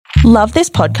Love this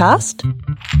podcast?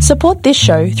 Support this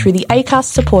show through the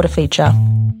Acast supporter feature.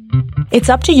 It's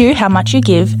up to you how much you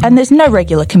give, and there's no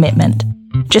regular commitment.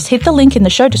 Just hit the link in the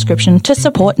show description to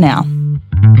support now.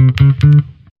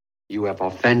 You have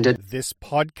offended this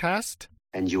podcast,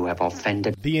 and you have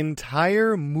offended the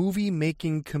entire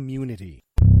movie-making community.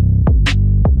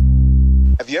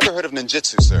 Have you ever heard of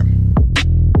ninjutsu, sir?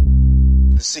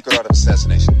 The secret art of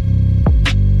assassination.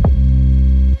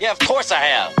 Yeah, of course I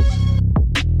have.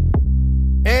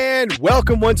 And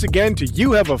welcome once again to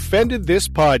You Have Offended This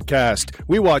Podcast.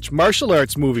 We watch martial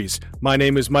arts movies. My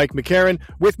name is Mike McCarran.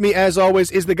 With me, as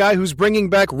always, is the guy who's bringing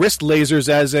back wrist lasers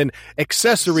as an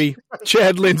accessory,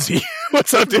 Chad Lindsay.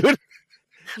 What's up, dude?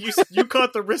 You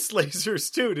caught the wrist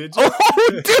lasers too, did you? Oh,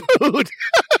 dude!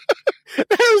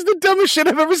 That was the dumbest shit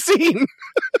I've ever seen.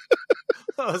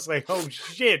 I was like, oh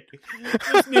shit,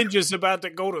 this ninja's about to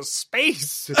go to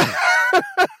space.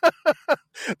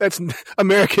 That's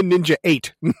American Ninja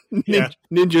 8.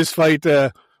 Ninjas fight,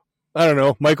 I don't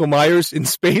know, Michael Myers in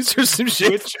space or some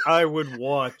shit. Which I would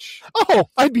watch. Oh,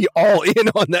 I'd be all in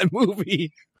on that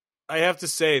movie. I have to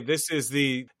say, this is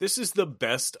the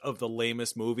best of the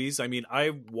lamest movies. I mean,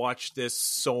 I watched this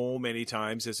so many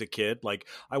times as a kid. Like,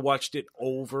 I watched it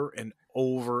over and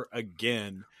over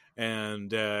again.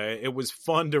 And it was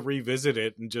fun to revisit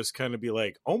it and just kind of be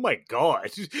like, oh my God.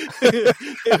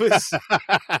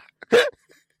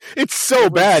 It's so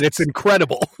bad. It's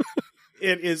incredible.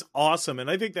 It is awesome.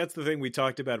 And I think that's the thing we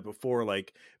talked about it before.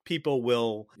 Like, people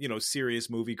will, serious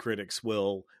movie critics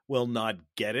will not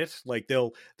get it. Like,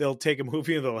 they'll take a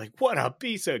movie and they're like, what a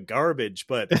piece of garbage.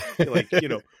 But like,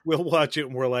 we'll watch it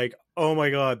and we're like, oh my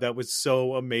God, that was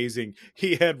so amazing.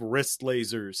 He had wrist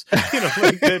lasers,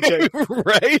 like that.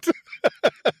 Right?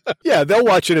 Yeah, they'll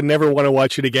watch it and never want to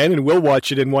watch it again. And we'll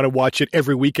watch it and want to watch it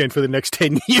every weekend for the next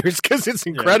 10 years because it's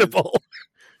incredible. Yeah.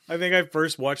 I think I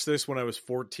first watched this when I was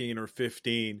 14 or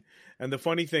 15. And the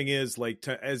funny thing is, like,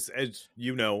 as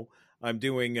you know, I'm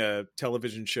doing a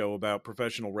television show about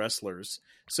professional wrestlers.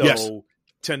 So yes.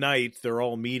 Tonight they're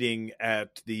all meeting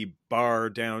at the bar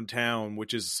downtown,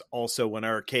 which is also an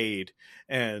arcade.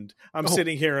 And I'm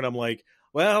sitting here and I'm like,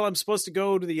 well, I'm supposed to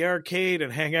go to the arcade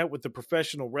and hang out with the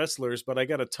professional wrestlers, but I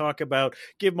got to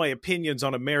give my opinions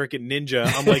on American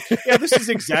Ninja. I'm like, yeah, this is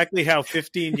exactly how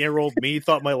 15-year-old me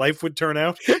thought my life would turn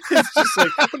out. It's just like,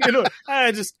 what are you doing?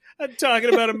 I'm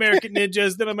talking about American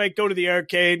Ninjas. Then I might go to the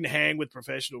arcade and hang with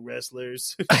professional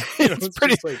wrestlers. It's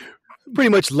pretty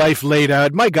much life laid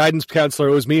out. My guidance counselor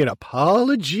owes me an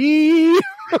apology.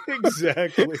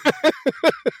 Exactly.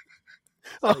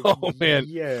 Oh, man.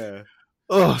 Yeah.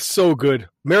 Oh, so good.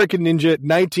 American Ninja,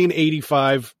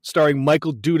 1985, starring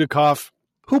Michael Dudikoff,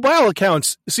 who by all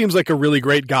accounts seems like a really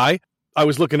great guy. I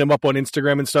was looking him up on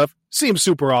Instagram and stuff. Seems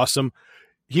super awesome.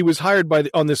 He was hired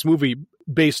on this movie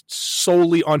based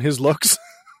solely on his looks.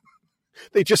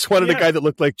 They just wanted a guy that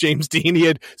looked like James Dean. He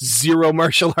had zero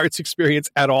martial arts experience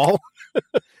at all.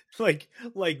 like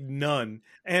none.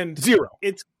 And zero.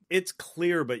 It's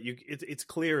clear, but it's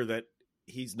clear that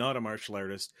he's not a martial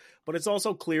artist, but it's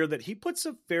also clear that he puts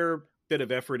a fair bit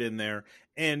of effort in there,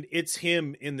 and it's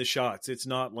him in the shots. It's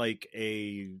not like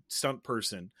a stunt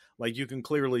person. Like, you can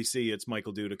clearly see it's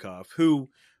Michael Dudikoff, who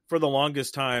for the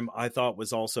longest time I thought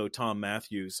was also Tom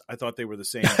Matthews. I thought they were the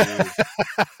same dude.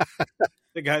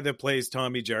 The guy that plays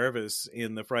Tommy Jarvis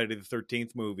in the Friday the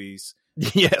 13th movies.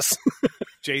 Yes.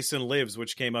 Jason Lives,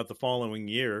 which came out the following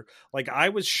year. Like, I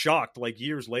was shocked. Like,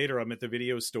 years later, I'm at the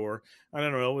video store. I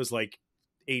don't know, it was like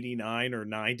 89 or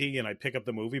 90, and I pick up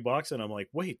the movie box and I'm like,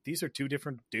 wait, these are two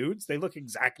different dudes? They look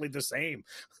exactly the same.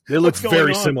 They look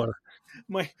very similar.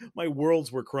 My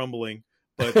worlds were crumbling,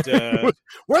 but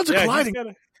worlds are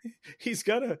colliding. He's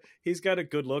got a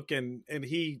good look, and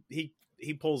he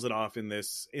pulls it off in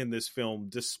this film,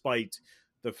 despite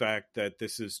the fact that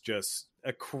this is just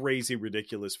a crazy,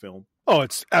 ridiculous film. Oh,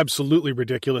 it's absolutely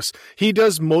ridiculous. He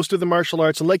does most of the martial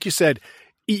arts, and like you said,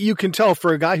 you can tell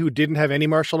for a guy who didn't have any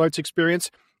martial arts experience,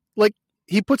 like,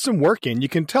 he put some work in. You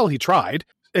can tell he tried.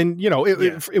 And,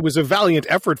 it was a valiant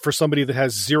effort for somebody that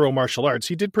has zero martial arts.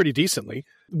 He did pretty decently.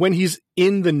 When he's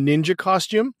in the ninja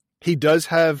costume, he does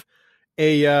have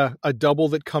a double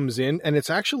that comes in. And it's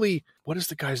actually, what is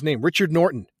the guy's name? Richard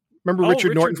Norton. Remember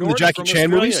Richard Norton from the Jackie Chan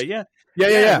movies? Yeah.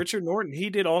 Richard Norton. He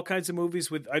did all kinds of movies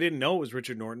with, I didn't know it was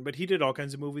Richard Norton, but he did all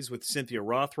kinds of movies with Cynthia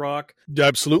Rothrock.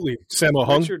 Absolutely. Sammo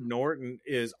Hung. Richard Norton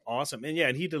is awesome. And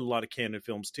and he did a lot of canon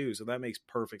films too. So that makes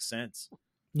perfect sense.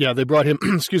 Yeah, they brought him,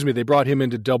 they brought him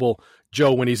into Double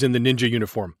Joe when he's in the ninja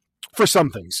uniform for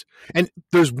some things. And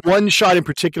there's one shot in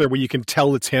particular where you can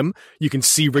tell it's him. You can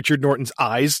see Richard Norton's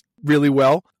eyes really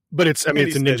well. But it's a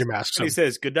ninja says, mask. So. And he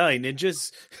says, "Good day,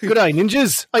 ninjas." Good day,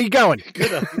 ninjas. How you going? Good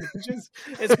day, ninjas.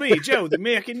 It's me, Joe, the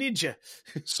American Ninja.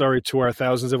 Sorry to our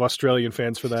thousands of Australian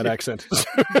fans for that accent.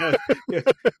 Yeah.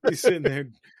 He's sitting there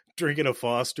drinking a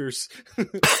Foster's.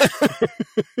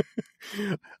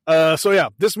 So yeah,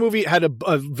 this movie had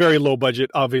a very low budget.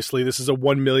 Obviously, this is a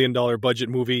 $1 million budget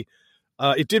movie.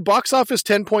 It did box office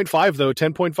 10.5 though,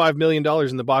 $10.5 million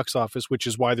in the box office, which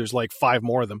is why there's like 5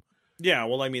 more of them. Yeah,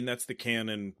 well, I mean, that's the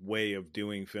canon way of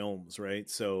doing films, right?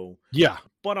 So yeah.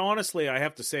 But honestly, I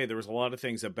have to say there was a lot of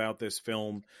things about this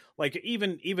film. Like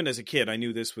even as a kid, I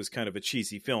knew this was kind of a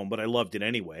cheesy film, but I loved it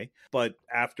anyway. But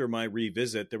after my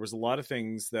revisit, there was a lot of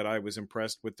things that I was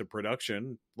impressed with the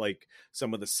production, like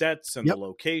some of the sets and the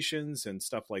locations and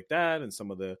stuff like that, and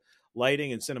some of the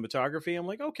lighting and cinematography. I'm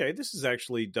like, okay, this is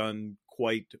actually done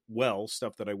quite well,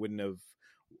 stuff that I wouldn't have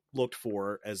looked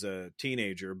for as a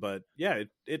teenager. But yeah,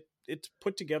 it's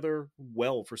put together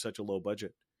well for such a low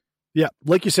budget. Yeah,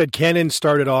 like you said, Canon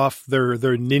started off their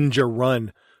ninja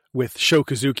run with Sho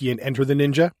Kosugi and Enter the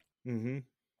Ninja. Mm-hmm.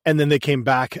 And then they came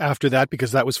back after that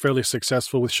because that was fairly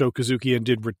successful with Sho Kosugi and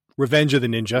did Revenge of the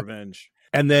Ninja. Revenge.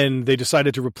 And then they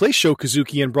decided to replace Sho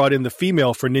Kosugi and brought in the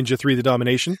female for Ninja 3 The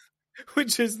Domination.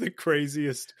 Which is the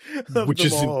craziest of Which them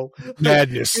is all.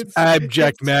 Madness.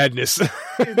 Abject madness.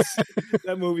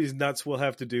 That movie's nuts. We'll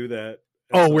have to do that.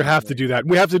 We have to do that.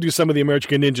 We have to do some of the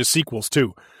American Ninja sequels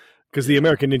too, because the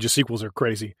American Ninja sequels are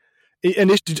crazy.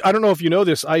 And I don't know if you know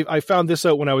this. I found this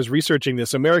out when I was researching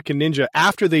this. American Ninja,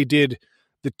 after they did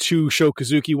the 2 Sho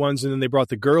Kosugi ones, and then they brought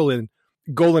the girl in,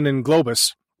 Golan and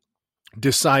Globus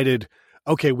decided,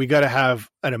 okay, we got to have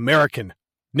an American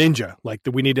ninja. Like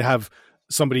we need to have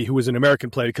somebody who is an American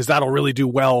player because that'll really do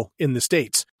well in the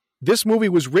States. This movie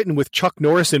was written with Chuck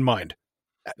Norris in mind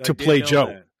to play Joe.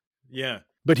 That. Yeah.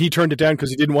 But he turned it down because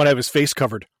he didn't want to have his face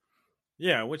covered.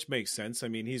 Yeah, which makes sense. I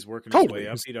mean, he's working his way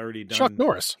up. He'd already done Chuck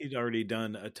Norris. He'd already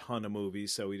done a ton of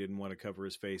movies, so he didn't want to cover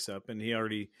his face up, and he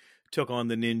already took on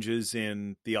the ninjas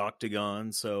in the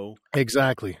Octagon. So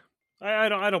exactly, I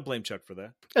don't blame Chuck for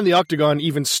that. And the Octagon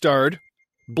even starred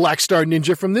Black Star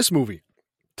Ninja from this movie,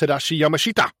 Tadashi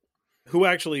Yamashita, who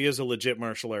actually is a legit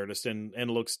martial artist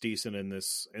and looks decent in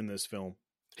this film.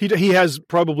 He has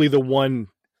probably the one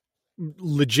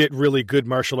legit really good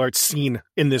martial arts scene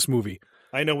in this movie.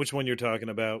 I know which one you're talking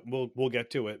about. We'll get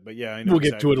to it, but yeah, I know we'll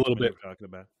get to it a little bit. Talking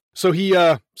about. So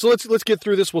so let's get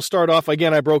through this. We'll start off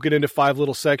again. I broke it into 5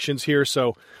 little sections here.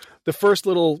 So the first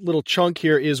little chunk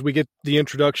here is we get the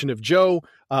introduction of Joe.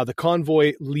 The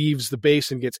convoy leaves the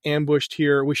base and gets ambushed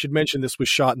here. We should mention this was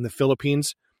shot in the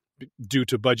Philippines due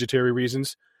to budgetary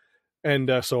reasons,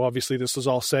 and so obviously this is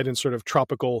all set in sort of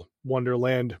tropical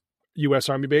wonderland U.S.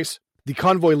 Army base. The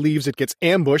convoy leaves. It gets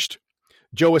ambushed.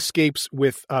 Joe escapes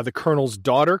with the colonel's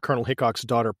daughter, Colonel Hickok's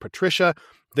daughter, Patricia.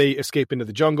 They escape into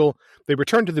the jungle. They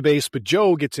return to the base, but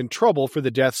Joe gets in trouble for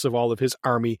the deaths of all of his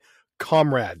army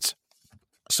comrades.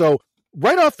 So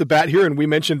right off the bat here, and we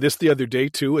mentioned this the other day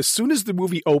too, as soon as the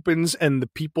movie opens and the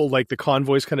people, like the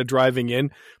convoy's kind of driving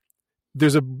in,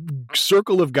 there's a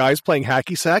circle of guys playing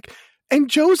hacky sack, and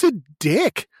Joe's a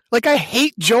dick. Like, I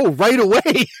hate Joe right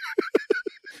away.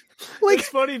 Like, it's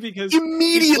funny because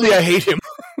immediately I hate him.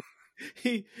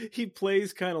 He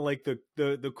plays kind of like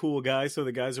the cool guy, so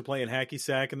the guys are playing hacky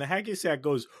sack, and the hacky sack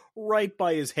goes right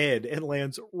by his head and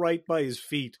lands right by his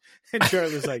feet. And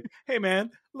Charlie's like, "Hey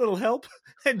man, little help?"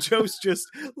 And Joe's just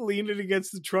leaning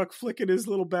against the truck, flicking his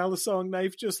little balisong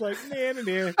knife, just like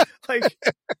nah. Like,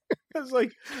 I was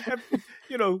like,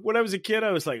 when I was a kid,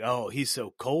 I was like, "Oh, he's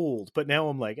so cold," but now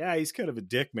I'm like, he's kind of a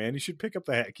dick, man. He should pick up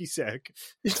the hacky sack.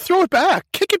 You throw it back,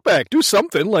 kick it back, do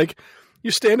something. Like,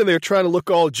 you're standing there trying to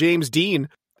look all James Dean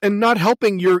and not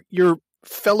helping your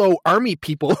fellow army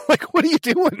people. Like, what are you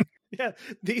doing? Yeah,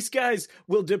 these guys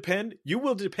will depend. You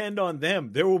will depend on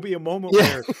them. There will be a moment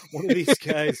where one of these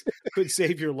guys could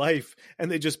save your life, and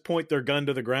they just point their gun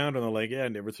to the ground, and they're like, "Yeah, I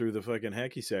never threw the fucking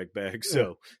hacky sack bag."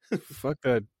 So, fuck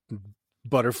that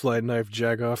butterfly knife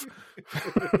jagoff.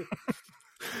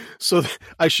 So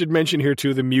I should mention here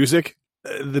too, the music.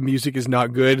 The music is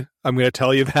not good. I'm going to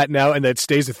tell you that now, and that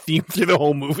stays a theme through the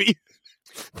whole movie.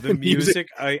 The music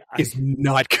is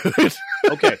not good.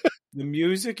 Okay, the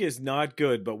music is not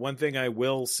good, but one thing I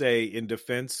will say in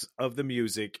defense of the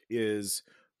music is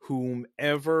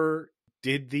whomever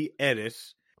did the edit,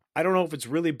 I don't know if it's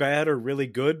really bad or really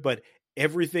good, but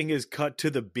everything is cut to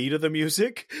the beat of the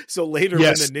music. So later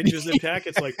when the ninjas attack,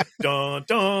 it's like dun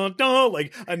dun dun,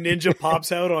 like a ninja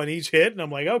pops out on each hit, and I'm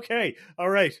like, okay, all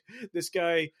right, this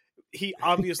guy, he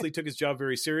obviously took his job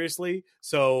very seriously.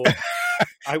 So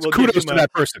I will Kudos give to him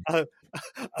that person.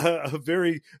 a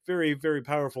very, very, very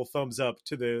powerful thumbs up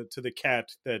to the cat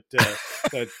that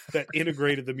that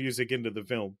integrated the music into the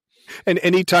film. And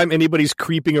anytime anybody's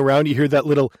creeping around, you hear that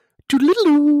little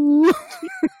toodaloo.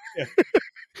 Yeah.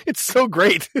 It's so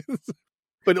great.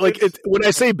 But like, when I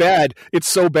say bad, it's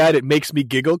so bad it makes me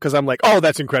giggle because I'm like, oh,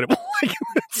 that's incredible. Like,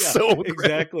 it's so incredible.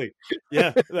 Exactly.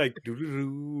 Yeah, like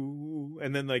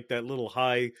and then like that little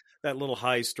high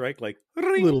strike, like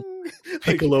ring, little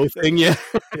piccolo thing. Yeah,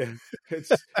 yeah.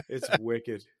 It's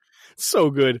wicked. So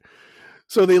good.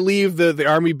 So they leave the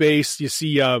army base. You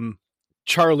see,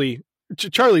 Charlie.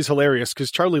 Charlie's hilarious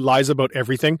because Charlie lies about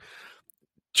everything.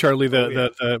 Charlie,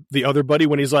 the other buddy,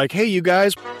 when he's like, "Hey, you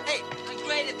guys." Hey, I'm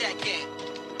great at that game.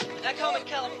 Back home in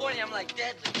California, I'm like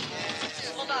deadly.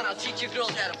 Hold on, I'll teach you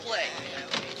girls how to play.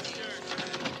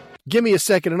 Give me a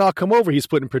second and I'll come over. He's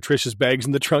putting Patricia's bags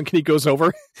in the trunk and he goes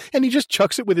over and he just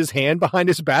chucks it with his hand behind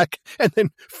his back and then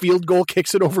field goal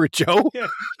kicks it over at Joe. Yeah,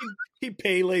 he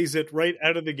Pele's it right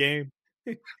out of the game.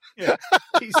 Yeah,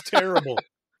 he's terrible.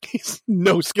 He's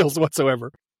no skills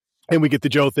whatsoever. And we get the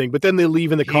Joe thing, but then they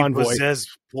leave in the convoy. He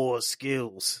possesses poor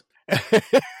skills.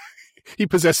 He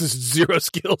possesses zero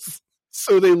skills.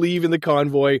 So they leave in the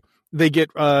convoy. They get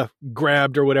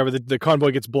grabbed or whatever. The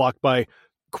convoy gets blocked by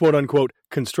quote unquote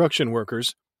construction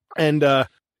workers. And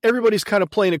everybody's kind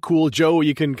of playing it cool. Joe,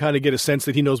 you can kind of get a sense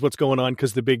that he knows what's going on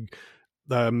because the big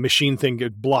machine thing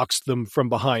blocks them from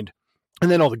behind. And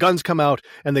then all the guns come out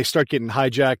and they start getting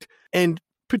hijacked. And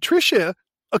Patricia,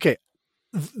 okay,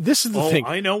 this is the thing.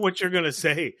 I know what you're going to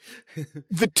say.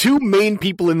 The two main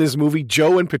people in this movie,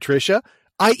 Joe and Patricia,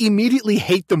 I immediately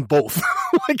hate them both.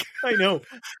 Like, I know.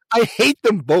 I hate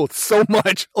them both so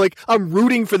much. Like, I'm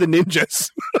rooting for the ninjas.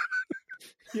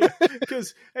 Yeah,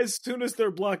 because as soon as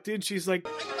they're blocked in, she's like,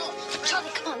 Charlie,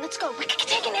 come on, let's go. We can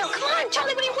take it now. Come on,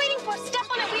 Charlie, what are you waiting for? Step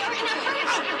on it. We are gonna hurt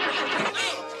it.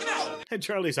 and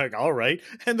Charlie's like, all right.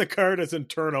 And the car doesn't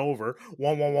turn over.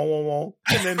 Wah, wah, wah, wah, wah.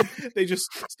 And then they just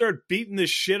start beating the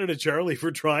shit out of Charlie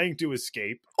for trying to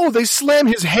escape. Oh, they slam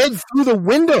his head through the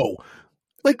window.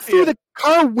 Like, through the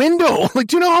car window. Like,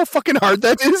 do you know how fucking hard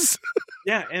that is?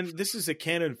 Yeah, and this is a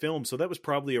Canon film, so that was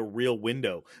probably a real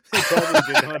window. They probably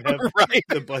did not have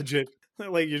the budget.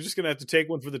 Like, you're just going to have to take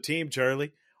one for the team,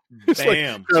 Charlie.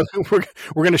 Bam. Like,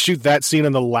 we're going to shoot that scene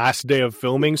on the last day of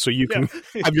filming so you can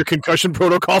have your concussion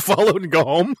protocol followed and go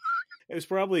home. It was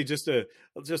probably just a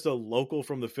local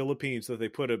from the Philippines that they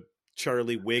put a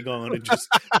Charlie wig on and just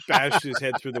bashed his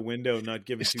head through the window, not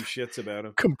giving two shits about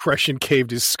him. Compression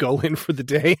caved his skull in for the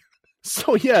day.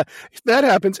 So yeah, that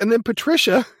happens. And then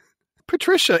Patricia,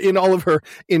 in all of her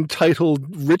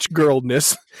entitled rich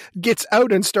girlness, gets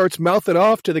out and starts mouthing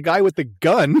off to the guy with the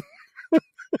gun.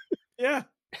 Yeah.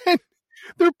 And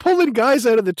they're pulling guys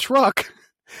out of the truck.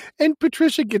 And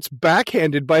Patricia gets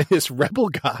backhanded by this rebel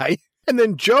guy. And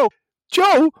then Joe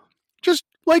just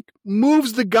like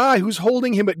moves the guy who's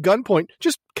holding him at gunpoint,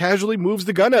 just casually moves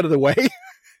the gun out of the way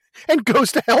and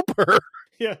goes to help her.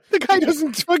 Yeah. The guy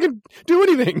doesn't fucking do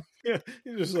anything. Yeah.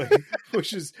 He just like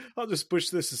pushes, I'll just push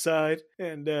this aside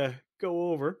and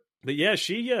go over. But yeah,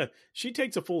 she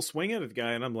takes a full swing at the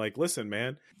guy, and I'm like, listen,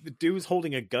 man, the dude's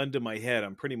holding a gun to my head.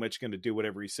 I'm pretty much going to do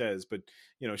whatever he says. But,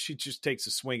 you know, she just takes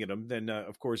a swing at him. Then,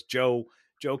 of course, Joe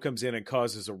comes in and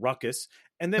causes a ruckus.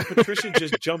 And then Patricia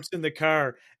just jumps in the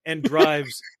car and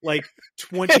drives like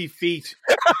 20 feet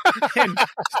and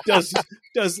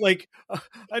does like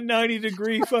a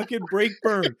 90-degree fucking brake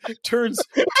burn. Turns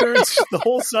the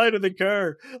whole side of the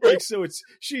car. Like, so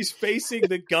she's facing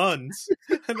the guns.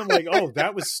 And I'm like, oh,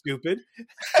 that was stupid.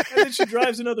 And then she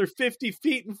drives another 50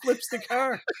 feet and flips the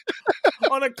car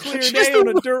on a clear day on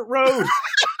a dirt road.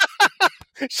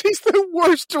 She's the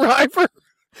worst driver.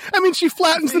 I mean, she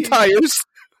flattens the tires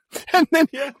and then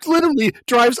literally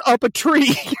drives up a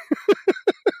tree.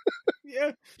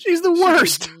 Yeah. She's the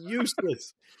worst. She's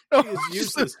useless. Oh, she is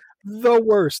useless. The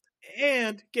worst.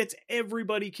 And gets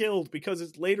everybody killed because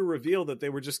it's later revealed that they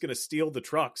were just going to steal the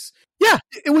trucks. Yeah,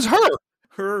 it was her.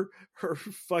 Her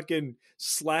fucking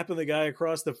slapping the guy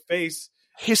across the face.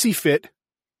 Hissy fit.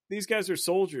 These guys are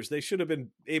soldiers. They should have been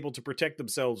able to protect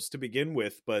themselves to begin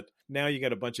with, but now you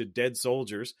got a bunch of dead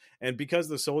soldiers. And because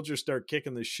the soldiers start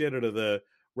kicking the shit out of the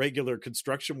regular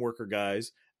construction worker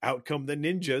guys, out come the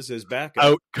ninjas as backup.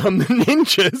 Out come the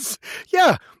ninjas.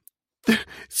 Yeah.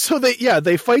 So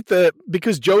they fight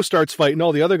because Joe starts fighting,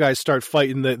 all the other guys start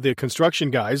fighting the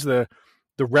construction guys, the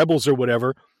rebels or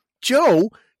whatever. Joe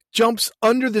jumps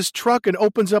under this truck and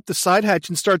opens up the side hatch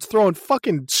and starts throwing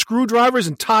fucking screwdrivers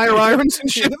and tire irons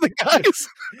and shit at the guys.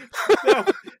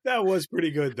 That was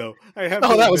pretty good, though. I have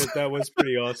to admit, that was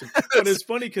pretty awesome. But it's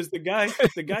funny because the guy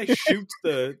shoots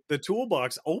the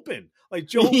toolbox open. Like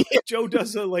Joe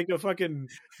does a fucking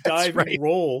diving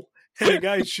roll. And the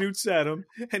guy shoots at him,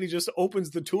 and he just opens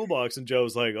the toolbox, and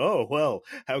Joe's like, "Oh, well,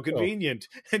 how convenient,"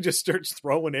 and just starts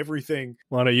throwing everything.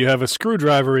 Lana, you have a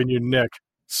screwdriver in your neck.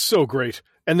 So great.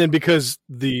 And then because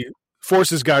the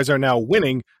Forces guys are now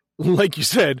winning, like you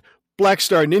said, Black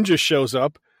Star Ninja shows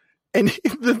up, and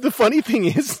the funny thing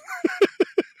is,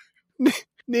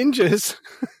 ninjas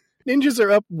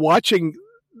are up watching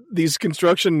these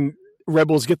construction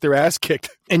rebels get their ass kicked,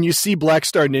 and you see Black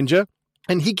Star Ninja,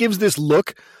 and he gives this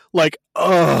look like,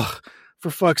 ugh, for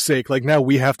fuck's sake, like now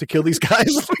we have to kill these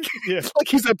guys. Like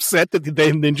he's upset that the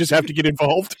ninjas have to get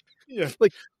involved. Yeah.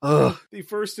 Like, ugh. The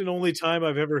first and only time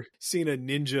I've ever seen a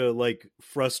ninja like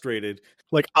frustrated.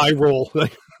 Like eye roll.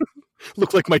 Like,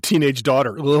 look like my teenage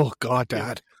daughter. Oh God,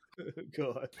 Dad.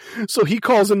 God. So he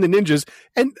calls in the ninjas,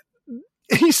 and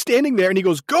he's standing there and he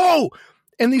goes, "Go!"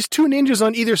 And these two ninjas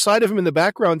on either side of him in the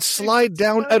background slide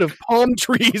down out of palm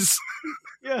trees.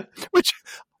 Yeah. Which,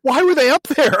 why were they up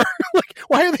there? Like,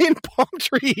 why are they in palm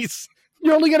trees?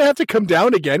 You're only going to have to come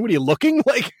down again. What are you looking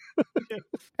like?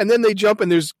 And then they jump,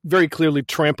 and there's very clearly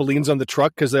trampolines on the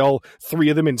truck because they all three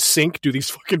of them in sync do these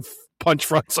fucking punch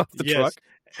fronts off the truck.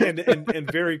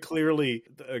 and very clearly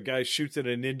a guy shoots at a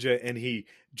ninja and he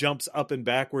jumps up and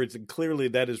backwards, and clearly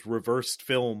that is reversed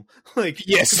film. Like,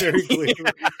 yes, very clear.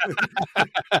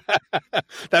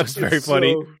 That was very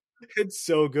funny. It's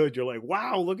so good. You're like,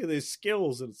 wow, look at these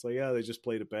skills. And it's like, yeah, they just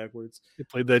played it backwards. They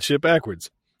played that shit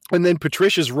backwards. And then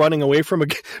Patricia's running away from a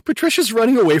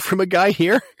guy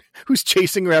here who's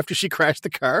chasing her after she crashed the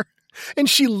car. And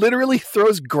she literally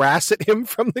throws grass at him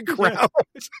from the ground.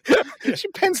 Yeah. She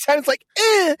bends down. It's like,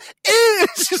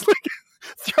 It's just like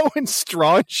throwing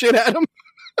straw and shit at him.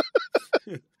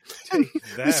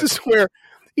 This is where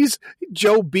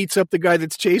Joe beats up the guy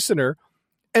that's chasing her.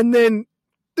 And then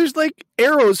there's like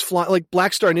arrows flying, like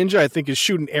Black Star Ninja, I think, is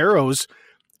shooting arrows.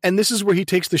 And this is where he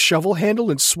takes the shovel handle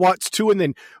and swats two and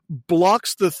then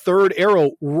blocks the third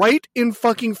arrow right in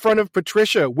fucking front of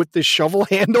Patricia with the shovel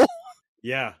handle.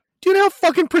 Yeah. Do you know how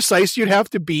fucking precise you'd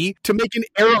have to be to make an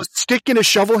arrow stick in a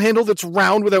shovel handle that's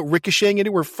round without ricocheting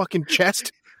into her fucking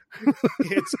chest?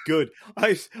 It's good.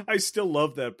 I still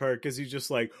love that part because he's just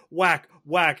like whack,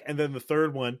 whack, and then the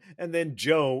third one, and then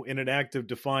Joe, in an act of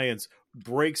defiance,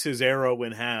 breaks his arrow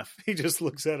in half. He just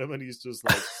looks at him and he's just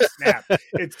like, snap.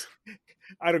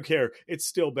 I don't care. It's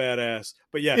still badass.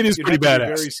 But yeah, it is pretty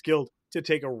badass. Very skilled to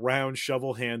take a round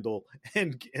shovel handle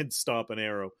and stop an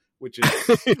arrow, which is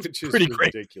pretty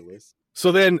ridiculous. Great.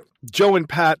 So then Joe and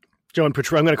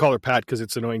Patricia, I'm going to call her Pat because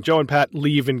it's annoying. Joe and Pat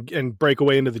leave and break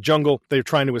away into the jungle. They're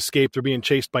trying to escape. They're being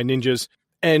chased by ninjas.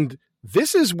 And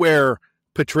this is where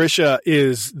Patricia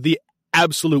is the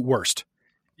absolute worst.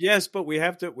 Yes, but we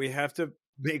have to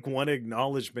make one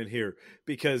acknowledgement here,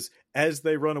 because as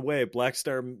they run away, Black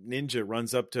Star Ninja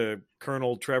runs up to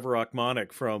Colonel Trevor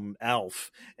Ochmonic from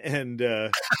ALF and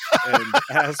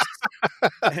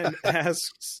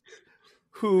asks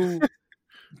who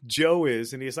Joe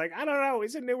is, and he's like, I don't know,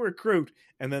 he's a new recruit.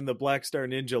 And then the Black Star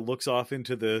Ninja looks off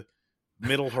into the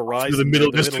middle horizon, the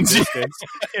middle distance.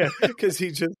 Yeah, because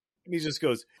he just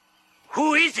goes,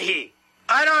 who is he?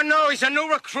 I don't know. He's a new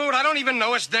recruit. I don't even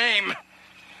know his name.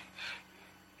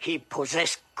 He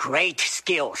possessed great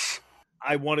skills.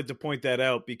 I wanted to point that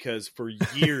out because for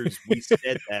years we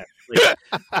said that.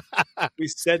 We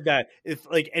said that if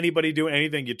like anybody doing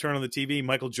anything, you turn on the TV,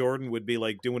 Michael Jordan would be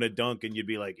like doing a dunk, and you'd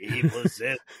be like, he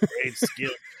possessed great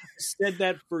skill. I said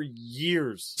that for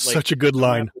years. Such a good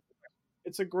line.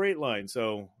 It's a great line.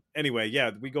 So anyway,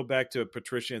 yeah, we go back to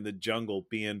Patricia in the jungle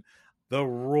being the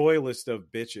royalest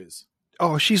of bitches.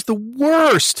 Oh, she's the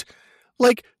worst.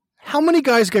 Like, how many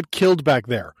guys got killed back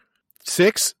there?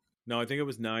 6? No, I think it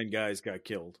was 9 guys got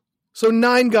killed. So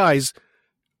 9 guys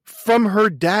from her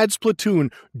dad's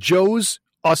platoon, Joe's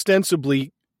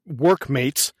ostensibly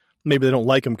workmates. Maybe they don't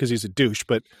like him because he's a douche,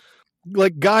 but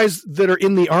like guys that are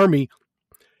in the army.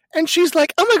 And she's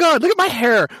like, oh my God, look at my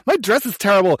hair. My dress is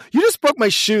terrible. You just broke my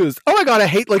shoes. Oh my God, I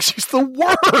hate, like, she's the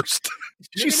worst.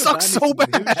 She sucks so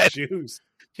bad. You're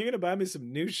going to buy me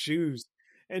some new shoes.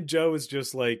 And Joe is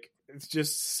just like, it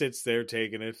just sits there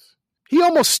taking it. He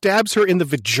almost stabs her in the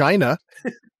vagina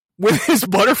with his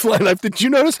butterfly knife. Did you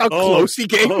notice how close he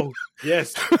came? Oh,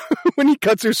 yes. When he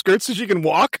cuts her skirt so she can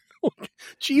walk.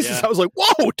 Jesus, yeah. I was like,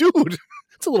 whoa, dude.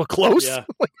 It's a little close. Yeah.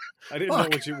 Like, I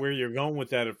didn't know where you're going with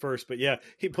that at first, but yeah,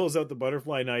 he pulls out the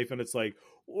butterfly knife and it's like,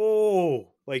 oh,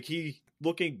 like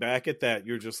looking back at that,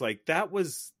 you're just like,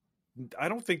 I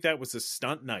don't think that was a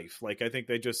stunt knife. Like, I think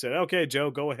they just said, okay,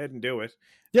 Joe, go ahead and do it.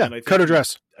 Yeah, and cut her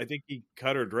dress. I think he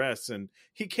cut her dress, and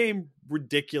he came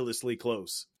ridiculously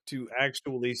close to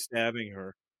actually stabbing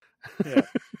her. Yeah.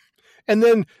 And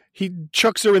then he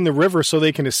chucks her in the river so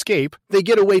they can escape. They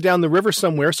get away down the river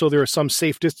somewhere, so they're some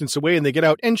safe distance away, and they get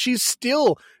out, and she's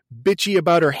still bitchy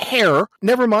about her hair.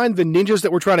 Never mind the ninjas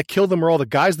that were trying to kill them or all the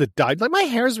guys that died. Like, my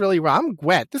hair's really raw. I'm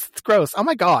wet. This is gross. Oh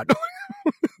my God.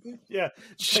 Yeah.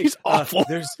 She's awful.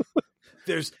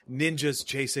 There's ninjas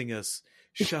chasing us.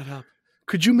 Shut up.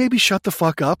 Could you maybe shut the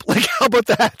fuck up? Like, how about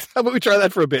that? How about we try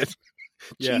that for a bit?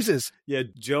 Yeah. Jesus. Yeah,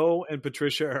 Joe and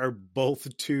Patricia are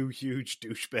both two huge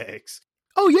douchebags.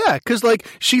 Oh, yeah, because, like,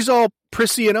 she's all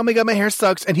prissy and, oh, my God, my hair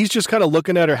sucks. And he's just kind of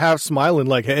looking at her, half smiling,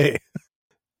 like, hey,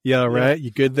 yeah, right?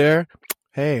 You good there?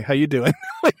 Hey, how you doing?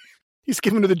 Like, he's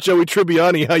giving her the Joey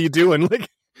Tribbiani, how you doing? Like,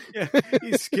 yeah,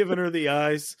 he's giving her the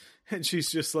eyes, and she's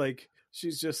just like,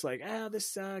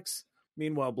 this sucks.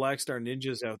 Meanwhile, Black Star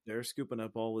Ninja's out there scooping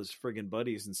up all his friggin'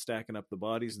 buddies and stacking up the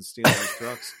bodies and stealing his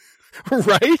trucks.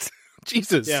 Right?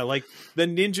 Jesus. Yeah, like the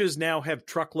ninjas now have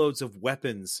truckloads of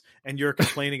weapons, and you're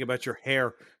complaining about your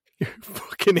hair. Your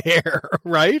fucking hair,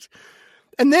 right?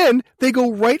 And then they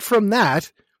go right from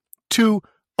that to,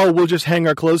 oh, we'll just hang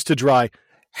our clothes to dry.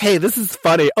 Hey, this is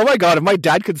funny. Oh my God, if my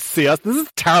dad could see us, this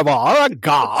is terrible. Oh my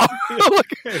God.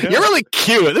 Like, you're really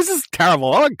cute. This is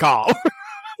terrible. Oh my God.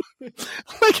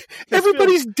 Like,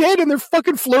 everybody's dead and they're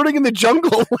fucking flirting in the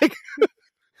jungle. Like,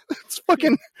 it's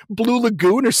fucking Blue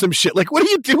Lagoon or some shit. Like, what are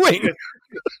you doing?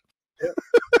 Yeah.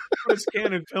 It's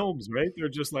Canon Films, right? They're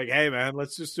just like, hey, man,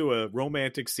 let's just do a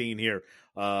romantic scene here.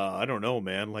 I don't know,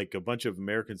 man. Like, a bunch of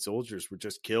American soldiers were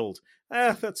just killed.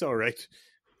 That's all right.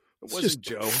 It wasn't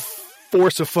Joe.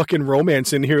 Force a fucking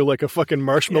romance in here like a fucking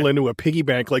marshmallow into a piggy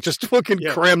bank. Like, just fucking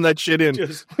cram that shit in.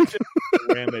 Just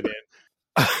cram it in.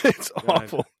 It's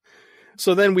awful.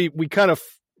 So then we kind of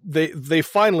they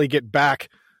finally get back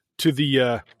to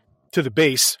the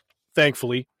base,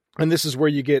 thankfully, and this is where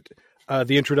you get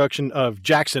the introduction of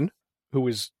Jackson, who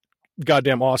is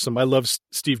goddamn awesome. I love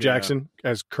Steve Jackson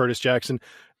as Curtis Jackson.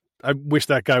 I wish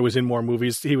that guy was in more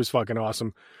movies. He was fucking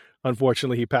awesome.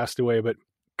 Unfortunately, he passed away, but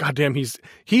goddamn,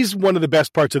 he's one of the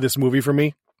best parts of this movie for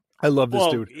me. I love this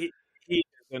dude. He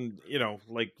and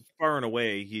like far and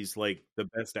away, he's like the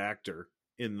best actor.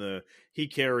 He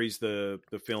carries the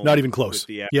film. Not even close.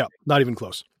 Yeah, not even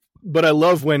close. But I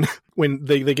love when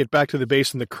they get back to the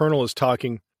base and the colonel is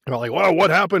talking about like, "Well, what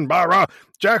happened? Bah, rah.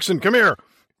 Jackson, come here.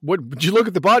 What did you look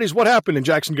at the bodies? What happened?" And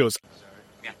Jackson goes,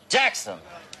 Jackson.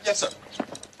 Yes, sir.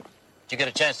 Did you get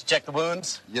a chance to check the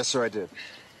wounds? Yes, sir, I did.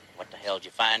 What the hell did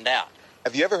you find out?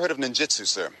 Have you ever heard of ninjutsu,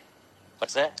 sir?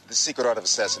 What's that? The secret art of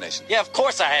assassination. Yeah, of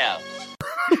course I have.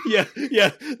 yeah.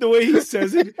 The way he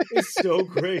says it is so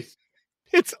great.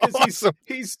 It's awesome.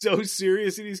 He's so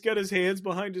serious, and he's got his hands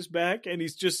behind his back, and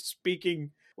he's just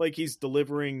speaking like he's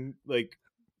delivering like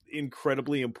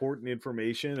incredibly important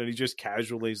information, and he just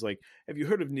casually is like, "Have you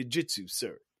heard of ninjutsu,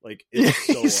 sir?" Like, it's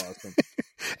so awesome.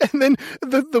 And then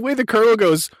the way the colonel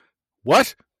goes,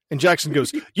 "What?" And Jackson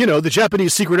goes, "The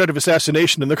Japanese secret art of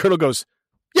assassination." And the colonel goes,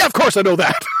 "Yeah, of course I know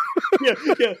that."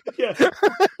 Yeah.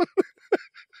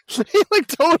 He like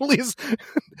totally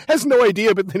has no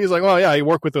idea, but then he's like, "Oh yeah, I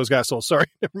work with those guys. So sorry,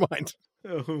 never mind."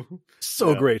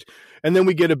 So great. And then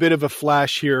we get a bit of a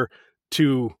flash here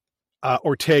to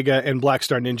Ortega and Black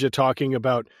Star Ninja talking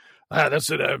about that's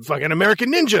a fucking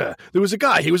American ninja. There was a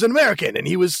guy, he was an American, and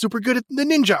he was super good at the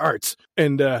ninja arts.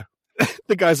 And the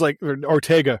guy's like,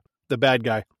 Ortega, the bad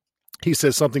guy, he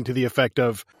says something to the effect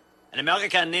of, "An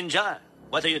American ninja?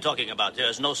 What are you talking about? There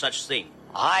is no such thing."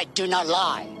 I do not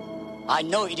lie. I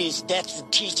know it is death to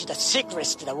teach the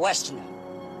secrets to the Westerner.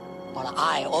 But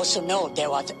I also know there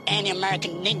was any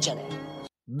American ninja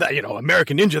there.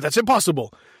 American ninja, that's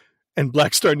impossible. And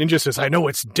Black Star Ninja says, "I know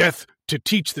it's death to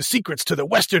teach the secrets to the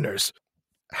Westerners."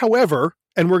 However,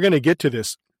 and we're going to get to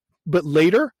this, but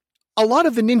later, a lot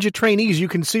of the ninja trainees you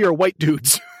can see are white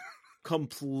dudes.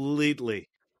 Completely.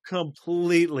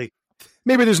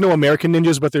 Maybe there's no American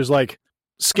ninjas, but there's like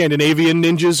Scandinavian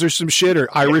ninjas or some shit,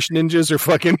 or Irish ninjas, or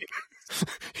fucking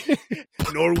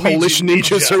Polish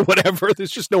ninjas or whatever.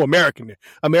 There's just no American.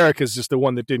 America's just the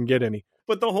one that didn't get any.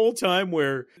 But the whole time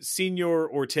where Senor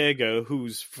Ortega,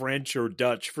 who's French or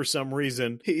Dutch for some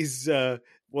reason, he's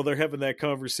while they're having that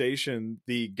conversation,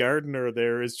 the gardener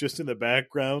there is just in the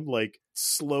background, like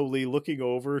slowly looking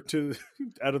over to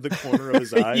out of the corner of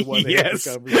his eye while they have the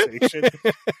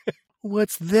conversation.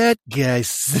 What's that,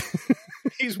 guys?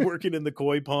 he's working in the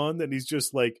koi pond and he's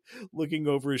just like looking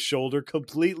over his shoulder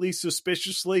completely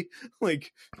suspiciously,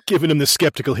 like giving him the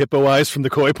skeptical hippo eyes from the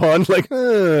koi pond, like,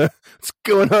 what's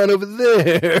going on over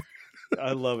there?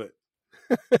 I love it.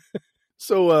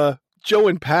 So Joe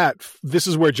and Pat, this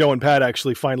is where Joe and Pat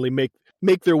actually finally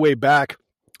make their way back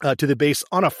to the base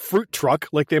on a fruit truck.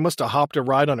 Like they must have hopped a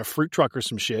ride on a fruit truck or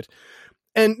some shit.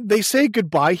 And they say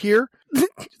goodbye here.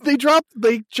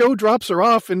 Joe drops her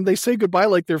off and they say goodbye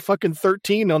like they're fucking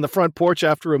 13 on the front porch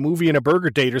after a movie and a burger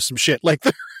date or some shit. Like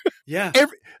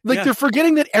they're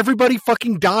forgetting that everybody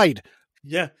fucking died.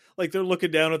 Yeah. Like they're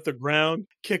looking down at the ground,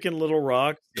 kicking little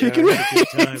rocks. Kicking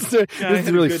it's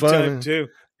really fun too.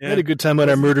 Yeah. I had a good time on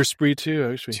our murder spree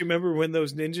too. Do you remember when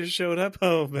those ninjas showed up?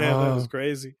 Oh man, that was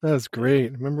crazy. That was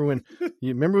great. Remember when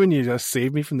you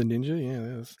saved me from the ninja? Yeah,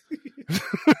 that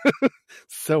was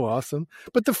so awesome.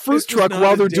 But the fruit truck,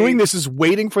 while they're doing this, is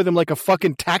waiting for them like a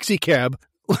fucking taxi cab,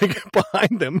 like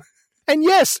behind them. And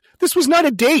yes, this was not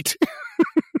a date.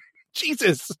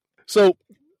 Jesus. So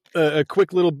a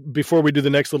quick little before we do the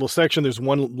next little section. There's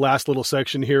one last little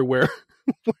section here where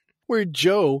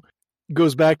Joe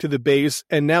goes back to the base,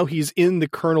 and now he's in the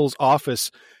colonel's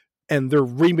office, and they're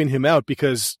reaming him out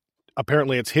because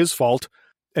apparently it's his fault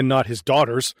and not his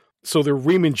daughter's. So they're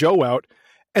reaming Joe out,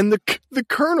 and the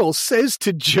colonel says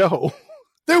to Joe,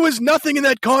 "There was nothing in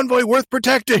that convoy worth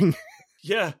protecting."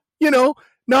 Yeah,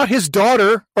 not his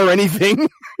daughter or anything,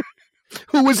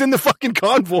 who was in the fucking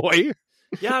convoy.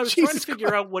 Yeah, I was trying to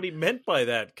figure out what he meant by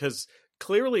that because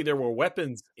clearly there were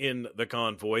weapons in the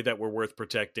convoy that were worth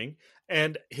protecting.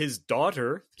 And his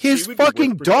daughter. His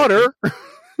fucking daughter.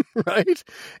 Right?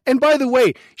 And by the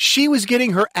way, she was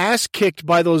getting her ass kicked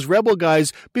by those rebel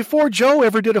guys before Joe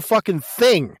ever did a fucking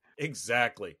thing.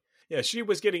 Exactly. Yeah, she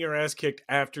was getting her ass kicked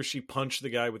after she punched the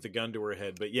guy with the gun to her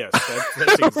head. But yes,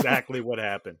 that's exactly what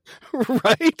happened.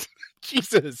 Right?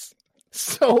 Jesus.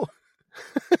 So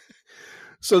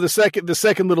the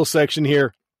second little section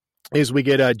here is we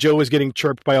get Joe is getting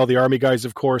chirped by all the army guys,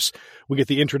 of course. We get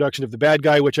the introduction of the bad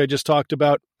guy, which I just talked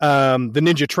about. The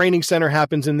Ninja Training Center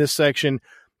happens in this section.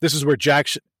 This is where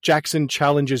Jackson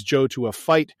challenges Joe to a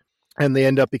fight, and they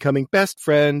end up becoming best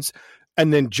friends.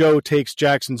 And then Joe takes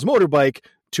Jackson's motorbike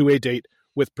to a date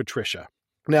with Patricia.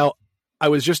 Now, I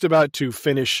was just about to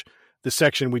finish the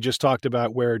section we just talked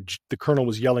about where the colonel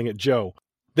was yelling at Joe.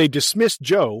 They dismissed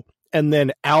Joe, and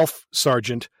then Alf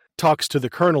Sargent talks to the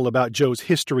colonel about Joe's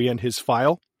history and his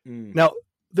file. Now,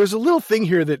 there's a little thing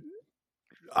here that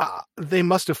they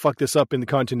must have fucked this up in the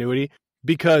continuity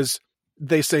because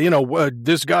they say,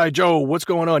 this guy, Joe, what's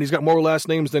going on? He's got more last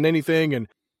names than anything and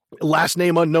last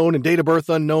name unknown and date of birth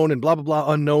unknown and blah, blah,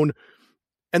 blah, unknown.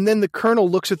 And then the colonel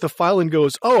looks at the file and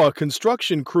goes, a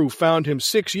construction crew found him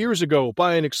 6 years ago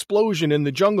by an explosion in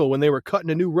the jungle when they were cutting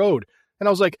a new road. And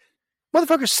I was like,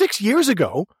 motherfucker, 6 years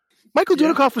ago? Michael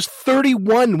Dudikoff was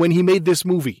 31 when he made this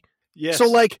movie. Yes. So,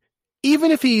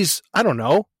 even if he's, I don't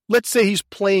know, let's say he's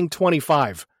playing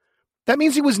 25, that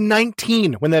means he was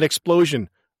 19 when that explosion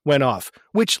went off,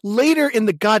 which later in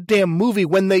the goddamn movie,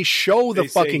 when they show the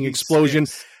fucking explosion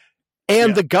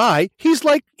and the guy, he's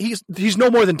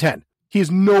no more than 10. He's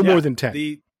no more than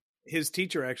 10. His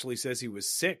teacher actually says he was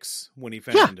 6 when he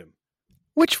found him.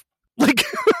 Which,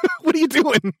 what are you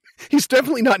doing? He's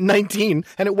definitely not 19,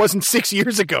 and it wasn't 6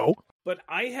 years ago. But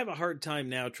I have a hard time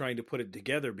now trying to put it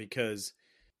together because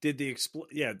is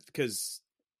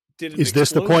this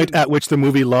the point at which the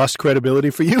movie lost credibility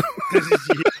for you?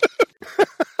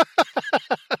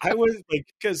 I was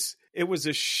because it was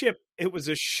a ship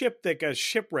that got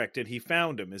shipwrecked and he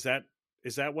found him. Is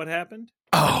that what happened?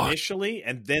 Initially,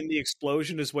 and then the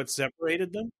explosion is what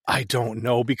separated them? I don't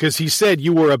know, because he said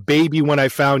you were a baby when I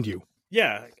found you.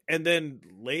 Yeah, and then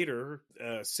later,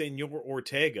 Senor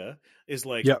Ortega is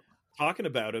talking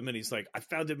about him, and he's like, I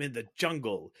found him in the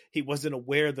jungle. He wasn't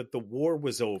aware that the war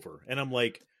was over. And I'm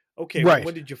like, okay, right. Well,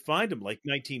 when did you find him?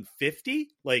 1950?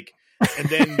 And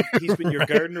then he's been your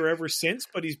gardener ever since,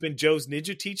 but he's been Joe's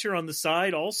ninja teacher on the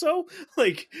side also?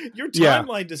 Your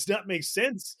timeline does not make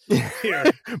sense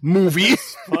here. Movie.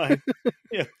 That's fine.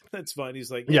 Yeah, that's fine. He's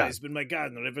like, he's been my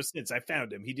gardener ever since I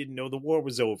found him. He didn't know the war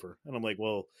was over. And I'm like,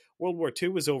 well, World War II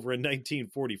was over in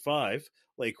 1945.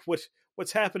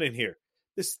 What's happening here?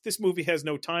 This movie has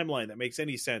no timeline that makes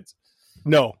any sense.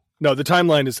 No, the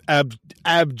timeline is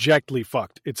abjectly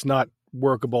fucked. It's not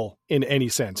workable in any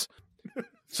sense.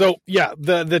 So,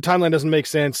 the timeline doesn't make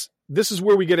sense. This is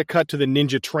where we get a cut to the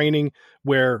ninja training,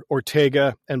 where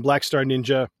Ortega and Black Star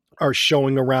Ninja are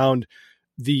showing around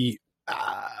the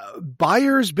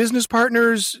buyers, business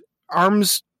partners,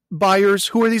 arms buyers.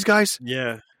 Who are these guys?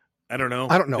 Yeah, I don't know.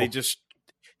 I don't know.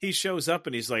 He shows up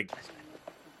and he's like,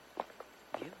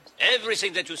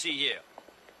 Everything that you see here,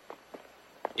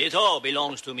 it all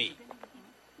belongs to me.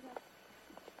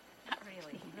 Not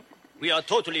really. We are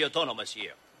totally autonomous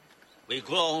here. We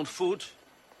grow our own food,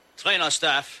 train our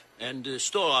staff, and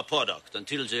store our product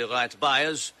until the right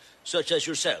buyers, such as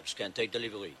yourselves, can take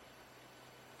delivery.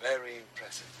 Very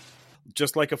impressive.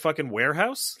 Just like a fucking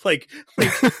warehouse? Like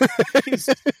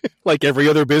like every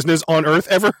other business on Earth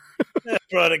ever. that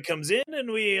product comes in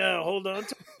and we hold on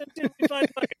to it until we find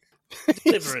buyers.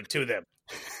 Deliver it to them.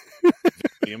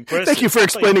 Very impressive. Thank you for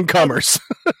explaining commerce.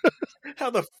 How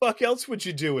the fuck else would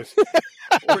you do it,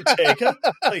 Ortega?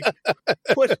 Like,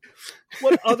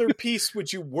 what other piece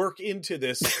would you work into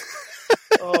this?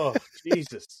 Oh,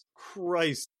 Jesus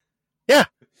Christ! Yeah,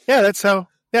 that's how.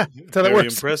 Yeah, that's how that Very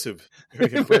works. impressive.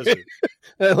 Very impressive.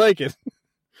 I like it.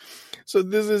 So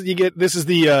this is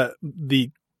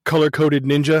the color coded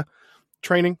ninja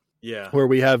training. Yeah, where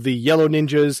we have the yellow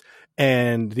ninjas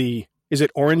and is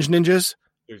it orange ninjas?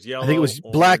 There's yellow. I think it was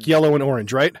black, yellow, and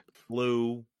orange, right?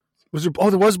 Blue. Was there? Oh,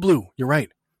 there was blue. You're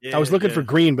right. Yeah, I was looking for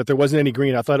green, but there wasn't any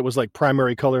green. I thought it was like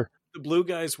primary color. The blue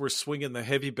guys were swinging the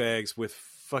heavy bags with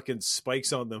fucking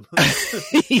spikes on them.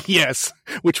 Yes,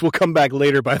 which will come back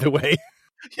later, by the way.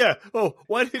 Yeah. Oh,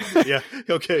 why didn't? Yeah.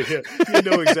 Okay. Yeah. You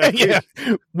know exactly. Yeah.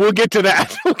 We'll get to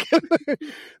that.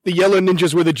 The yellow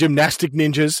ninjas were the gymnastic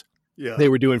ninjas. Yeah. They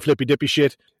were doing flippy dippy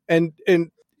shit, and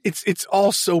it's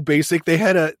all so basic. They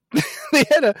had a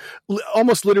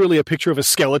almost literally a picture of a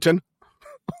skeleton,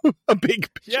 a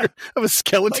big picture of a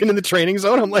skeleton in the training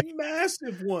zone. I'm like,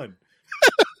 massive one,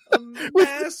 a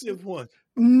massive one.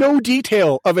 No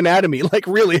detail of anatomy. Like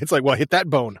really, it's like, well, hit that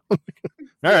bone. All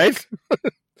right.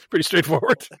 Pretty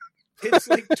straightforward. It's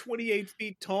like 28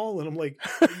 feet tall, and I'm like,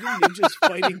 are you ninjas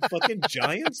fighting fucking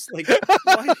giants? Like,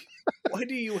 why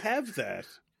do you have that?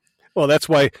 Well, that's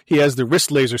why he has the wrist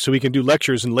laser, so he can do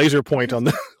lectures and laser point on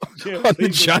the on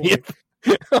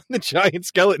the giant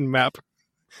skeleton map.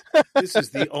 This is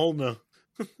the ulna.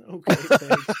 Okay,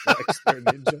 thanks, Black Star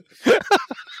Ninja.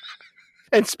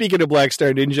 And speaking of Black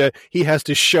Star Ninja, he has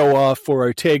to show off for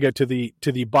Ortega to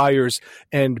the buyers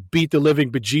and beat the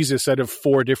living bejesus out of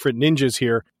 4 different ninjas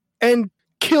here, and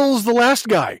kills the last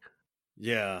guy.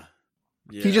 Yeah.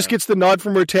 He just gets the nod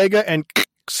from Ortega and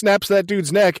snaps that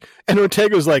dude's neck, and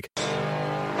Ortega's like,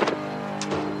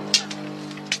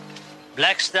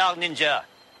 Black Star Ninja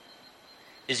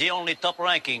is the only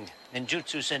top-ranking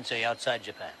ninjutsu sensei outside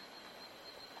Japan.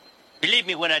 Believe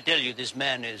me when I tell you this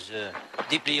man is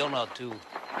deeply honored to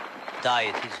die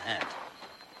at his hand.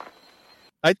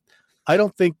 I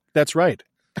don't think that's right.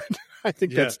 I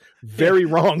think that's very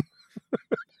wrong.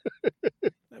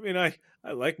 I mean, I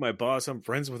like my boss. I'm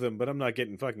friends with him, but I'm not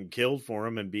getting fucking killed for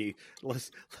him and be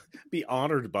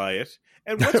honored by it.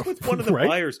 And what's with one of the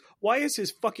buyers? Why is his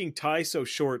fucking tie so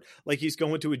short? Like he's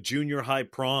going to a junior high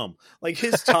prom. Like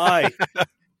his tie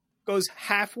goes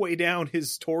halfway down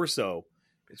his torso.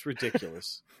 It's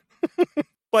ridiculous.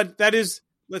 But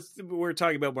we're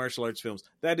talking about martial arts films.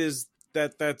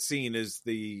 That scene is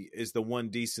the one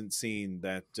decent scene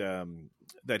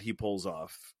that he pulls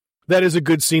off. That is a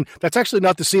good scene. That's actually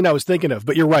not the scene I was thinking of,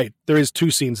 but you're right. There is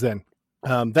 2 scenes then.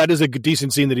 That is a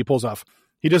decent scene that he pulls off.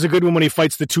 He does a good one when he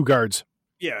fights the 2 guards.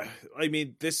 Yeah. I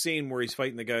mean, this scene where he's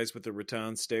fighting the guys with the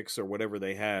rattan sticks or whatever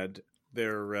they had,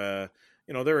 they're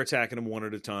attacking him one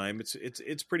at a time.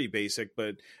 It's pretty basic,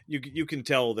 but you can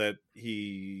tell that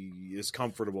he is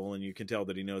comfortable and you can tell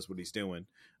that he knows what he's doing.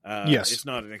 Yes. It's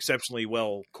not an exceptionally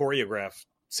well choreographed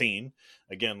scene.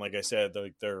 Again, like I said,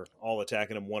 they're all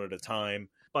attacking him one at a time.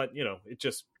 But, it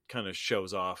just kind of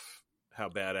shows off how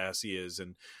badass he is.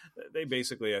 And they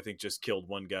basically, I think, just killed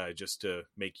one guy just to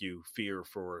make you fear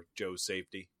for Joe's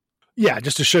safety. Yeah,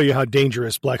 just to show you how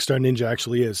dangerous Black Star Ninja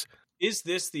actually is. Is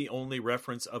this the only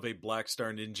reference of a Black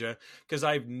Star Ninja? Because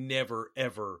I've never,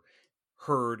 ever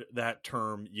heard that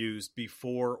term used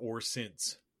before or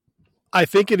since. I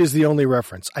think it is the only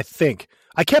reference. I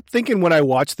kept thinking when I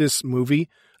watched this movie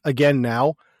again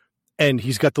now, and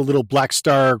he's got the little Black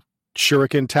Star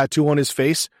shuriken tattoo on his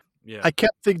face. Yeah. I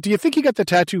kept thinking, do you think he got the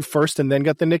tattoo first and then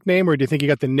got the nickname, or do you think he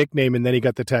got the nickname and then he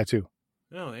got the tattoo?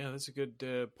 Oh, yeah, that's a good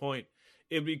point.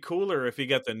 It'd be cooler if he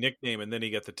got the nickname and then he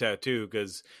got the tattoo,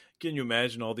 because can you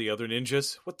imagine all the other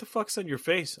ninjas? What the fuck's on your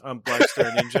face? I'm Black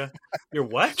Star Ninja. You're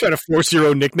what? Trying to force your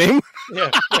own nickname?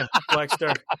 Yeah, Black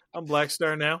Star. I'm Black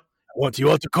Star now. I want you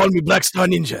all to call me Black Star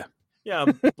Ninja. Yeah,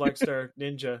 I'm Black Star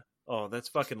Ninja. Oh, that's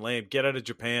fucking lame. Get out of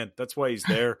Japan. That's why he's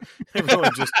there.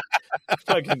 Everyone just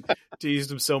fucking teased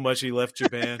him so much he left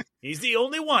Japan. He's the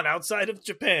only one outside of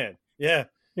Japan. Yeah.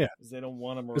 Yeah. Because they don't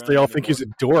want him around. Because they all think he's a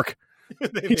dork.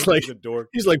 He's like a dork.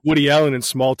 He's like Woody Allen in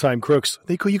Small Time Crooks.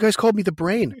 You guys called me the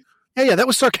Brain. Yeah, that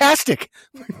was sarcastic.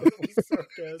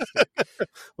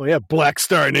 Well, yeah, Black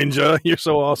Star Ninja. You're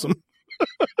so awesome.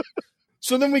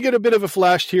 So then we get a bit of a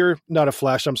flash here. Not a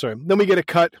flash, I'm sorry. Then we get a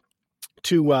cut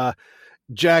to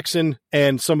Jackson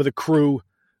and some of the crew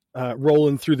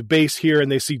rolling through the base here,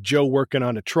 and they see Joe working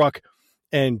on a truck,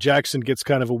 and Jackson gets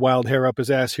kind of a wild hair up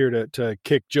his ass here to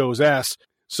kick Joe's ass.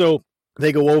 So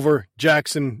they go over.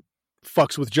 Jackson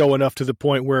fucks with Joe enough to the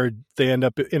point where they end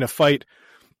up in a fight.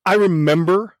 I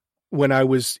remember when I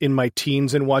was in my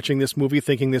teens and watching this movie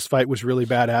thinking this fight was really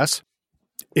badass.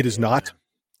 It is not.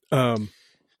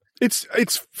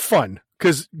 It's fun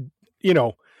because, you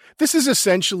know, this is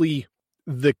essentially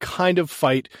the kind of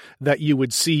fight that you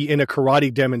would see in a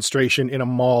karate demonstration in a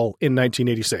mall in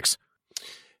 1986.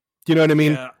 You know what I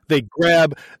mean? Yeah. They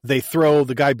grab, they throw,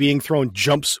 the guy being thrown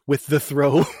jumps with the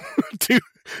throw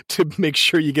to make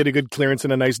sure you get a good clearance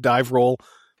and a nice dive roll.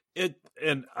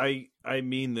 And I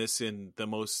mean this in the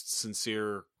most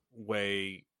sincere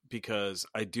way because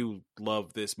I do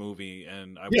love this movie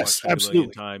and I've watched it a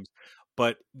million times.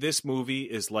 But this movie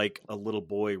is like a little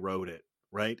boy wrote it,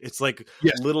 right? It's like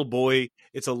little boy.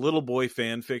 It's a little boy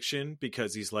fan fiction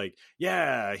because he's like,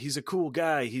 yeah, he's a cool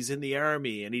guy. He's in the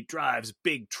army and he drives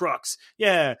big trucks.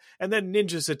 Yeah. And then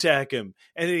ninjas attack him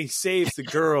and then he saves the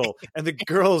girl. And the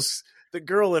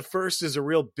girl at first is a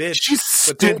real bitch. She's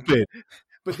stupid.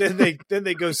 But then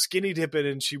they go skinny dipping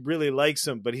and she really likes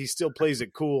him, but he still plays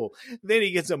it cool. Then he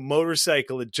gets a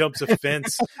motorcycle and jumps a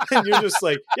fence. And you're just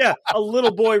like, yeah, a little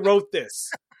boy wrote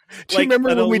this. Do you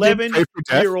remember when we did Pray for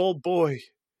Death? 11-year-old boy.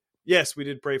 Yes, we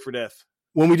did Pray for Death.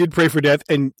 When we did Pray for Death,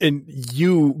 and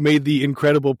you made the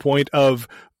incredible point of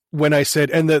when I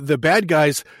said, and the bad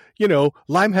guys, you know,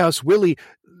 Limehouse Willie,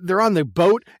 they're on the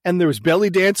boat and there's belly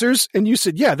dancers. And you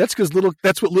said, yeah, that's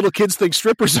what little kids think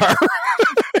strippers are.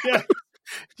 Yeah.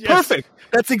 Yes. Perfect.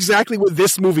 That's exactly what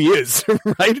this movie is,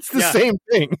 right? It's the same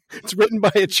thing. It's written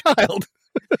by a child.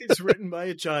 It's written by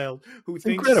a child who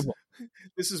thinks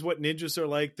this is what ninjas are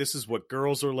like. This is what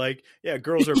girls are like. Yeah,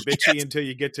 girls are bitchy until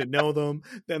you get to know them.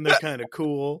 Then they're kind of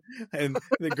cool. And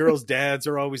the girls' dads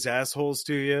are always assholes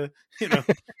to you, you know.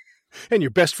 And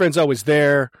your best friend's always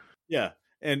there. Yeah.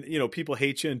 And, you know, people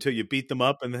hate you until you beat them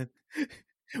up. And then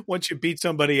once you beat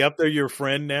somebody up, they're your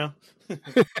friend now.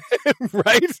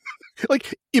 Right?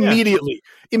 Like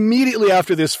immediately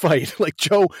after this fight, like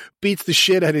Joe beats the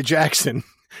shit out of Jackson,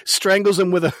 strangles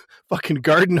him with a fucking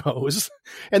garden hose,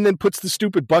 and then puts the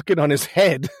stupid bucket on his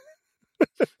head.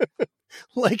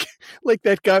 like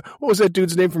that guy. What was that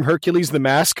dude's name from Hercules? The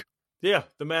Mask? Yeah,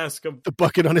 the Mask. The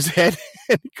bucket on his head,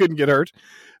 and he couldn't get hurt.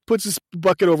 Puts his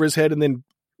bucket over his head and then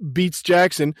beats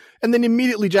Jackson. And then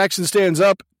immediately Jackson stands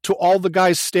up to all the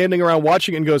guys standing around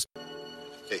watching and goes,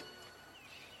 "Hey,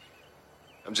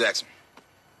 I'm Jackson.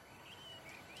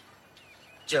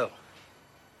 Joe."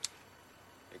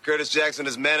 And Curtis Jackson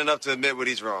is man enough to admit when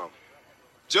he's wrong.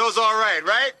 Joe's all right,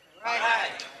 right?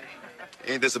 Right.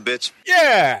 Ain't this a bitch?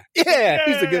 Yeah. He's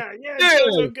a good. Yeah,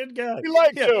 Joe's a good guy. We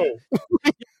like Joe.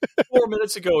 4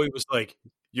 minutes ago, he was like,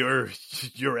 "Your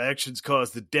actions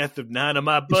caused the death of 9 of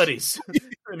my buddies."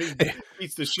 And he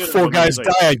beats the shit out of 4 guys like,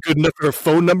 died. Good enough for a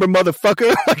phone number,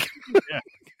 motherfucker.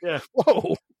 Yeah.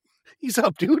 Whoa, he's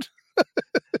up, dude.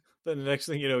 Then the next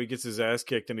thing you know, he gets his ass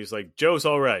kicked, and he's like, "Joe's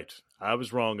all right. I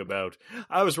was wrong about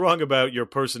your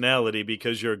personality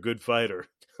because you're a good fighter."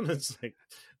 And it's like,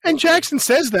 and Jackson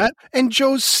says that, and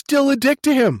Joe's still a dick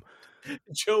to him.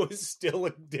 Joe is still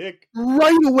a dick.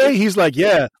 Right away, he's like,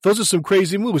 "Yeah, those are some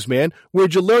crazy moves, man.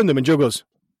 Where'd you learn them?" And Joe goes,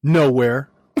 "Nowhere."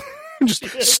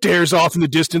 Just stares off in the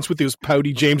distance with those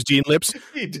pouty James Dean lips.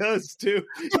 He does too.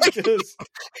 He does.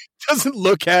 Doesn't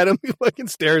look at him. He fucking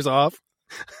stares off.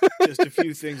 Just a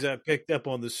few things I picked up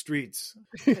on the streets.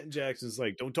 And Jackson's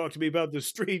like, "Don't talk to me about the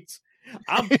streets.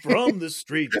 I'm from the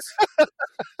streets."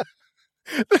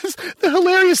 The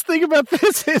hilarious thing about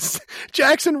this is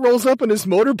Jackson rolls up on his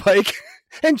motorbike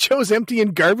and Joe's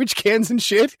emptying garbage cans and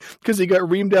shit because he got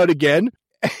reamed out again.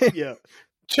 Yeah.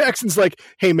 Jackson's like,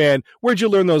 "Hey man, where'd you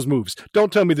learn those moves?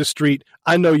 Don't tell me the street.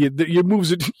 I know your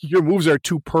moves are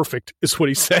too perfect," is what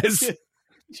he says.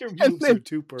 Your moves are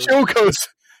too perfect. Joe goes,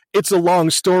 "It's a long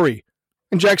story."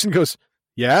 And Jackson goes,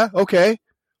 "Yeah, okay."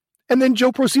 And then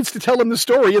Joe proceeds to tell him the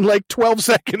story in like 12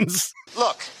 seconds.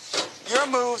 Look, your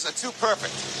moves are too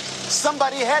perfect.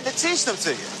 Somebody had to teach them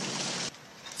to you.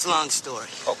 It's a long story.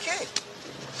 Okay.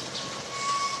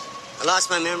 I lost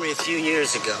my memory a few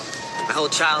years ago. My whole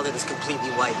childhood was completely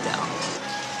wiped out.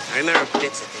 I remember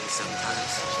bits of things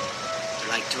sometimes. They're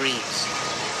like dreams.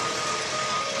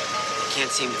 I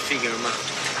can't seem to figure them out.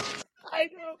 I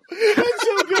know. It's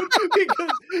so good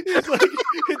because it's like,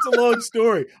 it's a long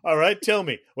story. All right, tell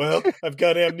me. Well, I've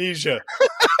got amnesia.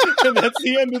 And that's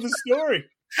the end of the story.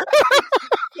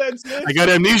 That's it. I got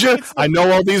amnesia. I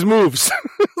know all these moves.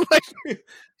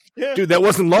 Yeah. Dude, that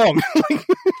wasn't long.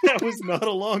 That was not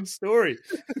a long story.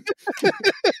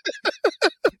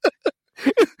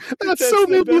 That so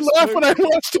made me laugh when I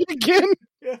watched it again.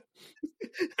 Yeah.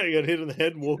 I got hit in the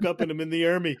head and woke up and I'm in the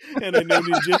army and I know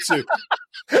ninjutsu.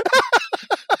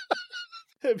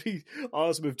 That'd be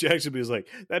awesome if Jackson was like,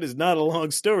 that is not a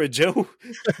long story, Joe.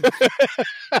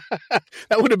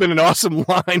 That would have been an awesome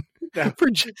line.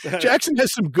 Jackson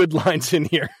has some good lines in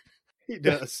here. He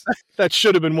does. That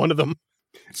should have been one of them.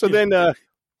 So then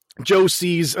Joe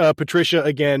sees Patricia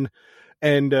again,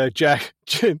 and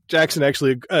Jackson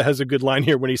actually has a good line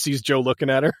here when he sees Joe looking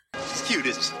at her. She's cute,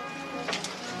 isn't she?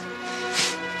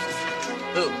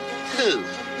 Who?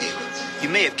 You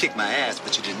may have kicked my ass,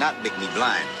 but you did not make me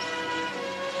blind.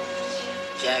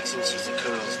 Jackson, she's a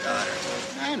colonel's daughter.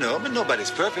 I know, but nobody's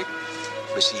perfect.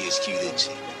 But she is cute, isn't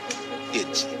she?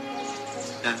 Isn't she?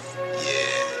 Huh?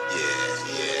 Yeah.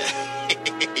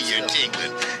 You're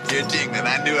tingling. You're tingling.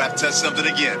 I knew I'd touch something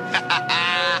again.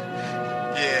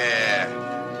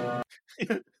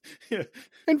 Yeah.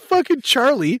 And fucking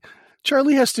Charlie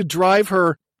has to drive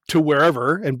her to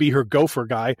wherever and be her gopher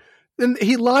guy. And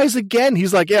he lies again.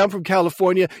 He's like, yeah, I'm from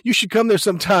California. You should come there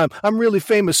sometime. I'm a really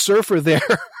famous surfer there.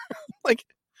 Like,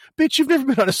 bitch, you've never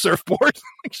been on a surfboard.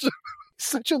 Like,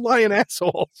 such a lying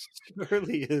asshole. It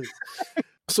really is.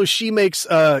 So she makes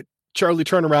Charlie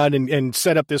turn around and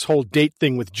set up this whole date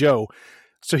thing with Joe.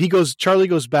 So Charlie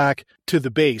goes back to the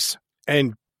base,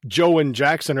 and Joe and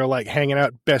Jackson are like hanging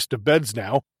out best of beds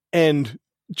now. And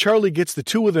Charlie gets the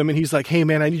two of them and he's like, hey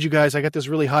man, I need you guys. I got this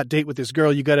really hot date with this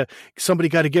girl. Somebody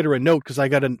got to get her a note because I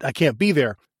can't be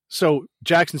there. So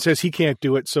Jackson says he can't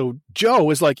do it. So Joe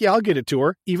is like, yeah, I'll get it to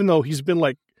her, even though he's been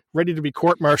like ready to be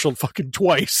court-martialed fucking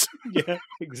twice. Yeah,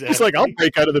 exactly. He's like, I'll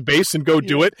break out of the base and go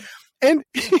do it. And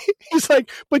he's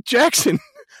like, but Jackson,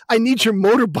 I need your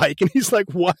motorbike. And he's like,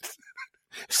 what?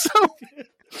 So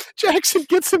Jackson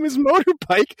gets him his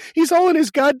motorbike. He's all in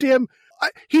his goddamn,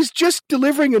 he's just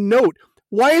delivering a note.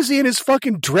 Why is he in his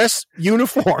fucking dress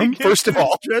uniform, first of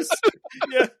all?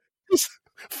 Yeah.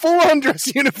 Full-on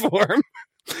dress uniform.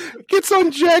 Gets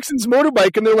on Jackson's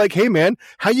motorbike, and they're like, hey, man,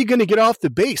 how you going to get off the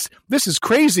base? This is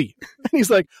crazy. And he's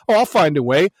like, oh, I'll find a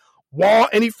way. Wah,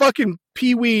 and he fucking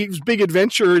Pee-wee's Big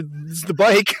Adventure is the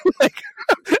bike. Like,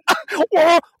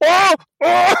 wah, wah,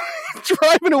 wah.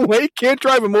 Driving away, can't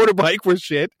drive a motorbike for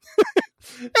shit.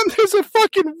 And there's a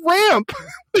fucking ramp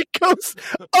that goes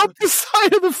up the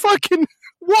side of the fucking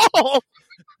wall.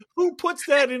 Who puts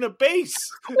that in a base?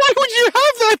 Why would you have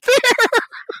that there?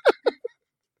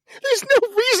 There's no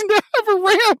reason to have a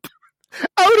ramp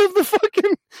out of the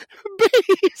fucking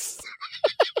base.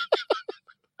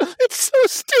 It's so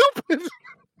stupid.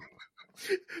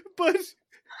 But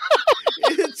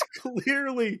it's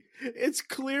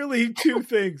clearly two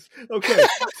things. Okay,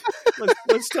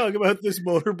 let's talk about this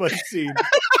motorbike scene.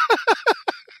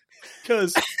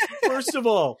 Because first of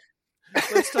all,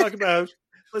 let's talk about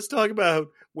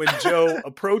when Joe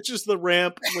approaches the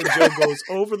ramp, when Joe goes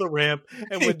over the ramp,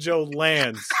 and when Joe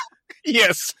lands.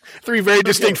 Yes, three very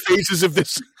distinct phases of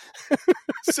this.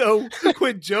 So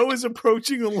when Joe is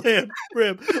approaching the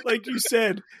ramp, like you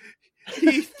said,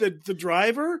 the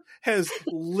driver has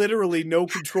literally no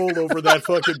control over that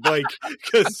fucking bike.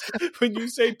 Because when you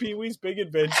say Pee-wee's Big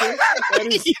Adventure, that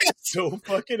is so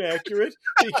fucking accurate.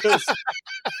 Because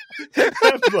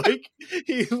that bike,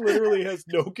 he literally has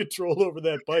no control over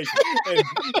that bike, and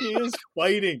he is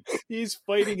fighting. He's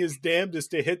fighting his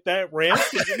damnedest to hit that ramp.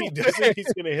 Because if he doesn't,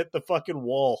 he's going to hit the fucking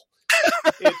wall.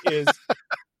 It is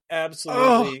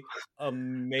absolutely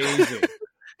amazing.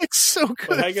 It's so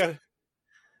good.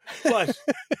 But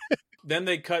then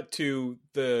they cut to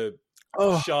the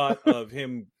shot of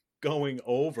him going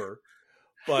over.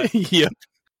 But yep.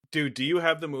 Dude, do you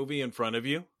have the movie in front of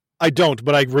you? I don't,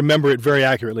 but I remember it very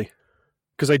accurately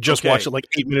because I just watched it like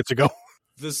 8 minutes ago.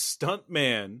 The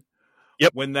stuntman,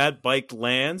 when that bike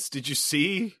lands, did you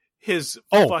see his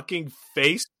fucking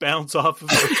face bounce off of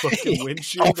the fucking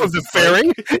windshield? Off of the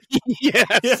fairing?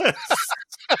 Yes.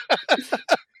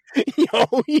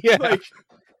 Oh, yeah.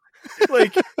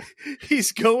 Like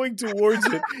he's going towards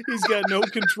it. He's got no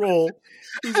control.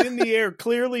 He's in the air.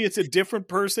 Clearly, it's a different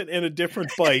person and a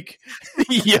different bike.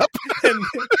 Yep.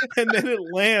 And then it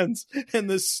lands, and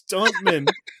the stuntman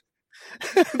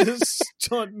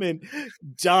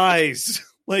dies.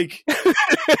 Like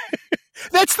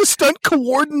that's the stunt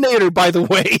coordinator, by the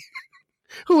way,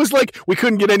 who was like, "We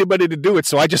couldn't get anybody to do it,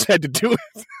 so I just had to do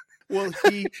it." Well,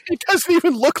 he doesn't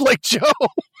even look like Joe.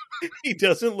 He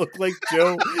doesn't look like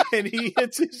Joe, and he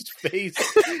hits his face.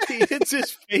 He hits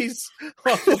his face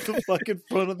off of the fucking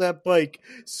front of that bike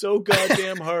so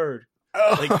goddamn hard.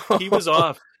 Like, he was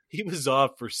off. He was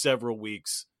off for several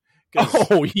weeks.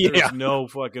 Oh, yeah. There's no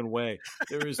fucking way.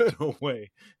 There is no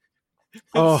way.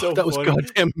 Oh, so that was funny.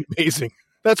 goddamn amazing.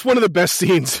 That's one of the best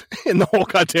scenes in the whole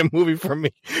goddamn movie for me.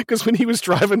 Because when he was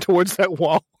driving towards that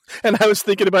wall, and I was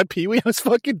thinking about Pee-wee, I was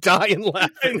fucking dying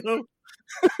laughing.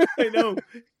 I know.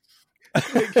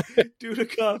 Like,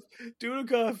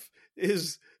 Dudikoff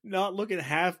is not looking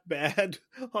half bad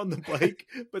on the bike,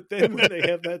 but then when they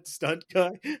have that stunt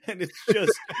guy, and it's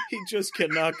just he just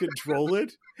cannot control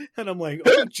it, and I'm like,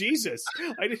 oh Jesus!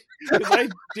 I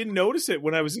didn't notice it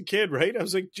when I was a kid, right? I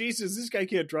was like, Jesus, this guy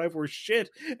can't drive worth shit.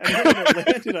 And then when it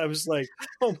landed, I was like,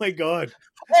 oh my God,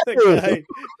 that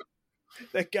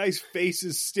guy's face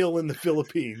is still in the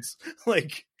Philippines,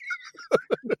 like.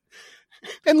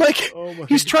 And like,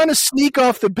 he's trying to sneak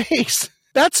off the base.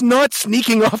 That's not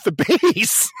sneaking off the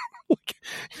base.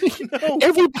 No.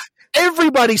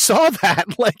 Everybody saw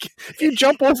that. Like, if you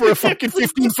jump over a fucking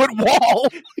 15-foot wall,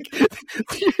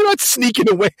 you're not sneaking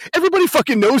away. Everybody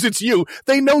fucking knows it's you.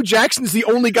 They know Jackson's the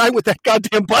only guy with that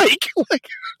goddamn bike. Like,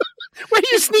 where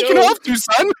are you sneaking off to,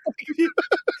 son?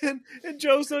 And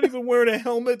Joe's not even wearing a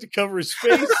helmet to cover his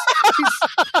face.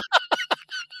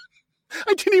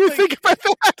 I didn't even think about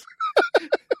that.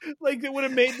 Like, they would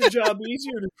have made the job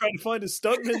easier to try to find a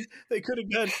stuntman. They could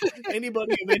have got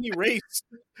anybody of any race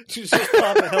to just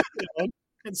pop a helmet on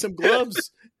and some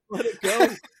gloves. Let it go.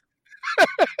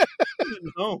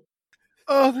 No.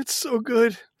 Oh, that's so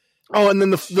good. Oh, and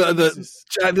then the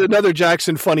another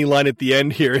Jackson funny line at the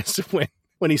end here is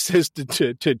when he says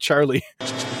to Charlie.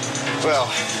 Well,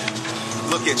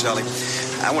 look here, Charlie.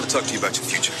 I want to talk to you about your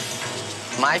future.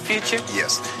 My future?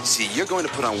 Yes. See, you're going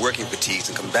to put on working fatigues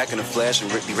and come back in a flash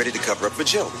and be ready to cover up for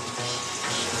Joe.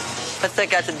 What's that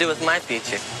got to do with my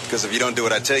future? Because if you don't do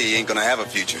what I tell you ain't going to have a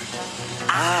future.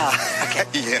 Okay.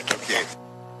 Yeah, okay.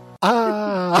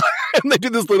 And they do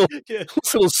this little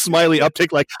smiley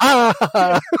uptick like,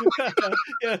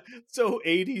 Yeah, so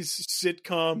 80s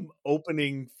sitcom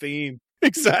opening theme.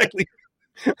 Exactly.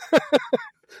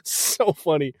 So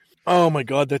funny. Oh my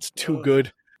God, that's too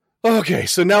good. Okay,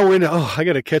 so now we're in. I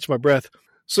got to catch my breath.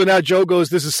 So now Joe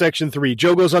goes, this is section 3.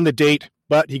 Joe goes on the date,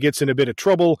 but he gets in a bit of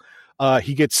trouble.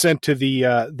 He gets sent to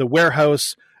the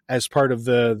warehouse as part of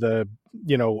the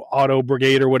auto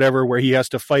brigade or whatever, where he has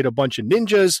to fight a bunch of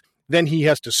ninjas. Then he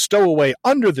has to stow away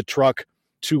under the truck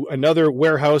to another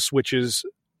warehouse, which is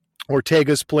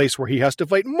Ortega's place, where he has to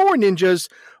fight more ninjas,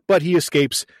 but he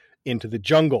escapes into the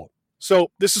jungle.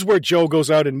 So this is where Joe goes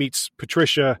out and meets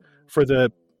Patricia for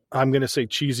the, I'm going to say,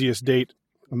 cheesiest date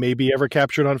maybe ever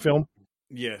captured on film.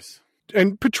 Yes.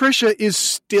 And Patricia is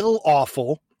still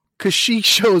awful because he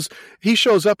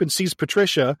shows up and sees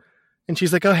Patricia and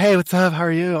she's like, oh, hey, what's up? How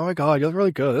are you? Oh my God, you look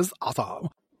really good. This is awesome.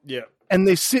 Yeah. And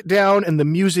they sit down and the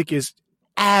music is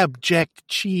abject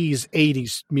cheese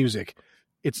 80s music.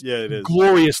 It is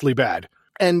gloriously bad.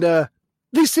 And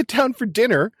they sit down for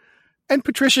dinner and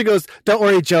Patricia goes, don't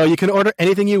worry, Joe, you can order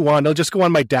anything you want. It'll just go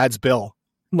on my dad's bill.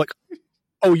 I'm like,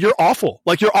 oh, you're awful.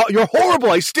 Like, you're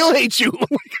horrible. I still hate you.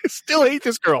 I still hate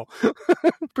this girl.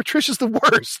 Patricia's the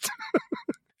worst.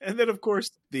 And then, of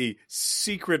course, the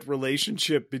secret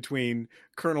relationship between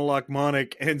Colonel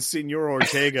Lachmonic and Senor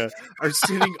Ortega are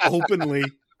sitting openly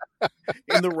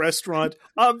in the restaurant,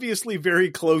 obviously very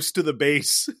close to the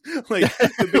base, like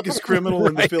the biggest criminal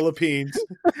in the Philippines.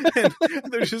 And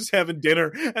they're just having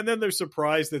dinner, and then they're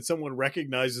surprised that someone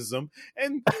recognizes them,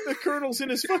 and the colonel's in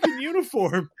his fucking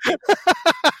uniform.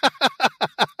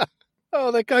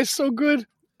 Oh, that guy's so good.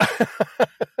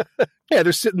 Yeah,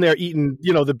 they're sitting there eating,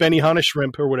 the Benihana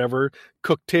shrimp or whatever,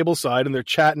 cooked tableside, and they're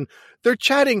chatting. They're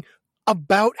chatting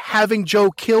about having Joe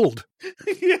killed.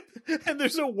 Yeah, and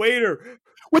there's a waiter.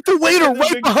 With the waiter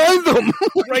right behind them.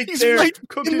 Right He's there. right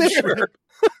cooking there. shrimp.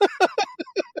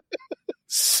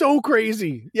 So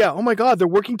crazy. Yeah, oh my God, they're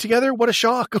working together? What a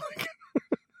shock.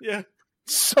 Yeah.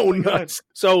 So nuts.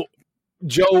 So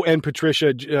Joe and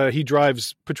Patricia, he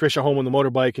drives Patricia home on the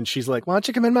motorbike, and she's like, why don't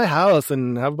you come in my house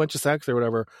and have a bunch of sex or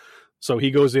whatever? So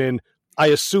he goes in. I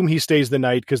assume he stays the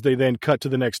night because they then cut to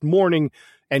the next morning,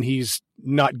 and he's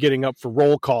not getting up for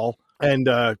roll call. And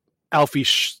Alfie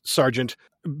Sergeant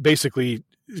basically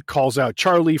calls out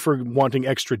Charlie for wanting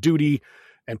extra duty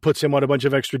and puts him on a bunch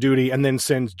of extra duty, and then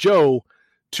sends Joe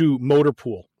to motor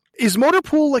pool. Is motor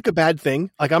pool like a bad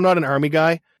thing? Like, I'm not an army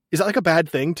guy, Is that like a bad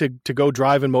thing to go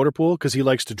drive in motor pool? Because he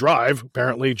likes to drive.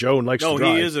 Apparently, Joe likes to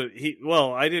drive. No,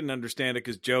 well, I didn't understand it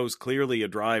because Joe's clearly a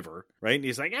driver, right? And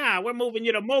he's like, we're moving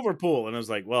you to motor pool. And I was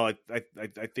like, well,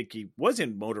 I think he was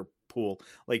in motor pool.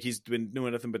 Like, he's been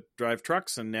doing nothing but drive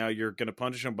trucks, and now you're going to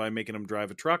punish him by making him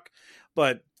drive a truck.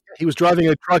 But he was driving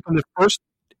a truck in the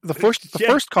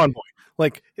first convoy,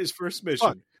 like his first mission.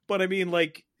 Fuck. But I mean,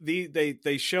 like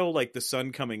they show like the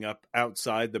sun coming up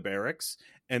outside the barracks,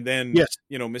 and then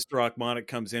Mr. Achmonic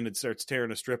comes in and starts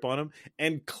tearing a strip on him,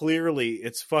 and clearly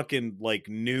it's fucking like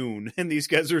noon, and these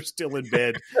guys are still in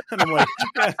bed, and I'm like,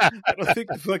 I don't think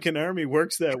the fucking army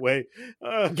works that way.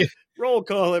 Roll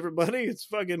call, everybody! It's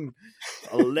fucking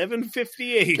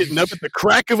 11:58. Getting up at the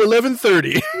crack of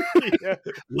 11:30. Yeah.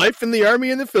 Life in the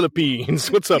army in the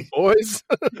Philippines. What's up, boys?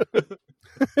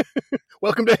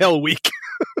 Welcome to Hell Week.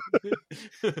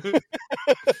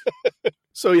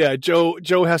 So yeah,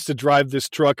 Joe has to drive this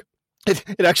truck.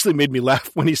 It actually made me laugh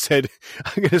when he said,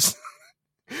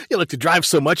 "You like to drive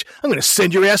so much, I'm going to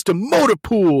send your ass to motor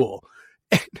pool."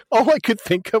 And all I could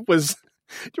think of was,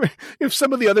 if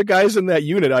some of the other guys in that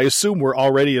unit, I assume, were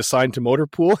already assigned to motor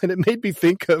pool, and it made me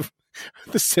think of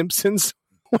The Simpsons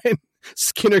when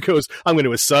Skinner goes, "I'm going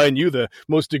to assign you the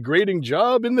most degrading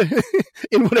job in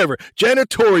whatever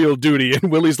janitorial duty,"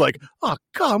 and Willie's like, "Oh,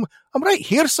 come, I'm right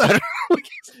here, sir."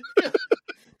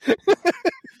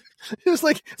 It's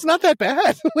like, it's not that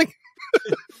bad. Like,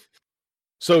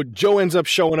 so Joe ends up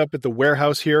showing up at the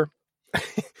warehouse here.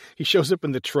 He shows up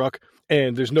in the truck,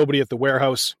 and there's nobody at the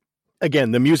warehouse.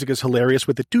 Again, the music is hilarious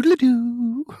with the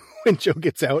doodle-doo when Joe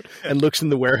gets out and looks in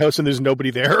the warehouse, and there's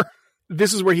nobody there.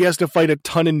 This is where he has to fight a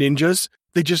ton of ninjas.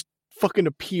 They just fucking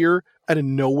appear out of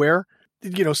nowhere.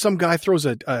 Some guy throws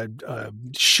a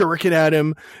shuriken at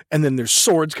him, and then there's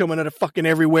swords coming out of fucking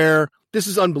everywhere. This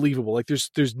is unbelievable. Like, there's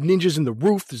ninjas in the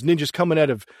roof. There's ninjas coming out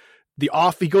of the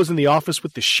off. He goes in the office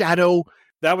with the shadow.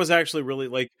 That was actually really,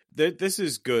 like, this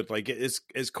is good. Like,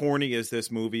 as corny as this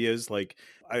movie is, like,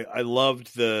 I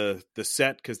loved the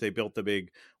set because they built the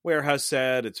big warehouse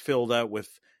set. It's filled out with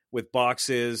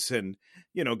boxes, and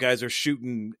guys are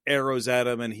shooting arrows at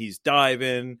him, and he's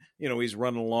diving, he's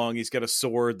running along, he's got a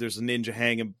sword, there's a ninja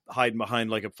hiding behind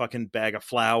like a fucking bag of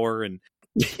flour, and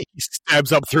he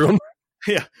stabs up through him.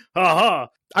 Yeah. Aha.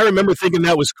 I remember thinking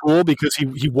that was cool because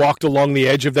he walked along the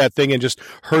edge of that thing and just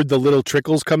heard the little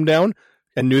trickles come down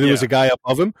and knew there was a guy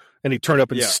above him, and he turned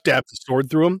up and stabbed the sword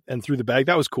through him and through the bag.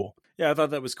 That was cool. Yeah, I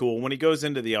thought that was cool. When he goes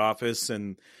into the office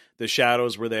and the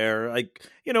shadows were there, like,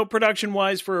 production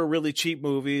wise for a really cheap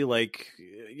movie, like,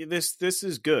 this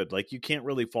is good. Like, you can't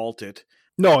really fault it.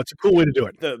 No, it's a cool way to do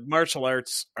it. The martial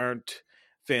arts aren't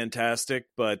fantastic,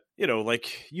 but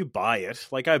like, you buy it.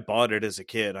 Like, I bought it as a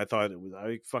kid. I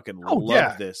fucking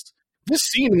loved this. This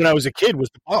scene when I was a kid was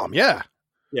the bomb. Yeah.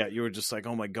 Yeah, you were just like,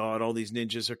 oh my God, all these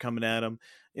ninjas are coming at him.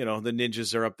 The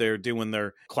ninjas are up there doing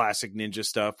their classic ninja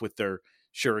stuff with their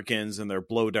shurikens and their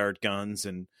blow dart guns,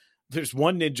 and there's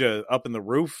one ninja up in the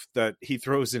roof that he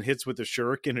throws and hits with a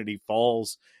shuriken, and he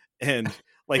falls and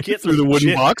like hit through the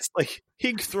wooden box. Like,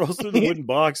 he throws through the wooden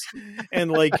box,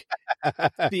 and like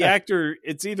the actor,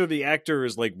 it's either the actor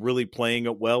is like really playing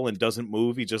it well and doesn't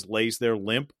move, he just lays there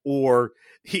limp, or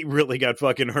he really got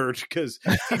fucking hurt because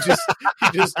he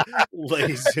just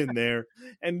lays in there.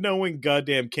 And knowing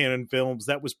goddamn Cannon Films,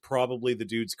 that was probably the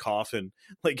dude's coffin.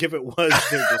 Like, if it was,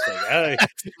 they're just like, hey,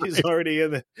 he's already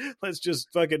in it. Let's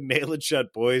just fucking nail it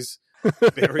shut, boys.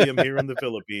 Bury him here in the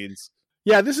Philippines.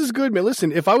 Yeah, this is good, man.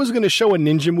 Listen, if I was going to show a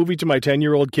ninja movie to my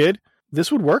 10-year-old kid,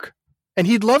 this would work, and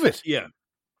he'd love it. Yeah.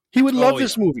 He would love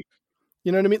this movie.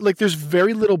 You know what I mean? Like, there's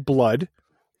very little blood,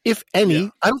 if any. Yeah.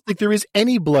 I don't think there is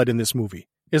any blood in this movie.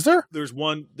 Is there? There's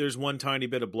one tiny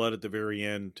bit of blood at the very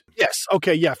end. Yes.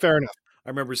 Okay. Yeah. Fair enough. I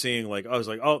remember seeing, like, I was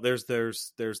like, oh, there's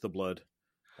the blood.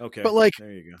 Okay. But like,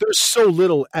 there you go. There's so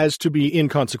little as to be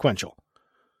inconsequential.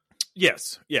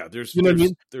 Yes. Yeah. There's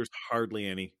hardly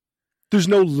any. There's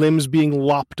no limbs being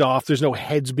lopped off. There's no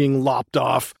heads being lopped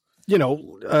off.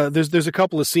 There's a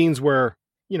couple of scenes where,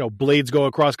 blades go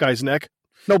across guy's neck.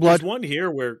 No blood. There's one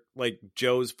here where, like,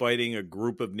 Joe's fighting a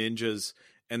group of ninjas,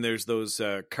 and there's those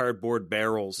cardboard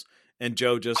barrels, and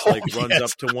Joe just runs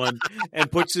up to one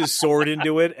and puts his sword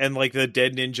into it, and like the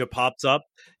dead ninja pops up.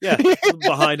 Yeah,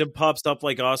 behind him pops up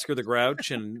like Oscar the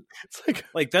Grouch, and it's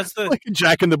like that's the like a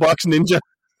Jack in the Box ninja.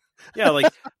 Yeah,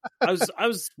 like I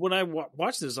was when I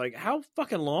watched this, like, how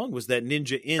fucking long was that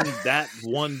ninja in that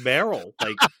one barrel?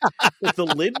 Like, if the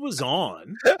lid was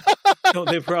on,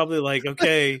 they're probably like,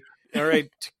 okay, all right,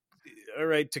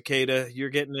 Takeda, you're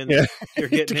getting in, you're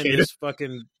getting in this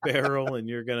fucking barrel, and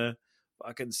you're gonna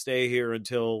fucking stay here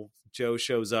until Joe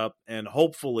shows up, and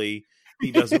hopefully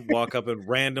he doesn't walk up and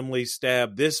randomly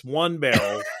stab this one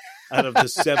barrel out of the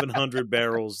 700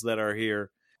 barrels that are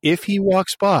here. If he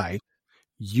walks by,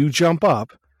 you jump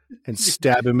up and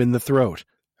stab him in the throat.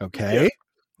 Okay? Yeah.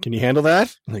 Can you handle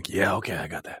that? I'm like, yeah, okay, I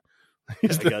got that. I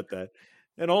got that.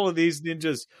 And all of these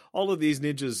ninjas,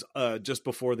 just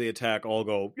before they attack, all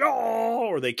go, "Yaw!"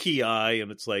 or they key eye,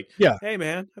 and it's like, hey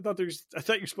man, I thought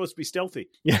you're supposed to be stealthy.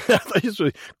 Yeah, I thought you're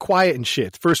supposed to be quiet and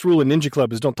shit. First rule in Ninja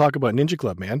Club is don't talk about Ninja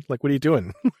Club, man. Like, what are you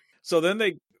doing? So then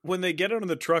when they get out of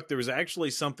the truck, there was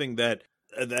actually something that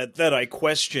I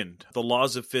questioned, the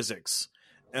laws of physics.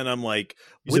 And I'm like,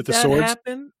 would that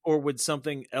happen, or would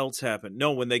something else happen?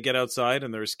 No, when they get outside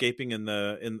and they're escaping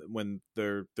when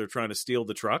they're trying to steal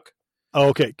the truck. Oh,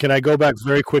 okay. Can I go back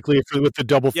very quickly with the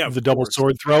double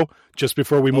sword throw just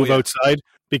before we move outside?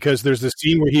 Because there's this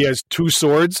scene where he has two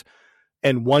swords,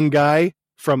 and one guy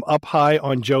from up high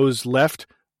on Joe's left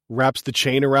wraps the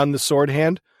chain around the sword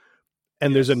hand,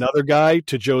 and there's another guy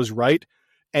to Joe's right,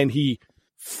 and he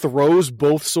throws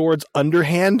both swords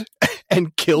underhand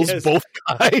and kills both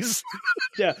guys.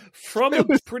 Yeah, from a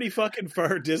pretty fucking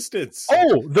far distance.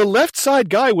 Oh, the left side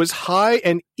guy was high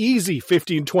and easy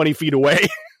 15, 20 feet away.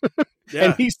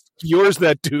 And he skewers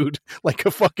that dude like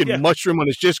a fucking mushroom on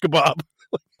a shish kebab.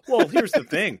 Well, here's the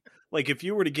thing. Like, if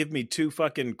you were to give me two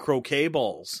fucking croquet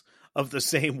balls of the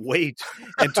same weight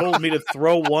and told me to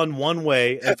throw one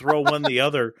way and throw one the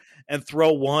other and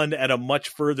throw one at a much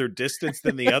further distance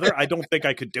than the other, I don't think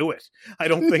I could do it. I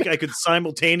don't think I could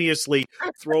simultaneously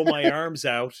throw my arms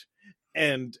out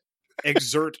and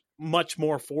exert much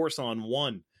more force on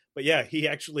one. But yeah, he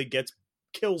actually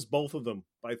kills both of them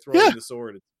by throwing the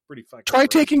sword. It's pretty fucking Try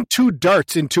taking two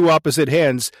darts in two opposite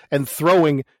hands and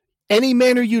throwing any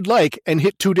manner you'd like and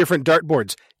hit two different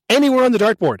dartboards. Anywhere on the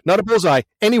dartboard, not a bullseye,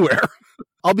 anywhere.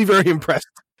 I'll be very impressed.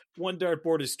 One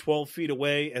dartboard is 12 feet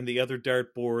away, and the other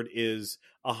dartboard is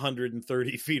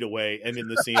 130 feet away and in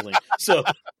the ceiling. So,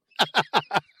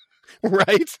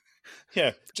 right?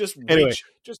 Yeah, just reach,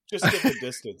 just get the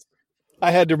distance.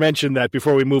 I had to mention that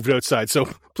before we moved outside, so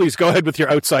please go ahead with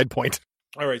your outside point.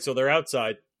 All right, so they're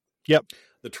outside. Yep.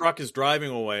 The truck is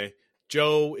driving away.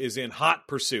 Joe is in hot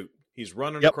pursuit. He's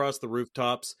running across the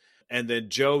rooftops. And then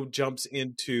Joe jumps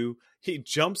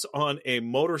on a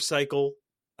motorcycle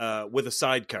with a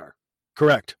sidecar.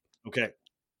 Correct. Okay.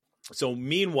 So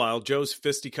meanwhile, Joe's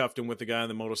fisticuffed him with the guy on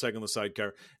the motorcycle in the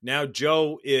sidecar. Now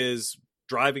Joe is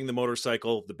driving the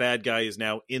motorcycle. The bad guy is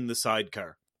now in the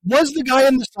sidecar. Was the guy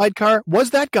in the sidecar, was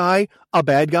that guy a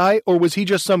bad guy, or was he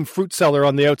just some fruit seller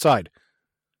on the outside?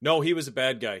 No, he was a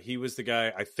bad guy. He was the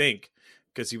guy, I think,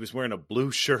 because he was wearing a blue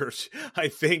shirt. I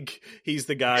think he's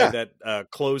the guy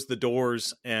that closed the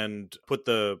doors and put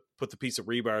the piece of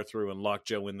rebar through and locked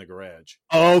Joe in the garage.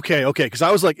 Oh, okay. Because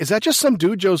I was like, is that just some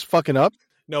dude Joe's fucking up?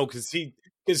 No, because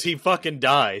he fucking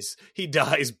dies. He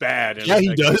dies bad. Yeah,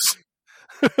 he does.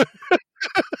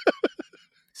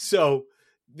 So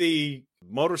the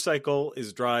motorcycle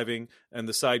is driving and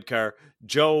the sidecar.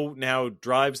 Joe now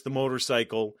drives the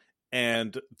motorcycle,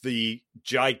 and the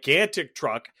gigantic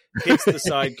truck hits the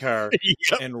sidecar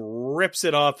and rips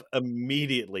it off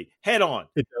immediately. Head on.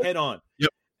 Yep.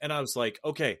 And I was like,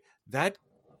 okay, that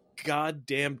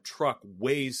goddamn truck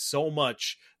weighs so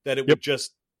much that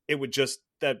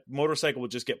that motorcycle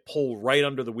would just get pulled right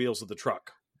under the wheels of the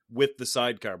truck with the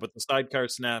sidecar, but the sidecar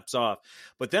snaps off.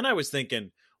 But then I was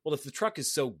thinking, well, if the truck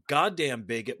is so goddamn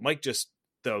big, it might just,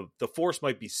 the force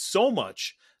might be so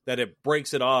much that it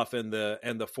breaks it off, and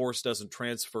the force doesn't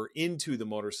transfer into the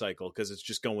motorcycle because it's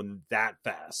just going that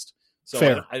fast. So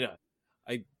fair.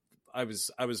 I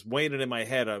was weighing it in my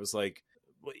head. I was like,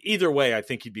 either way, I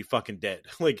think he'd be fucking dead.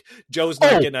 Like, Joe's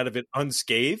not getting out of it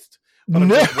unscathed. But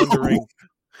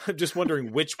I'm just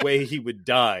wondering which way he would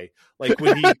die. Like,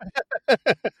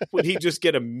 would he just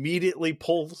get immediately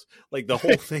pulled? Like, the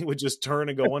whole thing would just turn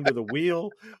and go under the wheel,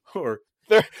 or.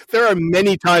 There are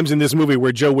many times in this movie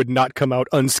where Joe would not come out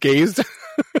unscathed,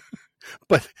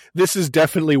 but this is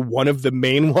definitely one of the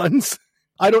main ones.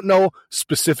 I don't know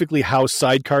specifically how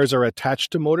sidecars are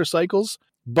attached to motorcycles,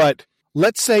 but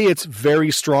let's say it's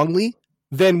very strongly,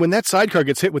 then when that sidecar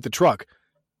gets hit with the truck,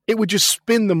 it would just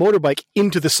spin the motorbike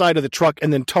into the side of the truck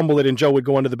and then tumble it, and Joe would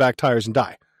go under the back tires and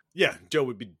die. Yeah, Joe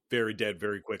would be very dead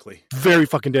very quickly. Very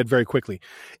fucking dead very quickly.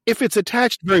 If it's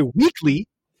attached very weakly,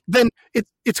 then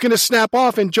it's going to snap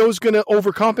off, and Joe's going to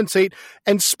overcompensate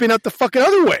and spin out the fucking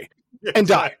other way and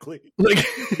die. Like,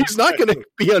 he's not going to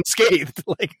be unscathed.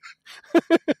 Like,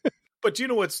 but you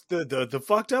know what's the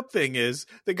fucked up thing is,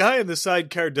 the guy in the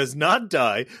sidecar does not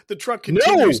die. The truck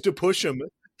continues to push him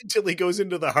until he goes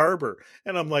into the harbor,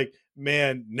 and I'm like,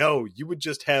 man, no, you would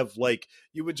just have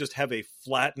a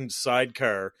flattened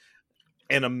sidecar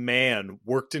and a man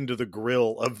worked into the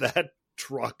grill of that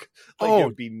truck, like it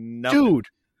would be nothing. Dude.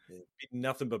 It'd be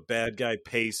nothing but bad guy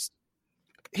paste.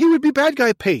 He would be bad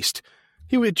guy paste.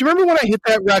 Do you remember when I hit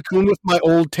that raccoon with my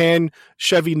old tan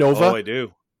Chevy Nova? Oh, I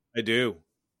do.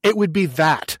 It would be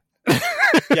that.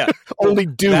 Yeah. Only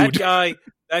dude.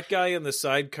 That guy in the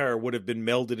sidecar would have been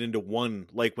melded into one,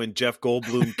 like when Jeff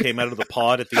Goldblum came out of the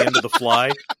pod at the end of The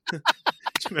Fly. Do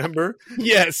you remember?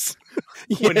 Yes.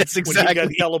 Yes, exactly. When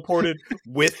he got teleported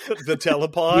with the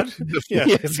telepod.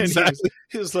 Yes, exactly.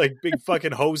 He was like big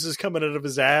fucking hoses coming out of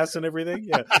his ass and everything.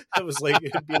 Yeah, that was like,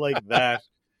 it'd be like that.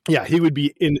 Yeah, he would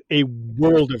be in a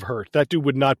world of hurt. That dude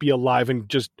would not be alive and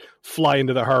just fly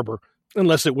into the harbor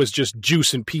unless it was just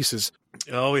juice and pieces.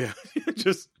 Oh, yeah.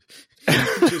 just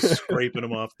scraping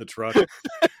him off the truck.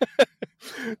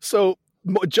 So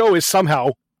Joe is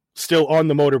somehow still on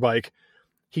the motorbike.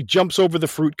 He jumps over the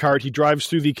fruit cart. He drives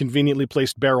through the conveniently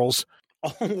placed barrels.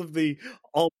 All the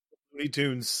Looney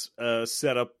Tunes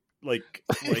set up like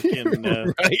in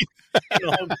right? in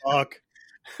Hong Kong.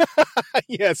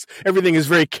 Yes, everything is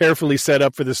very carefully set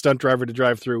up for the stunt driver to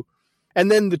drive through. And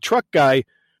then the truck guy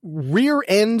rear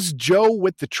ends Joe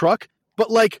with the truck, but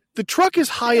like the truck is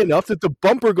high enough that the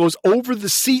bumper goes over the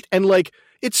seat and like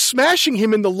it's smashing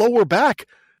him in the lower back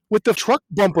with the truck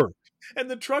bumper. And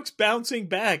the truck's bouncing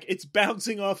back. It's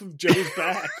bouncing off of Joe's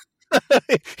back.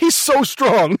 He's so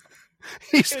strong.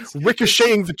 He's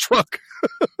ricocheting the truck.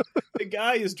 The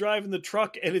guy is driving the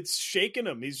truck and it's shaking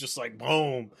him. He's just like,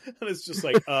 boom. And it's just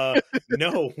like,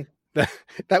 no.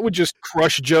 That would just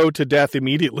crush Joe to death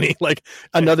immediately. Like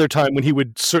another time when he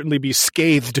would certainly be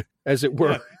scathed, as it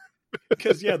were. Yeah.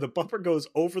 Because the bumper goes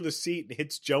over the seat and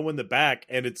hits Joe in the back,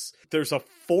 and there's a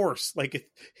force, like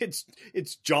it's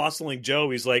jostling Joe.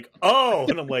 He's like, oh,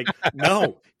 and I'm like,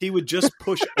 no, he would just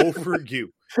push over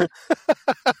you.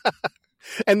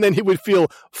 And then he would feel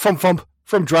thump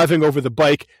from driving over the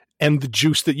bike and the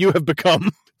juice that you have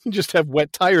become. You just have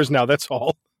wet tires now, that's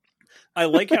all. I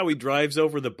like how he drives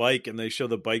over the bike and they show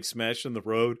the bike smashed in the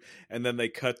road, and then they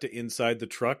cut to inside the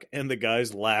truck and the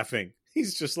guy's laughing.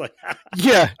 He's just like,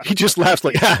 yeah, he just laughs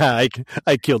like, I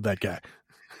killed that guy.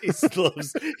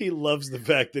 He loves the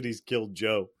fact that he's killed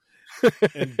Joe.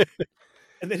 And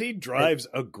then he drives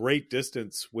a great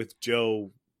distance with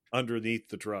Joe underneath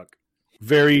the truck.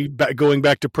 Going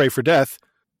back to Pray for Death,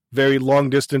 very long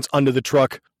distance under the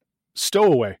truck,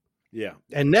 stowaway. Yeah.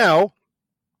 And now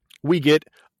we get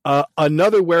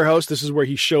another warehouse. This is where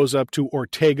he shows up to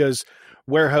Ortega's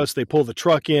warehouse. They pull the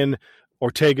truck in.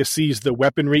 Ortega sees the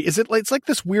weaponry. It's like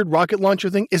this weird rocket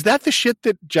launcher thing. Is that the shit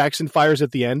that Jackson fires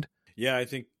at the end? Yeah, I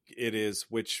think it is.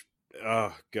 Which,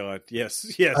 oh God, yes.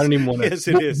 I don't even want to. Yes,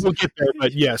 it is. We'll get there,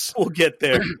 but yes, we'll get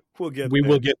there. We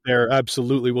will get there.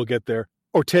 Absolutely, we'll get there.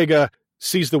 Ortega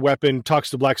sees the weapon,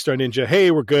 talks to Black Star Ninja. Hey,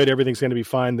 we're good. Everything's going to be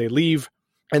fine. They leave,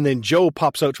 and then Joe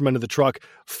pops out from under the truck,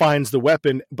 finds the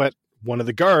weapon, but one of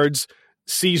the guards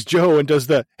sees Joe and does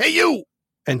the "Hey, you!"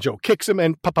 and Joe kicks him,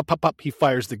 and pop, pop, pop, pop. He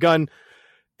fires the gun.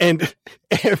 And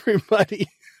everybody,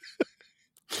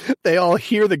 they all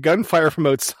hear the gunfire from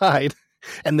outside,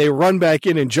 and they run back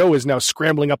in, and Joe is now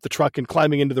scrambling up the truck and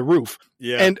climbing into the roof.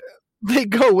 Yeah. And they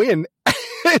go in,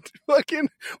 and fucking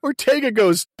Ortega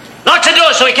goes, "Lock the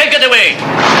door so he can't get away!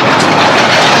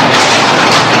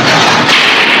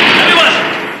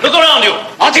 Everyone, look around you!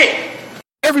 Artie!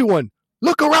 Everyone,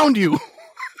 look around you!"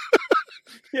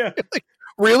 Yeah. Like,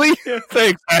 really? Yeah.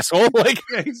 Thanks, asshole. Like,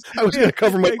 I was going to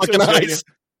cover my fucking eyes.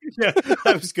 Yeah,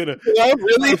 I was gonna. Yeah,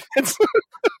 really?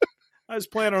 I was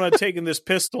planning on taking this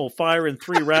pistol, firing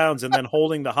 3 rounds, and then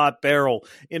holding the hot barrel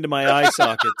into my eye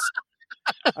sockets.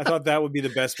 I thought that would be the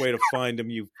best way to find him,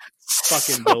 you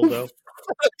fucking dildo.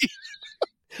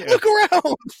 Yeah. Look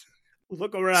around.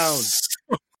 Look around.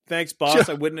 Thanks, boss.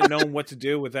 I wouldn't have known what to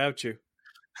do without you.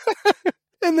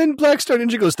 And then Black Star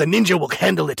Ninja goes, "The ninja will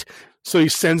handle it." So he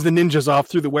sends the ninjas off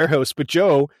through the warehouse, but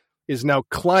Joe is now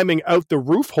climbing out the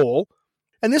roof hole.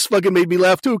 And this fucking made me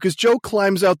laugh too, because Joe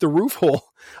climbs out the roof hole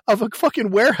of a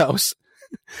fucking warehouse.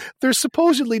 They're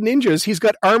supposedly ninjas. He's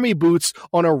got army boots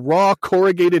on a raw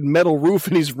corrugated metal roof,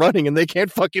 and he's running, and they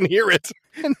can't fucking hear it.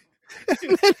 And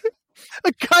then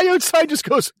a guy outside just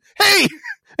goes, "Hey!"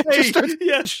 And just starts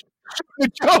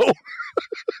shooting Joe.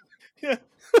 Yeah.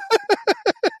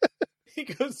 He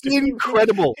goes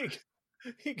incredible.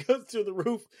 He goes through the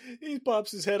roof. He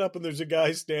pops his head up, and there's a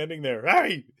guy standing there.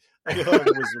 Hey! I thought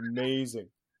it was amazing.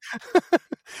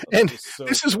 And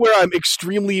this is where I'm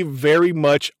extremely, very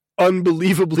much,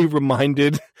 unbelievably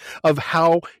reminded of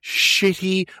how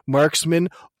shitty marksmen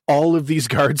all of these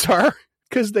guards are,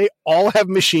 because they all have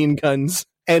machine guns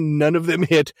and none of them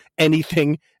hit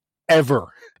anything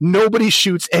ever. Nobody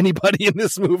shoots anybody in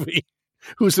this movie.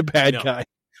 who's a bad guy.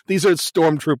 These are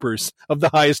stormtroopers of the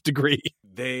highest degree.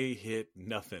 They hit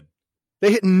nothing.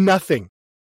 They hit nothing.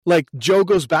 Like, Joe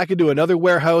goes back into another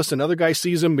warehouse, another guy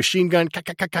sees him, machine gun,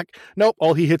 Nope,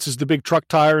 all he hits is the big truck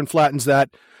tire and flattens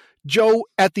that. Joe,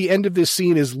 at the end of this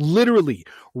scene, is literally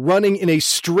running in a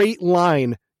straight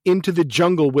line into the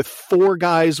jungle with 4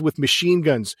 guys with machine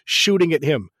guns shooting at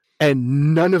him,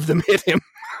 and none of them hit him.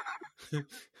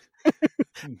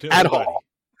 At all.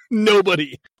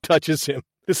 Nobody touches him.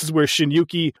 This is where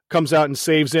Shinyuki comes out and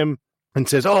saves him and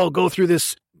says, oh, go through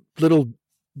this little,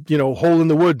 hole in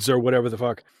the woods or whatever the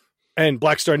fuck. And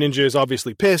Black Star Ninja is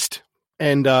obviously pissed.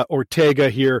 And Ortega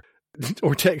here,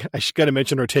 I got to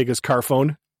mention Ortega's car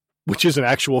phone, which is an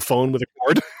actual phone with a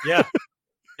cord. Yeah.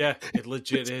 Yeah, it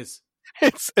legit is.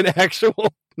 It's an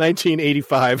actual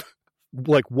 1985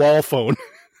 wall phone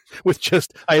with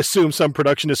just, I assume, some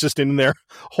production assistant in there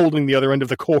holding the other end of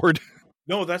the cord.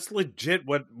 No, that's legit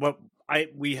what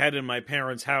we had in my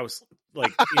parents' house,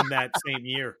 in that same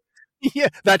year. Yeah,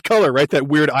 that color, right? That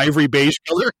weird ivory beige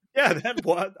color. Yeah,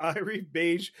 that ivory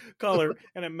beige color,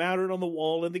 and it mounted on the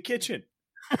wall in the kitchen.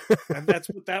 And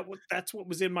that's what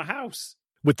was in my house.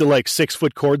 With the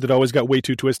 6-foot cord that always got way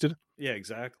too twisted. Yeah,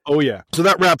 exactly. Oh yeah. So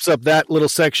that wraps up that little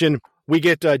section. We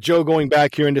get Joe going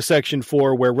back here into section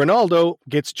 4, where Ronaldo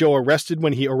gets Joe arrested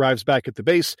when he arrives back at the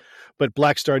base, but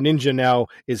Black Star Ninja now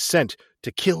is sent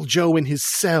to kill Joe in his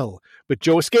cell. But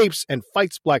Joe escapes and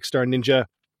fights Black Star Ninja.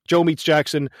 Joe meets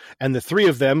Jackson, and the 3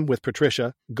 of them, with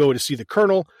Patricia, go to see the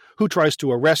Colonel, who tries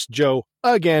to arrest Joe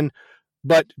again,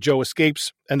 but Joe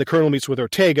escapes, and the Colonel meets with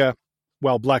Ortega,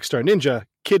 while Black Star Ninja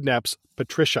kidnaps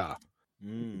Patricia.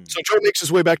 So Joe makes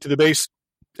his way back to the base,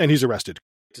 and he's arrested.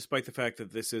 Despite the fact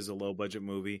that this is a low-budget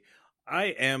movie, I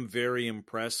am very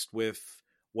impressed with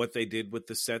what they did with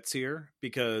the sets here,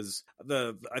 because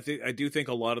I do think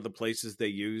a lot of the places they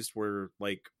used were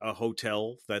like a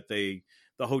hotel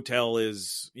the hotel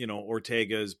is,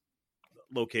 Ortega's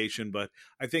location, but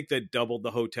I think they doubled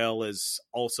the hotel as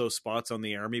also spots on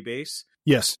the army base.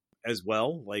 Yes. As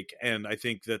well. And I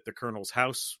think that the Colonel's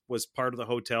house was part of the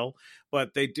hotel,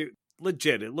 but they do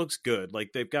legit, it looks good.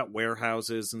 They've got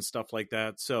warehouses and stuff like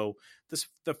that. So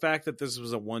the fact that this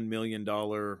was a $1 million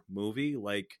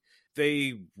movie,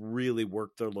 they really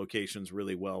worked their locations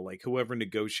really well. Whoever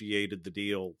negotiated the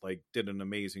deal, did an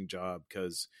amazing job,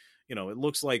 because, it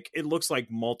looks like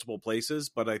multiple places,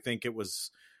 but I think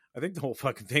the whole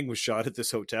fucking thing was shot at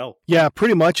this hotel. Yeah,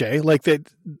 pretty much, eh? The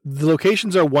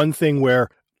locations are one thing where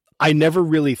I never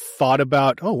really thought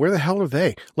about, oh, where the hell are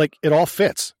they? It all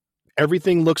fits.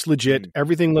 Everything looks legit.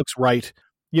 Everything looks right.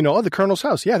 The Colonel's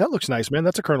house. Yeah, that looks nice, man.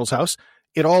 That's a Colonel's house.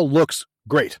 It all looks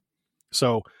great.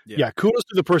 So, yeah, kudos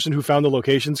to the person who found the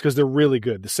locations, because they're really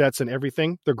good. The sets and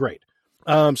everything, they're great.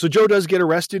 So Joe does get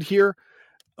arrested here.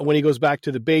 When he goes back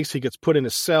to the base, he gets put in a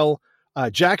cell.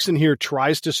 Jackson here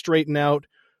tries to straighten out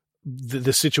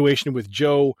the situation with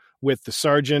Joe, with the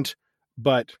sergeant,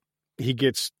 but he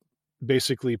gets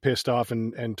basically pissed off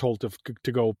and told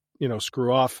to go,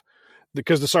 screw off,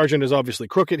 because the sergeant is obviously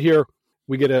crooked here.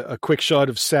 We get a quick shot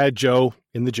of sad Joe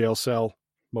in the jail cell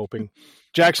moping.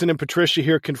 Jackson and Patricia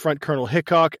here confront Colonel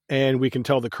Hickok, and we can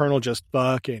tell the Colonel just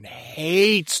fucking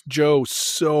hates Joe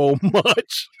so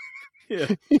much. Yeah.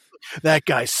 That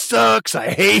guy sucks.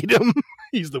 I hate him.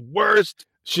 He's the worst.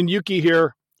 Shinyuki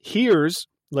here hears,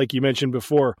 like you mentioned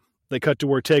before, they cut to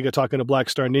Ortega talking to Black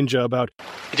Star Ninja about,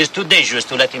 it is too dangerous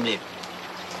to let him live.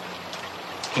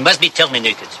 He must be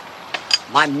terminated.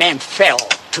 My men fell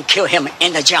to kill him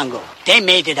in the jungle. They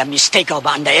made it a mistake of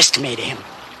underestimating him.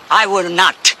 I will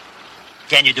not.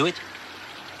 Can you do it?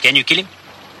 Can you kill him?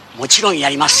 もちろんや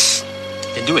ります。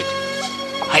 Then do it.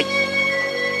 はい。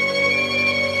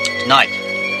 Tonight.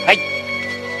 はい。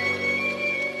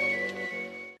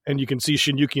 And you can see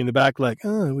Shinyuki in the back what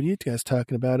are you guys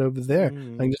talking about over there?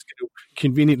 I'm just going to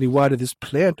conveniently water this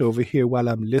plant over here while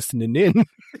I'm listening in.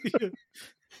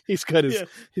 He's got his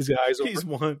eyes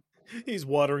over. He's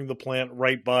watering the plant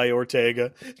right by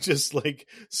Ortega, just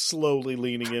slowly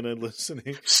leaning in and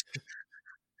listening.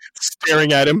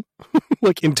 Staring at him,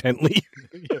 intently.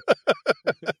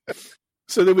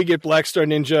 So then we get Black Star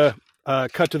Ninja,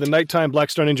 cut to the nighttime. Black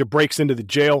Star Ninja breaks into the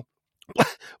jail.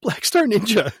 Black Star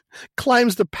Ninja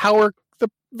climbs the pole,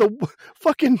 the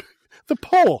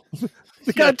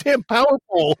goddamn power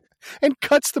pole, and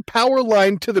cuts the power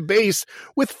line to the base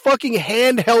with fucking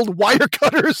handheld wire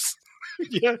cutters.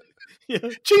 Yeah.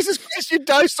 Jesus Christ, you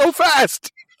die so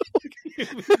fast.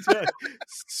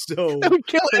 So that would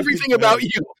kill everything about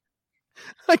you.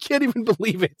 I can't even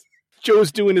believe it.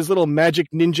 Joe's doing his little magic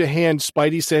ninja hand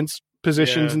Spidey sense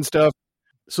positions and stuff.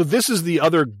 So this is the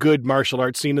other good martial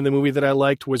arts scene in the movie that I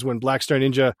liked, was when Black Star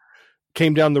Ninja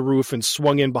came down the roof and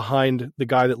swung in behind the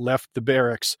guy that left the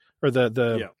barracks or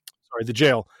the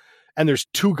jail. And there's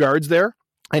 2 guards there,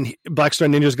 and Black Star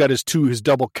Ninja's got his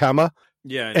double kama.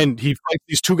 Yeah. And he fights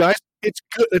these 2 guys. It's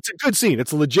good. It's a good scene.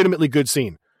 It's a legitimately good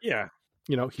scene. Yeah.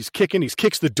 You know, he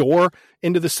kicks the door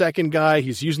into the second guy.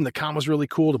 He's using the kamas really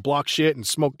cool to block shit and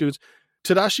smoke dudes.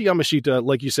 Tadashi Yamashita,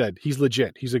 like you said, he's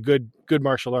legit. He's a good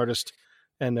martial artist.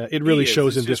 And it really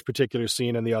shows in this particular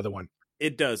scene and the other one.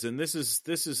 It does. And this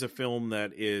is a film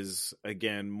that is,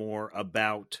 again, more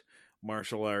about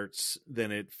martial arts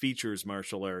than it features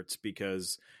martial arts,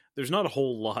 because there's not a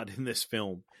whole lot in this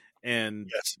film. And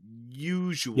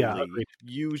usually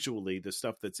the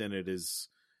stuff that's in it is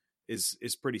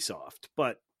pretty soft.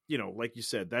 But, you know, like you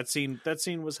said, that scene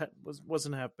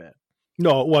wasn't half bad.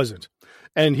 No, it wasn't.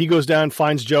 And he goes down,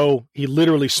 finds Joe. He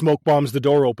literally smoke bombs the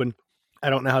door open. I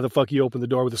don't know how the fuck he opened the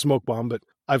door with a smoke bomb, but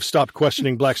I've stopped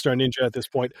questioning Black Star Ninja at this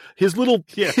point. His Black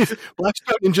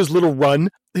Star Ninja's little run,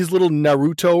 his little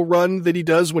Naruto run that he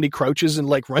does when he crouches and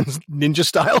like runs ninja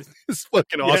style is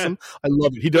fucking awesome. I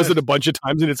love it. He does it a bunch of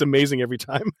times and it's amazing every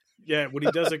time. Yeah, when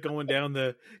he does it going down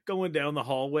the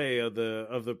hallway of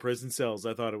the prison cells,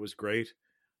 I thought it was great.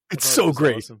 It's so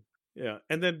great. Awesome. Yeah,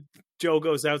 and then Joe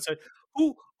goes outside.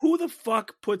 Who the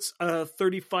fuck puts a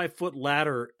 35-foot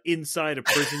ladder inside a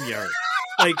prison yard?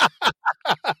 Like,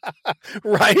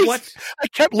 right? What? I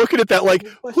kept looking at that like,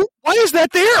 why is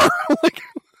that there? Like,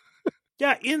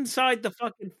 yeah, inside the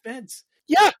fucking fence.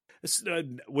 Yeah.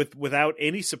 Without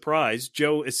any surprise,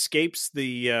 Joe escapes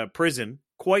the prison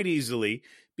quite easily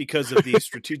because of the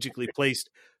strategically placed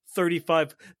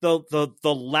 35. The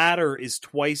ladder is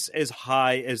twice as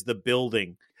high as the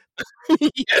building.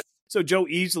 Yes. So Joe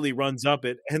easily runs up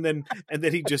it, and then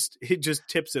he just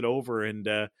tips it over and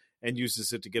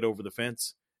uses it to get over the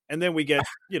fence. And then we get,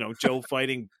 you know, Joe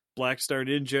fighting Black Star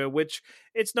Ninja, which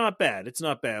it's not bad. It's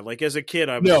not bad. Like, as a kid,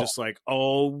 I was just like,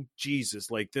 oh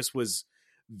Jesus, like this was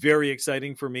very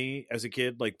exciting for me as a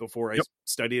kid. Like before I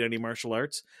studied any martial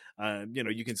arts, you know,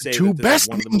 you can say two best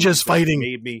ninjas fighting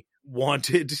made me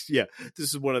wanted. Yeah, this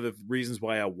is one of the reasons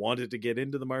why I wanted to get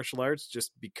into the martial arts,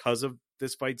 just because of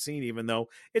this fight scene. Even though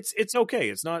it's okay,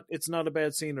 it's not a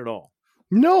bad scene at all.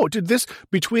 No, dude, this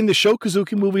between the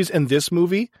Shokazuki movies and this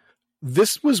movie,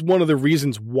 this was one of the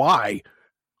reasons why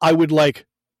I would like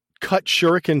cut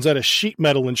shurikens out of sheet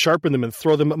metal and sharpen them and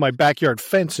throw them at my backyard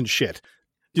fence and shit.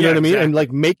 You know what I mean? Exactly. And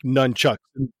like make nunchucks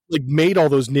and like made all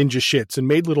those ninja shits and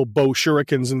made little bow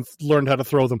shurikens and learned how to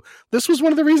throw them. This was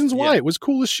one of the reasons why it was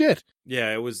cool as shit.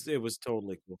 Yeah, it was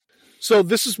totally cool. So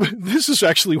this is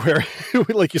actually where,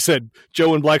 like you said,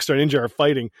 Joe and Black Star Ninja are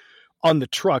fighting on the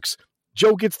trucks.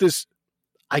 Joe gets this,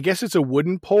 I guess it's a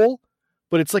wooden pole,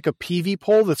 but it's like a PV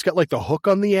pole that's got like the hook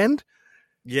on the end.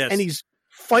 Yes. And he's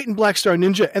fighting Black Star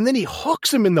Ninja, and then he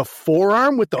hooks him in the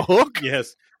forearm with the hook.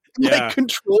 Yes. Like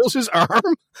controls his arm.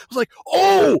 I was like,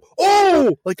 oh,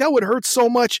 like that would hurt so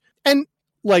much. And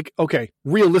like, okay,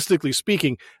 realistically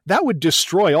speaking, that would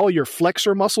destroy all your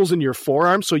flexor muscles in your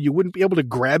forearm, so you wouldn't be able to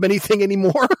grab anything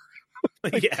anymore.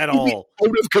 Like, at all.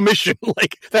 Out of commission.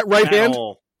 Like that right hand,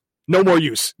 no more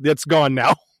use. That's gone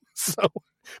now. So,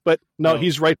 but no,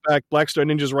 he's right back. Black Star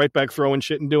Ninja's right back throwing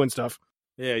shit and doing stuff.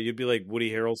 Yeah, you'd be like Woody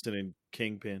Harrelson in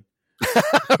Kingpin.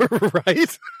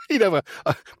 Right? He'd have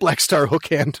a Black Star hook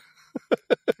hand.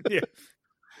 Yeah.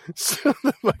 So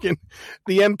the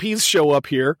MPs show up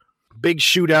here. Big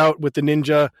shootout with the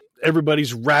ninja.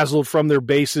 Everybody's razzled from their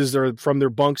bases or from their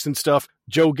bunks and stuff.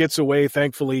 Joe gets away,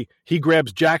 thankfully. He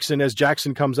grabs Jackson as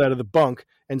Jackson comes out of the bunk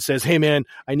and says, hey, man,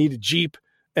 I need a Jeep.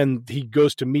 And he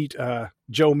goes to meet,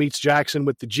 Joe meets Jackson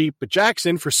with the Jeep. But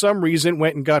Jackson, for some reason,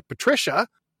 went and got Patricia.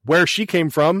 Where she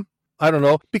came from, I don't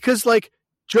know. Because, like,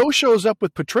 Jackson shows up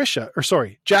with Patricia,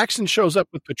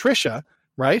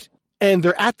 right? And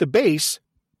they're at the base,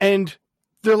 and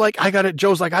they're like,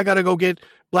 Joe's like, I gotta go get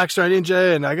Black Star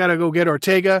Ninja, and I gotta go get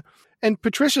Ortega. And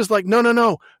Patricia's like,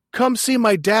 no, come see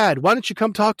my dad. Why don't you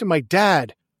come talk to my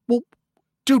dad? Well,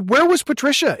 dude, where was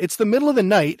Patricia? It's the middle of the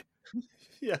night.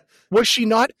 Yeah. Was she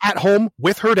not at home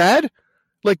with her dad?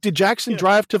 Like, did Jackson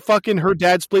drive to fucking her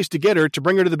dad's place to get her, to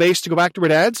bring her to the base to go back to her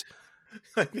dad's?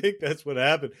 I think that's what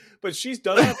happened. But she's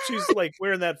done up. She's like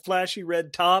wearing that flashy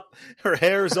red top. Her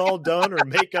hair's all done. Her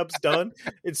makeup's done.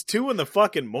 It's 2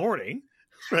 a.m,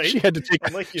 right? She had to take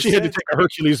a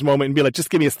Hercules moment and be like, just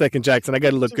give me a second, Jackson. I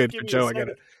got to look good for Joe. I got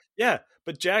it. Yeah.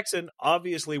 But Jackson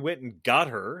obviously went and got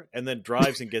her and then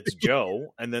drives and gets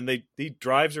Joe. And then he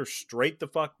drives her straight the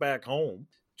fuck back home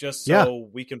just so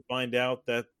we can find out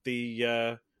that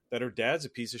that her dad's a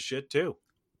piece of shit too.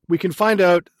 We can find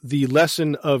out the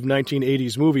lesson of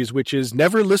 1980s movies, which is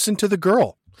never listen to the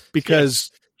girl,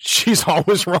 because she's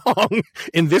always wrong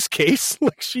in this case.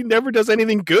 Like, she never does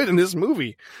anything good in this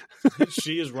movie.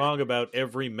 She is wrong about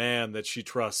every man that she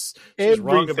trusts. She's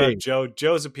wrong about Joe.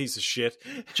 Joe's a piece of shit.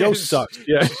 Joe sucks.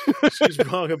 Yeah. She's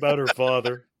wrong about her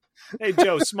father. Hey,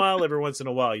 Joe, smile every once in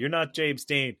a while. You're not James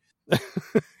Dean.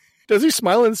 Does he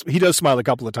smile? He does smile a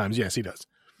couple of times. Yes, he does.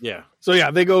 Yeah. So yeah,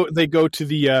 they go to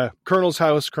the Colonel's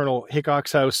house, Colonel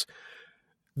Hickok's house.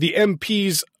 The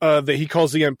MPs that he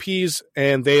calls the MPs,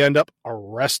 and they end up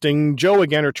arresting Joe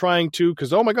again, or trying to,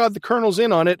 because, oh my God, the Colonel's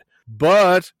in on it.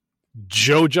 But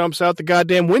Joe jumps out the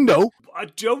goddamn window.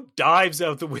 Joe dives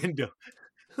out the window.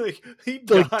 He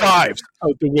dives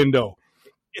out the window.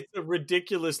 It's a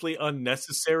ridiculously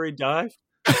unnecessary dive.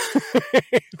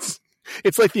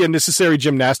 It's like the unnecessary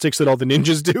gymnastics that all the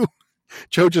ninjas do.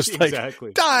 Joe just dive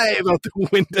out the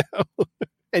window.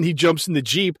 And he jumps in the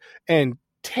Jeep and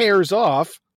tears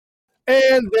off.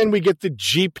 And then we get the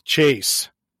Jeep chase.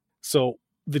 So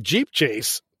the Jeep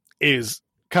chase is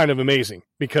kind of amazing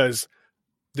because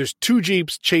there's 2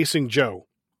 Jeeps chasing Joe,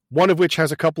 one of which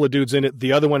has a couple of dudes in it.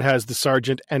 The other one has the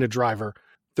sergeant and a driver.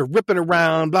 They're ripping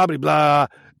around, blah, blah, blah.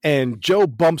 And Joe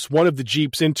bumps one of the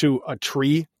Jeeps into a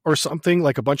tree or something,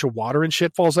 like a bunch of water and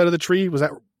shit falls out of the tree.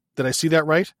 Did I see that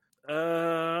right?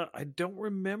 I don't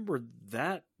remember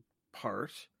that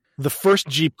part. The first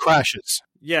Jeep crashes.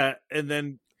 Yeah, and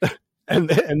then and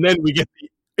then we get the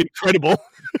incredible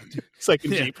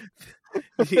second Jeep.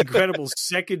 The incredible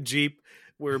second Jeep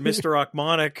where Mr.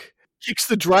 Ochmonek kicks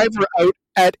the driver out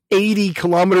at 80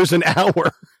 kilometers an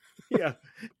hour. Yeah.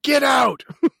 Get out.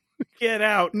 Get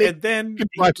out. And then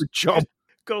jump.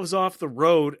 Goes off the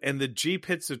road and the Jeep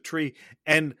hits a tree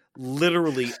and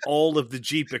literally all of the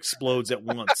Jeep explodes at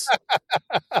once.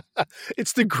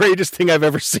 It's the greatest thing I've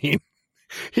ever seen.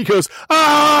 He goes,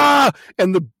 ah!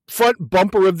 And the front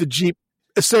bumper of the Jeep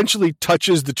essentially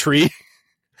touches the tree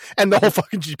and the whole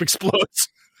fucking Jeep explodes.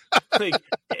 Like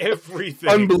everything.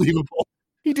 Unbelievable.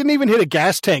 He didn't even hit a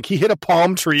gas tank. He hit a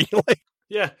palm tree.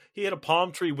 Yeah, he hit a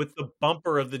palm tree with the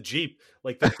bumper of the Jeep.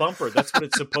 Like the bumper, that's what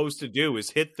it's supposed to do, is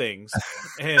hit things.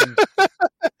 And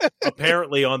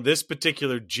apparently on this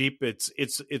particular Jeep, it's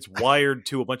wired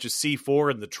to a bunch of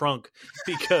C4 in the trunk,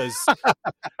 because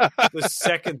the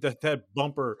second that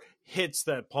bumper hits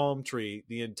that palm tree,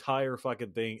 the entire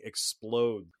fucking thing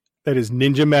explodes. That is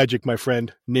ninja magic, my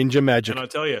friend. Ninja magic. And I'll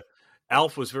tell you,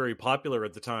 Alf was very popular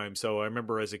at the time, so I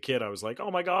remember as a kid, I was like, oh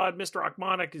my God, Mr.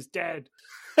 Ochmonek is dead.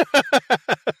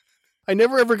 I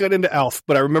never ever got into Alf,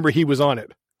 but I remember he was on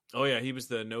it. Oh yeah, he was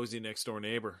the nosy next door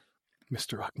neighbor.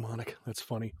 Mr. Ochmonek, that's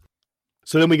funny.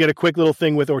 So then we get a quick little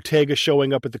thing with Ortega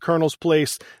showing up at the Colonel's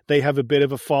place. They have a bit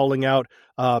of a falling out.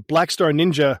 Black Star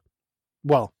Ninja,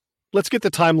 well, let's get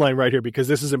the timeline right here, because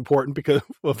this is important because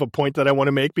of a point that I want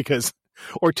to make, because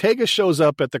Ortega shows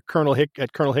up at Colonel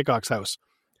Hickok's house.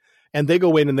 And they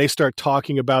go in and they start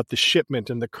talking about the shipment,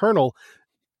 and the Colonel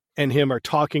and him are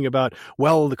talking about,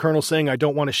 well, the Colonel's saying, I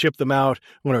don't want to ship them out.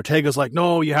 When Ortega's like,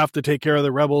 no, you have to take care of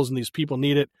the rebels and these people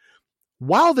need it.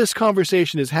 While this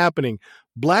conversation is happening,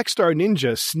 Black Star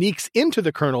Ninja sneaks into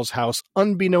the Colonel's house,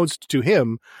 unbeknownst to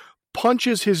him,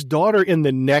 punches his daughter in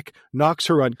the neck, knocks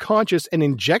her unconscious, and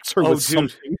injects her with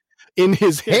something in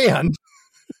his hand,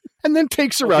 and then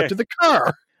takes her out to the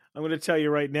car. I'm going to tell you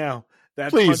right now,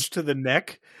 that punch to the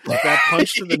neck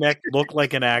looked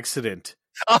like an accident.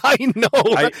 I know.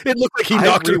 It looked like he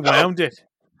knocked her out.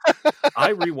 I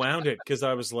rewound it because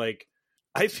I was like,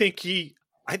 I think he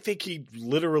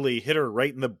literally hit her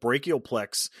right in the brachial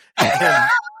plex. I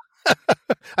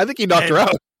think he knocked her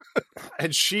out.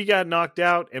 And she got knocked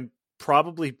out and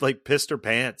probably pissed her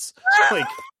pants.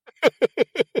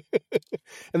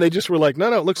 And they just were like,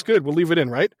 no, it looks good. We'll leave it in,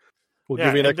 right? We'll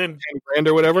give you an extra 10 grand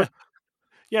or whatever.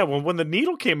 Yeah, when the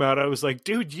needle came out, I was like,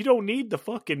 dude, you don't need the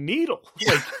fucking needle.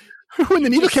 When the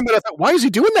needle came out, I thought, why is he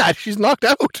doing that? She's knocked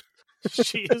out.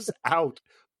 She is out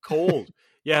cold.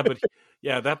 Yeah, but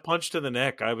that punch to the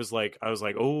neck, I was like,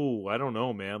 oh, I don't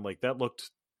know, man. Like that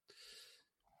looked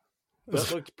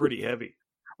pretty heavy.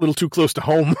 A little too close to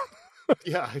home.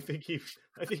 Yeah, I think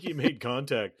he made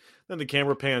contact. Then the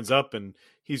camera pans up and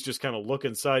he's just kind of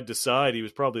looking side to side. He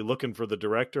was probably looking for the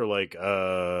director, like,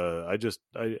 I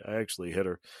actually hit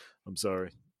her. I'm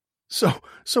sorry. So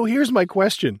here's my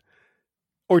question.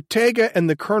 Ortega and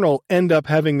the Colonel end up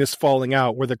having this falling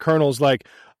out where the Colonel's like,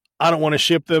 I don't want to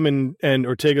ship them. And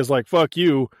Ortega's like, fuck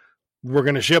you. We're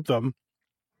going to ship them.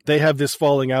 They have this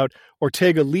falling out.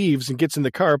 Ortega leaves and gets in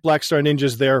the car. Black Star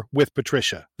Ninja's there with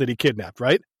Patricia that he kidnapped,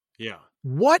 right? Yeah.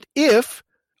 What if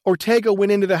Ortega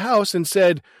went into the house and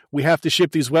said, we have to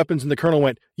ship these weapons? And the Colonel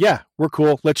went, yeah, we're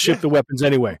cool. Let's ship the weapons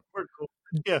anyway. We're cool.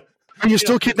 Yeah. Are you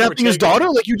still kidnapping his daughter?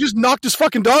 Like, you just knocked his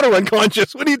fucking daughter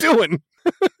unconscious. What are you doing?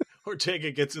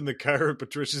 Ortega gets in the car and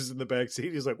Patricia's in the back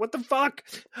seat. He's like, what the fuck?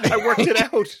 I worked it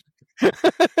out.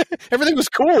 Everything was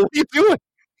cool. What are you doing?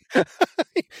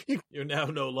 You're now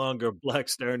no longer Black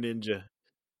Star Ninja.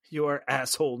 You are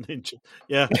asshole ninja.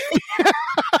 Yeah.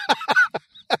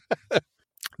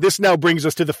 This now brings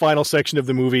us to the final section of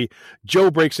the movie.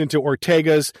 Joe breaks into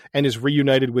Ortega's and is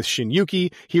reunited with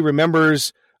Shinyuki. He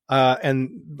remembers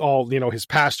and all, his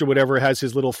past or whatever, has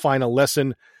his little final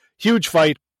lesson. Huge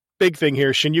fight. Big thing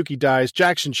here. Shinyuki dies.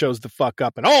 Jackson shows the fuck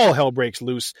up and all hell breaks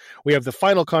loose. We have the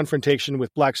final confrontation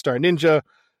with Black Star Ninja.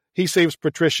 He saves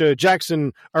Patricia.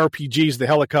 Jackson RPGs the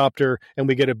helicopter and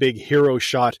we get a big hero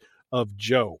shot of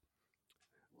Joe.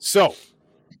 So,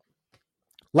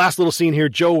 last little scene here.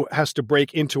 Joe has to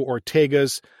break into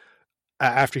Ortega's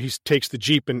after he takes the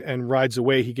Jeep and rides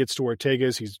away. He gets to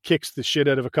Ortega's. He kicks the shit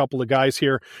out of a couple of guys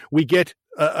here. We get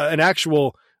an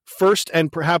actual first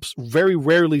and perhaps very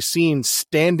rarely seen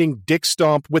standing dick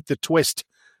stomp with the twist.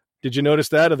 Did you notice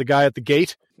that of the guy at the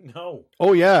gate? No.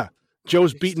 Oh, yeah.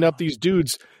 Joe's beating up these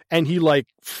dudes and he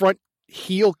front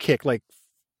heel kick,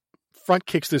 front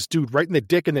kicks this dude right in the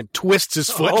dick and then twists his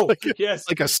foot yes.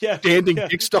 like a standing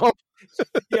dick stomp.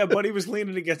 Yeah, but he was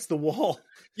leaning against the wall.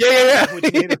 Yeah.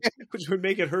 Which would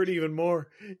make it hurt even more.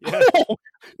 Yeah. Oh,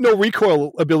 no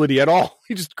recoil ability at all.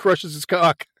 He just crushes his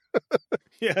cock.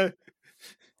 Yeah.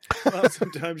 Well,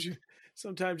 sometimes you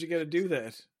got to do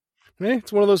that.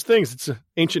 It's one of those things. It's an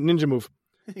ancient ninja move.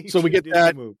 So we get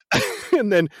that,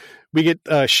 and then we get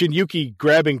Shinyuki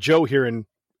grabbing Joe here, and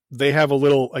they have a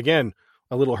little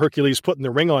Hercules putting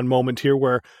the ring on moment here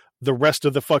where the rest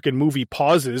of the fucking movie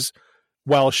pauses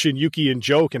while Shinyuki and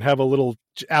Joe can have a little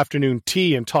afternoon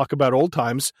tea and talk about old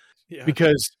times. Yeah.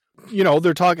 Because,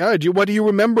 they're talking, what do you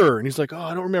remember? And he's like,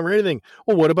 I don't remember anything.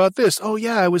 Well, what about this? Oh,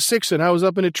 yeah, I was 6 and I was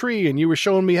up in a tree and you were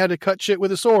showing me how to cut shit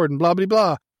with a sword and blah, blah,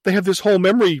 blah. They have this whole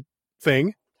memory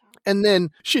thing. And then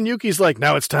Shinyuki's like,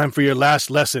 now it's time for your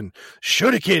last lesson.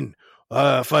 Shuriken,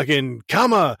 fucking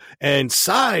Kama, and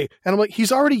Sai. And I'm like,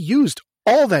 he's already used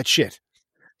all that shit.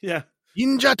 Yeah.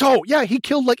 Ninjato. Yeah, he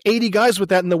killed 80 guys with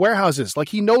that in the warehouses.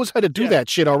 He knows how to do that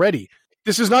shit already.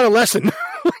 This is not a lesson.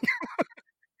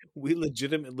 We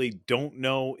legitimately don't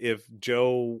know if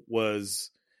Joe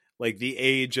was the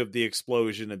age of the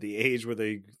explosion at the age where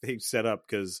they set up,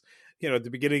 because at the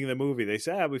beginning of the movie they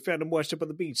say, we found him washed up on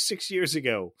the beach 6 years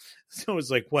ago. So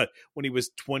it's what, when he was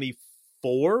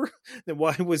 24? Then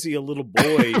why was he a little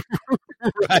boy?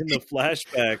 Right. In the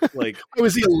flashback? Why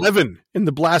was he 11 in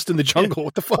the blast in the jungle? Yeah.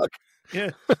 What the fuck?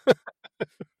 Yeah.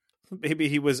 Maybe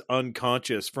he was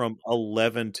unconscious from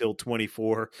 11 till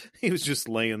 24. He was just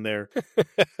laying there.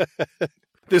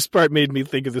 This part made me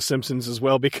think of The Simpsons as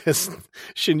well, because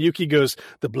Shinyuki goes,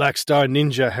 the Black Star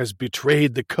Ninja has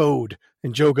betrayed the code.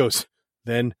 And Joe goes,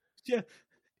 then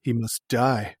he must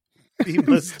die. He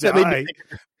must die.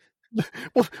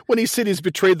 Well, when he said he's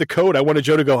betrayed the code, I wanted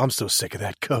Joe to go, I'm so sick of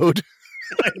that code.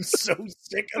 I'm so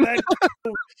sick of that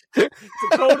code. The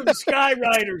code of the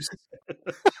Skyriders.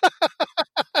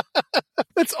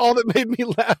 That's all that made me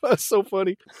laugh. That's so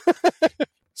funny.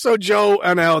 So Joe,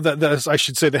 now I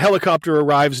should say the helicopter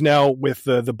arrives now with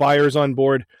the buyers on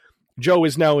board. Joe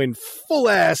is now in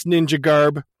full-ass ninja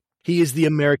garb. He is the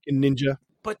American ninja.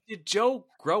 But did Joe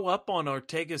grow up on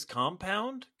Ortega's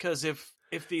compound? Because if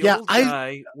the old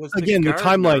guy was the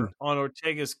timeline on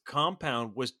Ortega's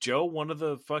compound, was Joe one of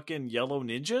the fucking yellow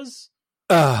ninjas?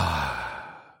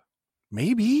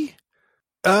 Maybe.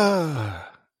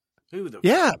 Who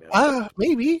the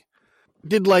maybe.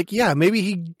 Maybe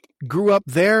he grew up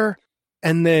there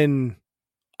and then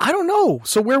I don't know.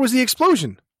 So where was the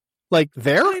explosion?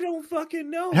 There? I don't fucking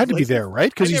know. It had to be there, right?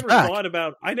 Because he's back.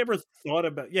 I never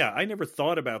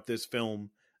thought about this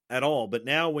film at all. But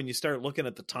now when you start looking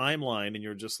at the timeline and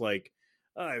you're just like,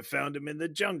 I found him in the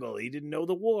jungle. He didn't know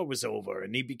the war was over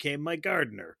and he became my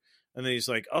gardener. And then he's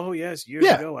like, oh, yes, years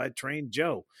ago I trained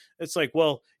Joe. It's like,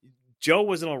 well, Joe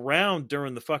wasn't around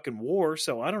during the fucking war,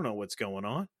 so I don't know what's going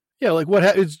on. Yeah,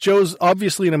 it's Joe's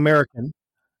obviously an American.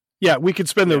 Yeah, we could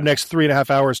spend the next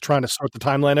 3.5 hours trying to sort the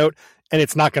timeline out, and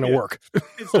it's not going to work.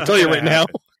 I'll tell you right now.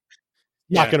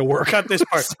 Not going to work. Cut this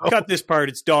part. Cut this part.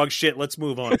 It's dog shit. Let's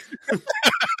move on.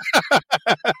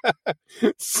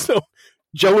 So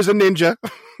Joe is a ninja.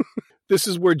 This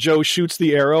is where Joe shoots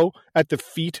the arrow at the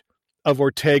feet of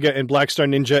Ortega and Black Star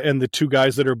Ninja and the two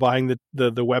guys that are buying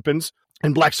the weapons.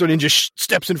 And Black Star Ninja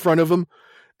steps in front of him.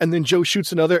 And then Joe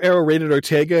shoots another arrow right at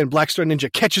Ortega, and Black Star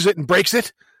Ninja catches it and breaks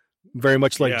it. Very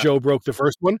much like Joe broke the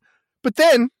first one. But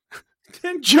then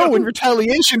Then Joe, in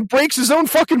retaliation, breaks his own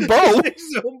fucking bow.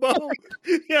 His own bow.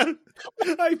 Yeah,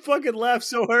 I fucking laughed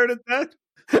so hard at that.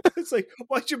 It's like,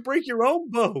 why'd you break your own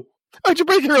bow? Why'd you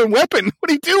break your own weapon? What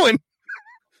are you doing?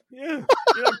 Yeah,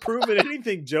 you're not proving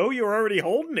anything, Joe. You were already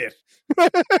holding it.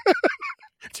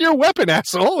 It's your weapon,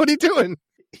 asshole. What are you doing?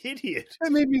 Idiot.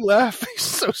 That made me laugh. He's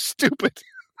so stupid.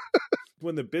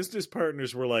 When the business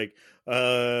partners were like,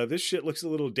 this shit looks a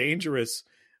little dangerous,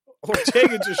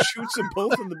 Ortega just shoots them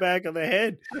both in the back of the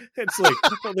head. It's like,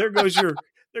 well, there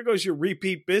goes your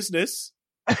repeat business.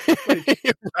 Like,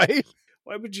 right?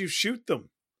 Why would you shoot them?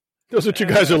 Those are two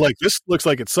guys who are like, this looks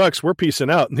like it sucks. We're peacing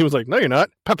out. And he was like, no, you're not.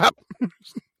 Pop, pop.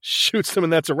 Shoots them,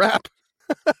 and that's a wrap.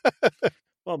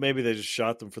 Well, maybe they just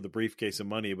shot them for the briefcase of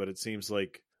money, but it seems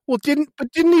like... Well, didn't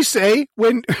he say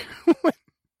when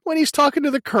he's talking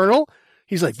to the colonel,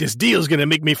 he's like, this deal's going to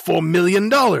make me $4 million.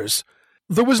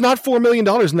 There was not $4 million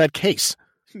in that case.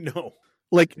 No.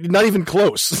 Like, not even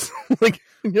close. Like,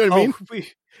 you know what I mean?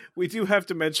 We do have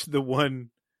to mention the one,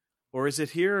 or is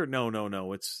it here?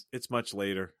 No. It's much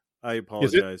later. I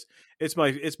apologize. It's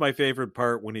my favorite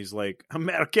part when he's like,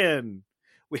 American,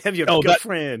 we have your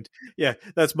girlfriend. Yeah,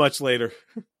 that's much later.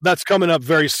 That's coming up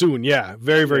very soon. Yeah,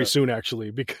 very, very soon, actually,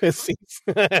 because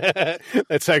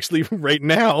that's actually right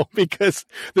now, because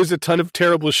there's a ton of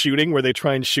terrible shooting where they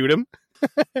try and shoot him.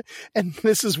 And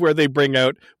this is where they bring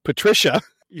out Patricia.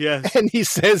 Yes. And he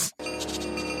says,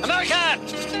 American!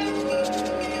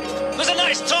 It was a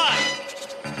nice try,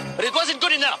 but it wasn't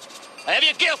good enough. I have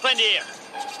your girlfriend here.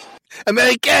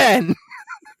 American!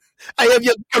 I have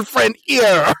your girlfriend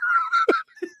here.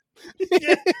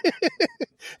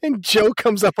 And Joe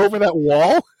comes up over that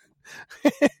wall.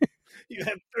 You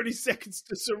have 30 seconds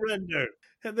to surrender.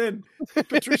 And then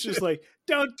Patricia's like,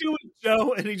 don't do it,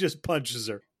 Joe. And he just punches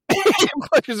her.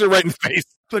 Punches her right in the face.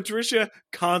 Patricia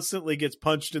constantly gets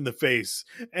punched in the face.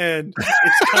 And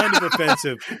it's kind of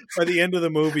offensive. By the end of the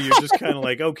movie, you're just kind of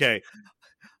like, okay,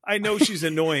 I know she's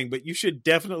annoying, but you should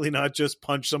definitely not just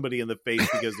punch somebody in the face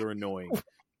because they're annoying.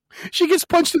 She gets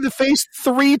punched in the face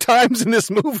 3 times in this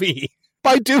movie.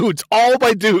 By dudes. All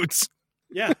by dudes.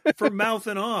 Yeah, for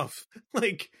mouthing off.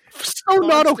 Like, so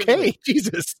not okay.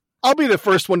 Jesus. I'll be the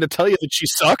first one to tell you that she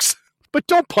sucks, but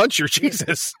don't punch her.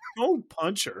 Jesus. Don't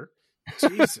punch her.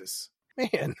 Jesus.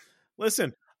 Man.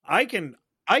 Listen, I can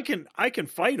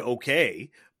fight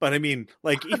okay, but I mean,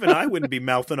 like, even I wouldn't be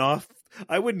mouthing off.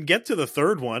 I wouldn't get to the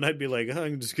third one. I'd be like,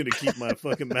 I'm just going to keep my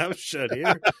fucking mouth shut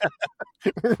here.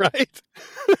 Right?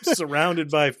 Surrounded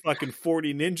by fucking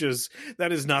 40 ninjas.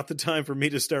 That is not the time for me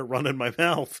to start running my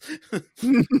mouth.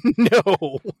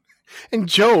 No. And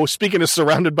Joe, speaking of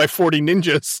surrounded by 40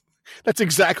 ninjas, that's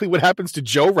exactly what happens to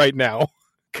Joe right now.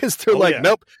 Because they're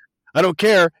nope, I don't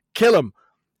care. Kill him.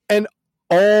 And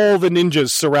all the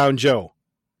ninjas surround Joe.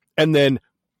 And then,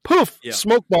 poof,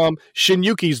 smoke bomb.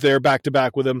 Shinyuki's there back to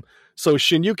back with him. So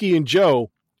Shinyuki and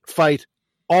Joe fight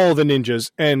all the ninjas.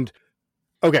 And,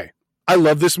 okay, I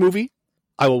love this movie.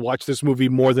 I will watch this movie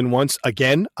more than once.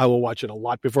 Again, I will watch it a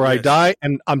lot before I die.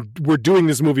 And we're doing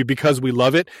this movie because we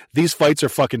love it. These fights are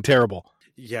fucking terrible.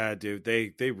 Yeah, dude,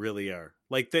 they really are.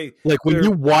 Like when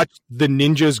you watch the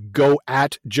ninjas go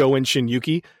at Joe and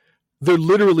Shinyuki, they're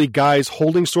literally guys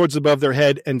holding swords above their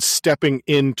head and stepping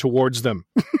in towards them.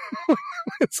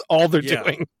 It's all they're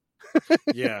doing.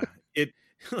 Yeah. It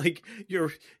like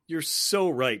you're so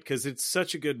right, because it's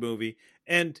such a good movie.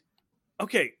 And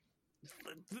okay,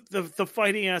 the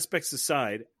fighting aspects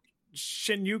aside,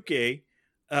 Shinyuki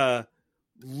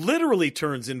literally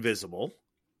turns invisible.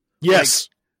 Yes.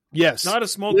 Yes. Not a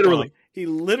smoke bomb. He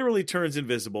literally turns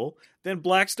invisible. Then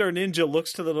Black Star Ninja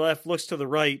looks to the left, looks to the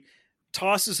right,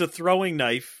 tosses a throwing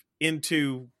knife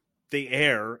into the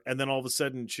air, and then all of a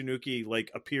sudden Shinyuki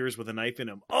like appears with a knife in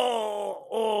him.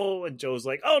 Oh, and Joe's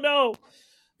like, oh no.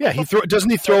 Yeah, doesn't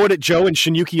he throw it at Joe, and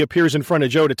Shinyuki appears in front of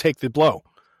Joe to take the blow?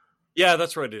 Yeah,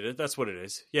 that's right. That's what it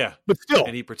is. Yeah. But still.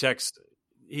 And he protects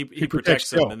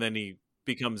protects him, Joe. And then he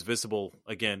becomes visible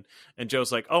again. And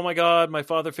Joe's like, oh my God, my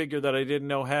father figure that I didn't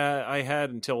know I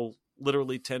had until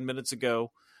literally 10 minutes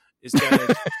ago is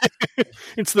dead.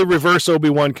 It's the reverse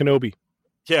Obi-Wan Kenobi.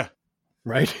 Yeah.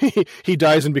 Right? He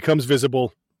dies and becomes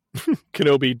visible.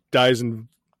 Kenobi dies and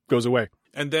goes away.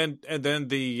 And then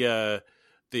the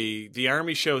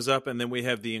army shows up, and then we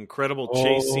have the incredible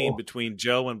chase scene between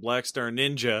Joe and Black Star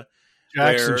Ninja.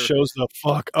 Jackson shows the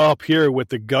fuck up here with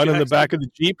the gun in the back of the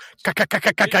Jeep.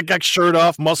 Shirt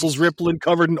off, muscles rippling,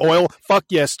 covered in oil. Fuck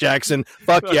yes, Jackson.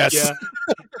 Fuck yes.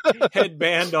 Yeah.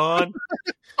 Headband on.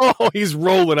 Oh, he's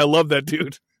rolling. I love that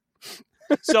dude.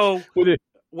 So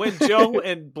when Joe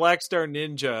and Black Star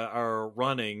Ninja are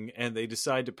running and they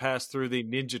decide to pass through the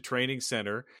ninja training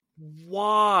center,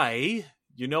 why?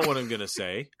 You know what I'm going to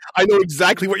say. I know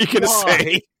exactly what you're going to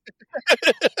say.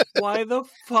 Why the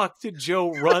fuck did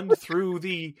Joe run through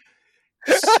the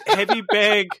heavy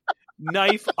bag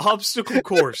knife obstacle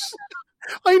course?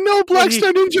 I know Black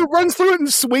Star Ninja runs through it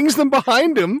and swings them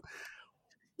behind him.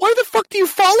 Why the fuck do you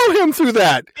follow him through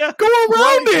that? Yeah, go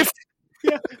around it.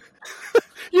 Yeah.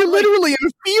 You're literally in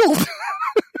a field.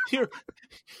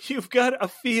 You've got a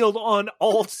field on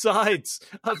all sides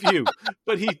of you,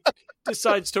 but he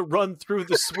decides to run through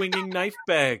the swinging knife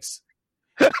bags.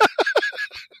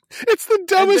 It's the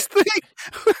dumbest thing.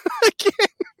 I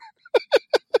can't.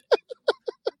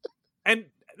 And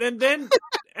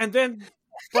then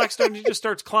Black Star Ninja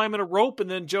starts climbing a rope, and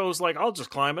then Joe's like, I'll just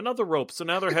climb another rope. So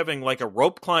now they're having like a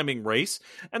rope climbing race,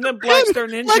 and then Black Star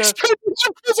Ninja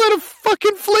pulls out a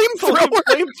fucking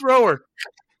flamethrower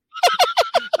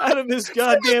out of his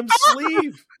goddamn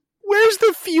sleeve. Where's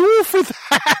the fuel for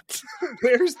that?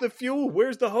 Where's the fuel?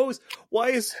 Where's the hose? Why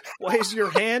is your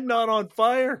hand not on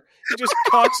fire? He just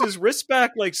cocks his wrist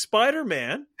back like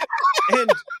Spider-Man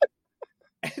and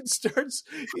starts.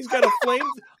 He's got a flame.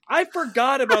 I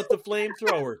forgot about the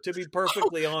flamethrower, to be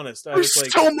perfully honest.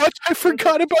 There's so much I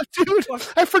forgot about, dude.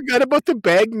 I forgot about the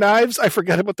bag knives. I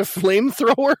forgot about the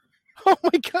flamethrower. Oh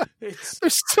my god.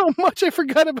 There's so much I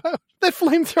forgot about. That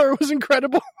flamethrower was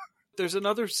incredible. There's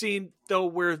another scene, though,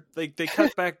 where they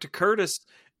cut back to Curtis,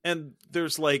 and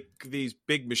there's like these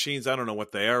big machines. I don't know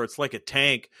what they are. It's like a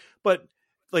tank, but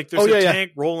like there's a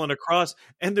tank rolling across,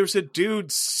 and there's a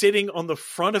dude sitting on the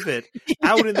front of it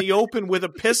out in the open with a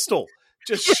pistol.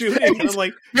 Just shooting. And I'm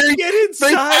like, get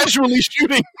inside. Very casually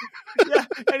shooting. Yeah,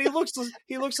 and he looks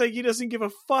like he doesn't give a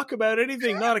fuck about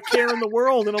anything, not a care in the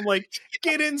world. And I'm like,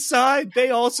 get inside. They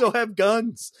also have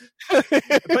guns.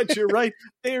 But you're right.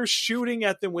 They are shooting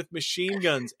at them with machine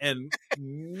guns and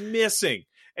missing.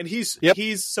 And he's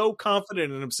so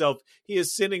confident in himself. He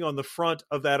is sitting on the front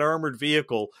of that armored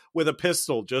vehicle with a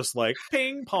pistol, just like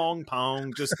ping pong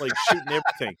pong, just like shooting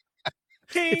everything.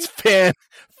 Ping. It's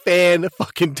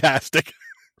fan-fucking-tastic.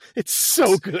 It's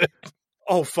so good.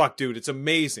 Oh, fuck, dude. It's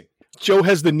amazing. Joe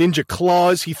has the ninja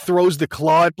claws. He throws the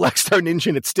claw at Black Star Ninja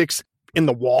and it sticks in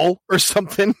the wall or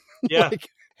something. Yeah.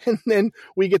 And then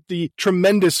we get the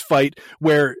tremendous fight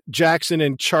where Jackson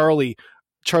and Charlie's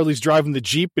driving the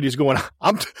Jeep and he's going,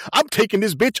 I'm taking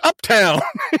this bitch uptown.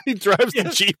 He drives the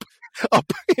Jeep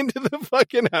up into the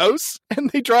fucking house and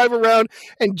they drive around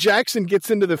and Jackson gets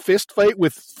into the fist fight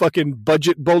with fucking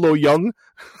Budget Bolo Young.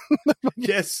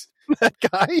 Yes. That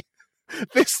guy.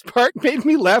 This part made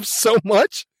me laugh so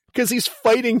much because he's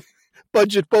fighting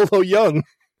Budget Bolo Young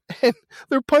and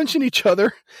they're punching each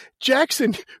other.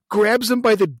 Jackson grabs him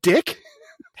by the dick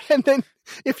and then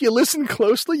if you listen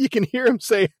closely you can hear him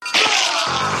say,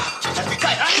 I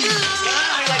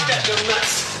like that, little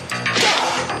nuts.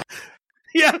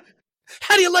 Yeah.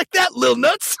 How do you like that, little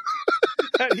nuts?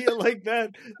 How do you like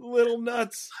that, little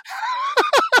nuts?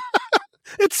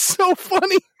 It's so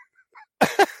funny.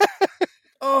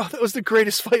 Oh, that was the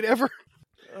greatest fight ever.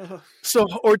 So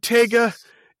Ortega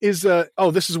is,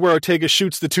 this is where Ortega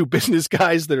shoots the two business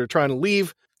guys that are trying to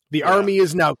leave. The army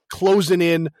is now closing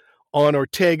in on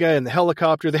Ortega and the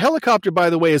helicopter. The helicopter, by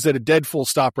the way, is at a dead full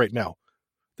stop right now.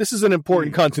 This is an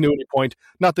important continuity point.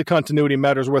 Not that continuity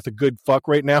matters worth a good fuck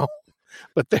right now,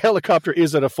 but the helicopter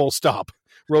is at a full stop.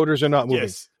 Rotors are not moving.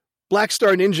 Yes. Black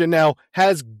Star Ninja now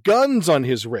has guns on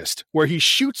his wrist where he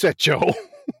shoots at Joe,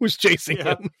 who's chasing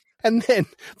him. And then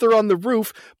they're on the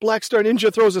roof. Black Star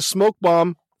Ninja throws a smoke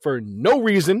bomb for no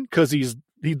reason because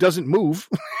he doesn't move.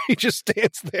 He just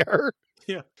stands there.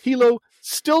 Yeah. Hilo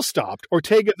still stopped.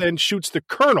 Ortega then shoots the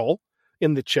colonel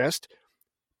in the chest.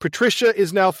 Patricia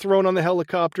is now thrown on the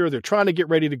helicopter. They're trying to get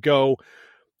ready to go.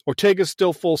 Ortega's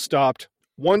still full stopped.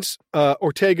 Once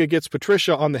Ortega gets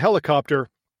Patricia on the helicopter,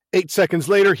 8 seconds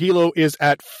later, Hilo is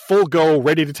at full go,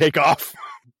 ready to take off.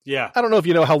 Yeah. I don't know if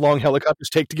you know how long helicopters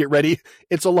take to get ready.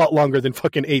 It's a lot longer than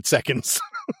fucking 8 seconds.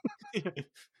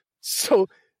 So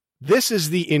this is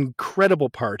the incredible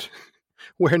part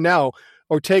where now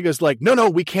Ortega's like, no,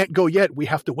 we can't go yet. We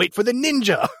have to wait for the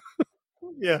ninja.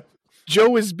 Yeah.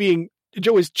 Joe is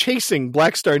chasing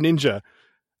Black Star Ninja.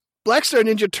 Black Star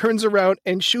Ninja turns around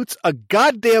and shoots a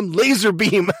goddamn laser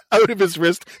beam out of his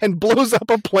wrist and blows up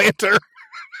a planter.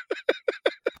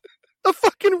 A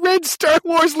fucking red Star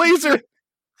Wars laser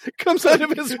comes out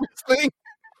of his wrist thing.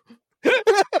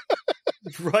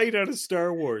 Right out of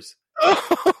Star Wars.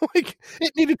 Oh, it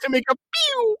needed to make a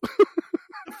pew.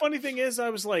 The funny thing is, I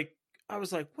was like,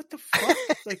 what the fuck?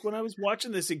 Like when I was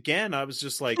watching this again, I was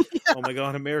just like, oh my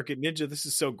God, American Ninja, this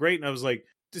is so great. And I was like,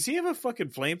 does he have a fucking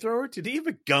flamethrower? Did he have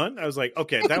a gun? I was like,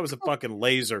 okay, that was a fucking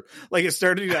laser. Like I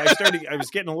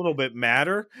was getting a little bit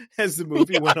madder as the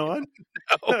movie went on.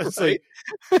 I was like,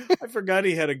 I forgot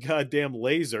he had a goddamn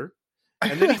laser.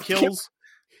 And then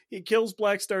he kills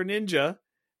Black Star Ninja,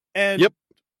 and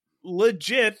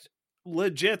legit,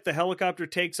 the helicopter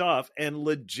takes off, and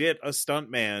legit a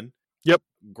stuntman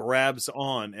grabs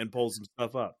on and pulls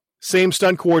himself up. Same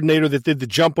stunt coordinator that did the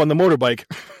jump on the motorbike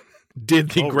did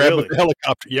the grab of the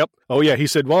helicopter. Yep. Oh yeah, he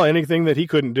said, well, anything that he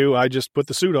couldn't do, I just put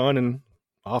the suit on and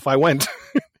off I went.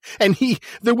 And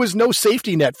there was no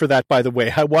safety net for that, by the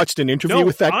way. I watched an interview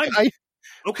with that guy.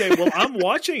 Okay, well, I'm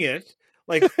watching it.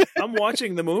 Like, I'm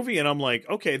watching the movie, and I'm like,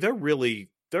 okay, they're really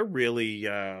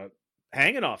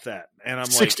hanging off that. And I'm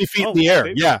 60 feet in the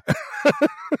air. Yeah.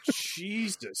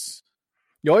 Jesus.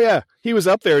 Oh yeah. He was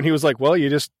up there, and he was like, well, you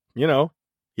just, you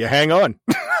hang on.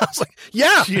 I was like,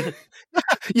 yeah.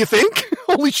 You think?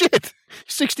 Holy shit.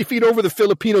 60 feet over the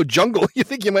Filipino jungle. You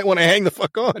think you might want to hang the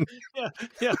fuck on.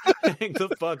 Yeah. Hang the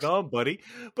fuck on, buddy.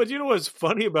 But you know what's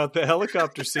funny about the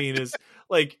helicopter scene is,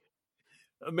 like,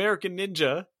 American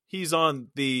Ninja, he's on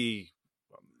the,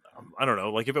 I don't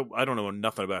know, like, I don't know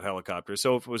nothing about helicopters.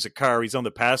 So if it was a car, he's on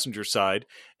the passenger side,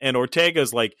 and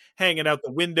Ortega's like hanging out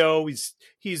the window.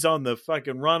 He's on the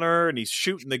fucking runner, and he's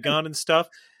shooting the gun and stuff.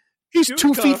 He's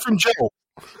 2 feet from Joe.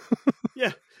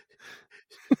 Yeah.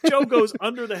 Joe goes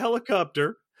under the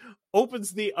helicopter,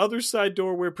 opens the other side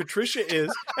door where Patricia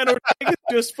is, and Ortega's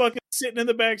just fucking sitting in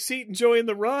the back seat enjoying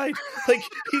the ride. Like,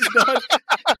 he's not,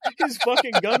 his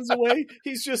fucking gun's away.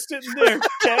 He's just sitting there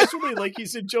casually, like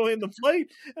he's enjoying the flight.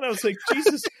 And I was like,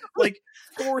 Jesus, like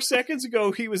 4 seconds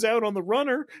ago, he was out on the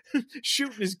runner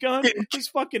shooting his gun. His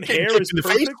fucking hair is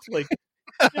perfect. Like,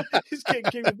 he's getting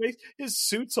kicked in the face. His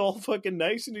suit's all fucking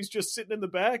nice, and he's just sitting in the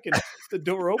back, and the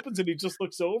door opens, and he just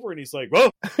looks over, and he's like, whoa,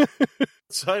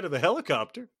 side of the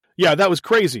helicopter. Yeah, that was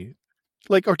crazy.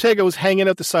 Like, Ortega was hanging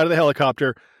out the side of the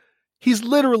helicopter. He's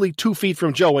literally 2 feet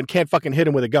from Joe and can't fucking hit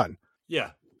him with a gun.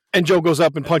 Yeah. And Joe goes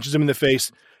up and punches him in the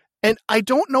face. And I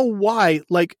don't know why.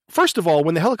 Like, first of all,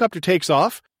 when the helicopter takes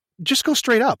off, just go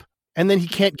straight up, and then he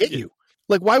can't get you.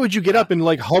 Like, why would you get up and,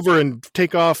 like, hover and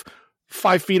take off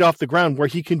 5 feet off the ground where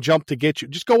he can jump to get you?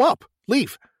 Just go up.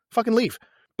 Leave. Fucking leave.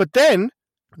 But then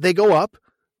they go up,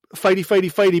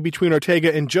 fighty between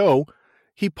Ortega and Joe.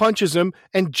 He punches him,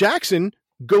 and Jackson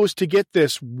goes to get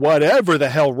this whatever the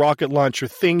hell rocket launcher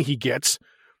thing he gets.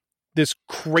 This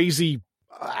crazy,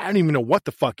 I don't even know what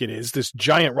the fuck it is, this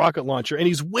giant rocket launcher. And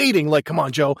he's waiting like, come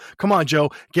on, Joe.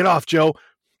 Get off, Joe.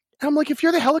 And I'm like, if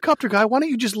you're the helicopter guy, why don't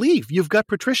you just leave? You've got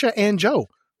Patricia and Joe.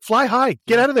 Fly high.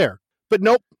 Get out of there. But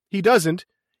nope, he doesn't.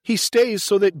 He stays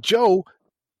so that Joe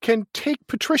can take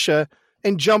Patricia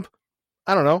and jump,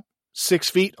 I don't know, 6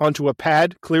 feet onto a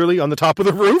pad, clearly on the top of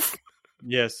the roof.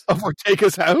 Yes. Of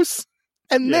Ortega's house.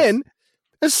 And then,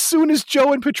 as soon as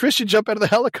Joe and Patricia jump out of the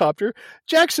helicopter,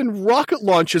 Jackson rocket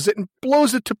launches it and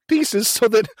blows it to pieces so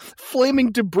that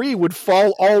flaming debris would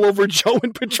fall all over Joe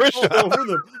and Patricia. All over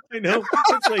them. I know.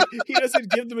 It's like, he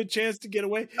doesn't give them a chance to get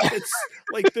away. It's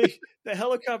like the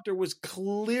helicopter was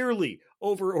clearly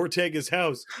over Ortega's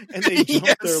house, and they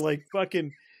jumped there like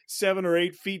fucking 7 or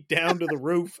 8 feet down to the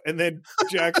roof, and then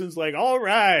Jackson's like, all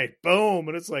right, boom.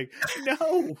 And it's like,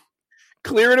 no.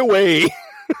 Clear it away.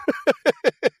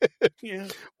 Yeah.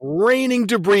 Raining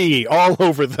debris all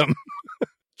over them.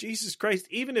 Jesus Christ.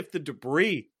 Even if the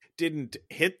debris didn't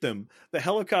hit them, the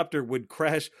helicopter would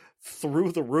crash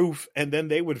through the roof, and then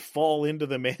they would fall into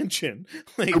the mansion.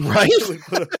 Like, right?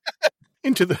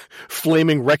 Into the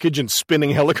flaming wreckage and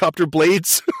spinning helicopter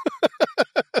blades.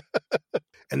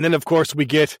 And then, of course, we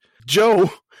get Joe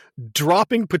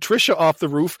dropping Patricia off the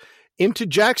roof into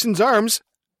Jackson's arms.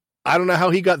 I don't know how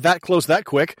he got that close that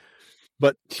quick,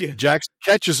 but Jackson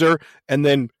catches her, and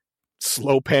then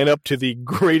slow pan up to the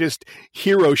greatest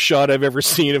hero shot I've ever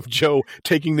seen of Joe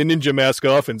taking the ninja mask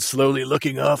off and slowly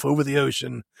looking off over the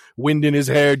ocean. Wind in his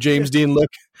hair, James Dean look.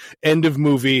 End of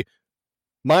movie.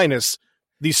 Minus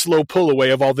the slow pull away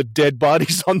of all the dead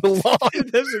bodies on the lawn.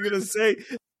 That's what I'm going to say.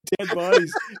 Dead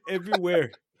bodies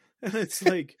everywhere. And it's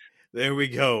like, there we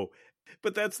go.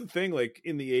 But that's the thing, like,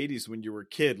 in the 80s when you were a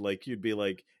kid, like, you'd be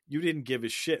like, you didn't give a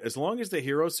shit. As long as the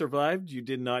hero survived, you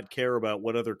did not care about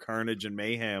what other carnage and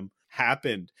mayhem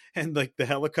happened. And, like, the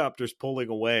helicopter's pulling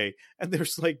away, and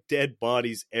there's, like, dead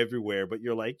bodies everywhere. But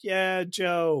you're like, yeah,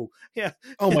 Joe. Yeah.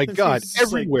 Oh, my God.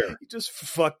 Everywhere. Like, he just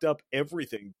fucked up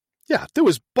everything. Yeah, there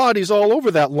was bodies all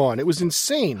over that lawn. It was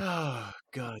insane. Oh,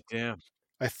 God damn.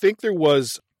 I think there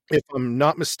was, if I'm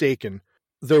not mistaken,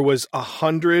 there was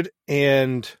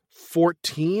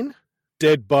 114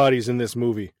 dead bodies in this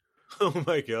movie. Oh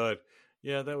my God.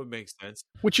 Yeah, that would make sense.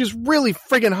 which is really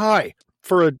friggin' high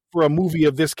for a movie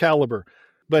of this caliber.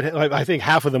 But I think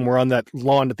half of them were on that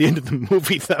lawn at the end of the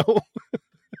movie, though.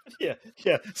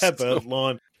 Yeah, have a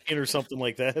lawn or something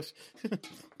like that.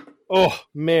 Oh,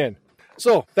 man.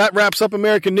 So that wraps up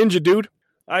American Ninja, dude.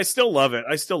 I still love it. Oh,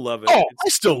 it's I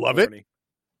still love it.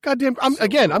 Goddamn. I'm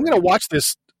going to watch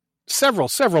this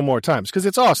several more times because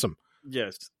it's awesome.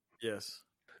 Yes.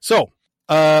 So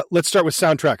let's start with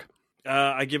soundtrack.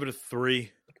 I give it a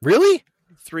 3. Really?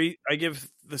 3. I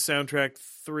give the soundtrack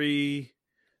 3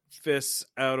 fists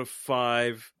out of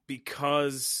 5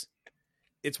 because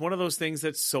it's one of those things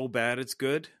that's so bad it's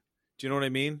good. Do you know what I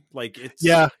mean? Like it's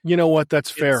Yeah, you know what? That's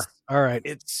fair. All right.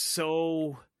 It's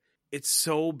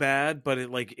so bad, but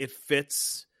it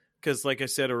fits because, like I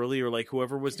said earlier, like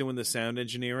whoever was doing the sound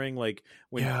engineering, like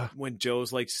when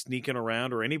Joe's like sneaking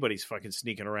around or anybody's fucking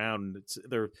sneaking around,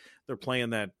 they're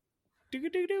playing that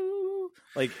do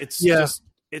like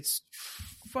it's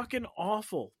fucking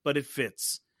awful, but it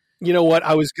fits. You know what?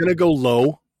 I was going to go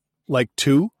low, like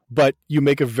 2, but you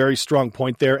make a very strong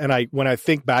point there. And when I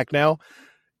think back now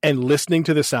and listening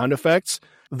to the sound effects,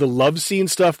 the love scene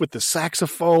stuff with the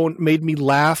saxophone made me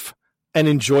laugh and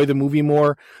enjoy the movie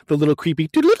more. The little creepy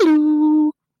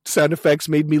sound effects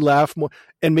made me laugh more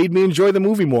and made me enjoy the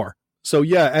movie more. So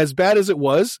yeah, as bad as it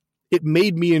was, it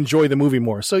made me enjoy the movie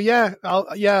more. So yeah,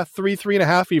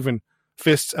 3.5 even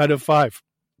fists out of 5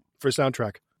 for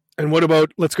soundtrack. And what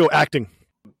about, let's go acting.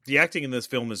 The acting in this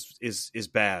film is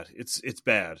bad. It's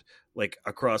bad, like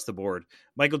across the board.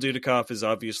 Michael Dudikoff is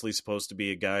obviously supposed to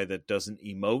be a guy that doesn't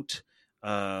emote.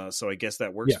 So I guess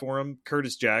that works for him.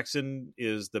 Curtis Jackson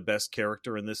is the best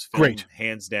character in this film,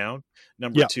 hands down.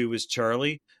 Number 2 is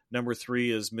Charlie. Number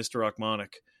 3 is Mr.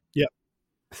 Ochmonek. Yeah.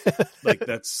 Like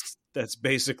that's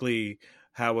basically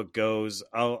how it goes.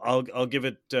 I'll give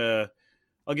it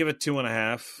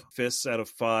 2.5 fists out of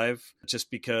 5 just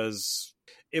because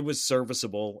it was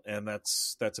serviceable, and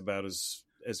that's about as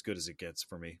good as it gets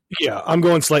for me. Yeah, I'm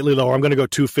going slightly lower. I'm going to go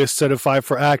 2 fists out of 5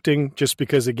 for acting, just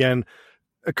because, again,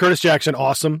 Curtis Jackson,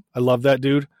 awesome. I love that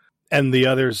dude. And the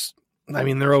others, I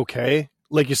mean, they're okay.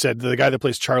 Like you said, the guy that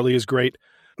plays Charlie is great,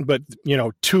 but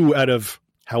 2 out of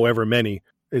however many,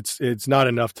 it's not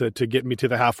enough to get me to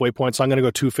the halfway point. So I'm going to go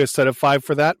 2 fists out of 5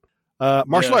 for that.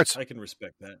 Martial arts. I can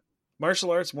respect that.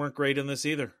 Martial arts weren't great in this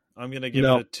either. I'm going to give it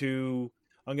a 2.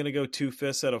 I'm going to go 2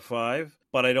 fists out of 5,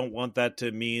 but I don't want that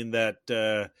to mean that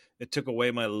it took away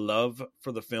my love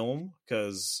for the film,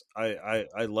 because I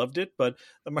loved it. But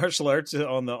the martial arts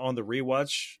on the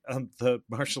rewatch, the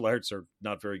martial arts are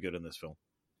not very good in this film.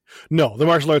 No, the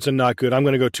martial arts are not good. I'm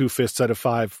going to go 2 fists out of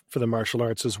 5 for the martial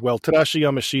arts as well. Tadashi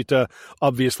Yamashita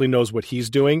obviously knows what he's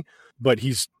doing, but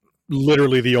he's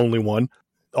literally the only one.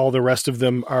 All the rest of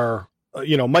them are,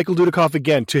 Michael Dudikoff,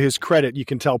 again, to his credit, you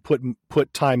can tell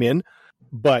put time in,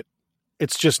 but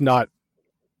it's just not,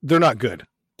 they're not good.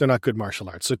 They're not good martial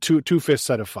arts. So 2 fists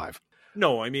out of 5.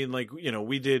 No, I mean, like,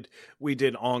 we did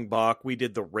Ong Bak, we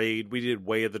did The Raid, we did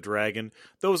Way of the Dragon.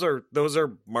 Those are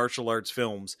martial arts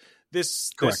films.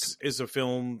 This is a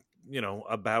film,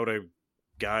 about a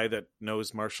guy that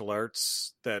knows martial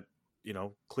arts that,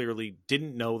 clearly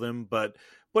didn't know them, but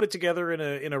put it together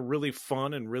in a really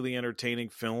fun and really entertaining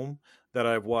film that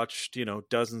I've watched,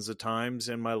 dozens of times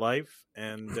in my life.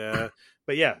 And,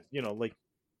 but yeah, like,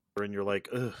 and you're like,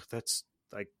 ugh,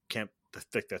 I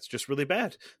think that's just really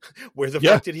bad. Where the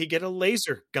fuck did he get a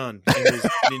laser gun in his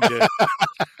ninja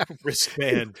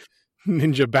wristband?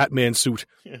 Ninja Batman suit.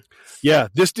 Yeah.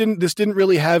 This didn't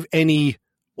really have any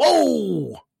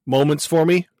whoa moments for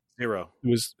me. 0. It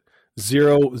was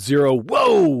 0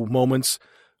 whoa moments.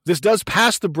 This does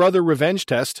pass the brother revenge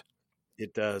test.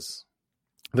 It does.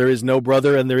 There is no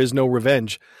brother and there is no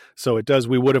revenge. So it does.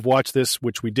 We would have watched this,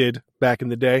 which we did back in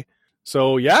the day.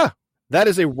 So yeah, that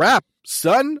is a wrap,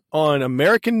 son, on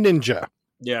American Ninja.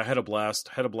 Yeah, I had a blast.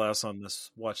 On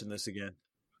this, watching this again.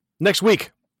 Next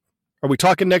week. Are we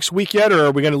talking next week yet, or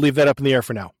are we going to leave that up in the air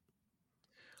for now?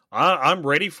 I'm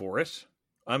ready for it.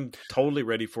 I'm totally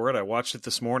ready for it. I watched it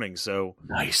this morning, so.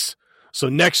 Nice. So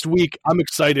next week, I'm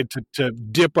excited to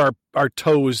dip our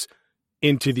toes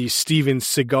into the Steven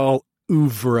Seagal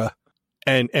oeuvre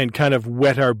and kind of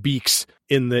wet our beaks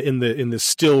in the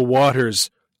still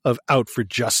waters of Out for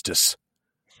Justice.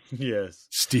 Yes.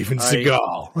 Steven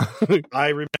Seagal. I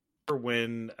remember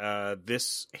when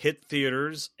this hit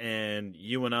theaters, and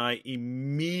you and I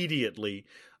immediately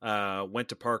went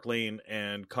to Park Lane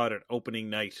and caught it opening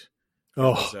night. It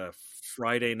was a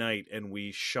Friday night, and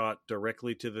we shot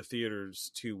directly to the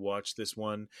theaters to watch this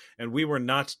one, and we were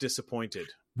not disappointed.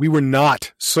 We were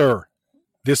not, sir.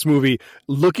 This movie,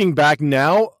 looking back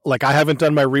now, like I haven't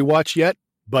done my rewatch yet,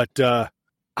 but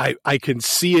I can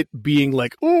see it being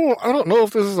like, oh, I don't know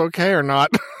if this is okay or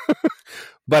not.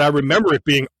 But I remember it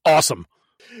being awesome.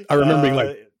 I remember being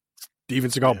like, Steven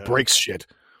Seagal breaks shit.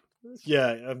 Yeah,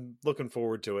 I'm looking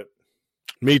forward to it.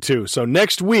 Me too. So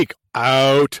next week,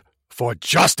 Out for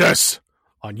Justice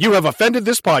on You Have Offended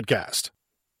This Podcast.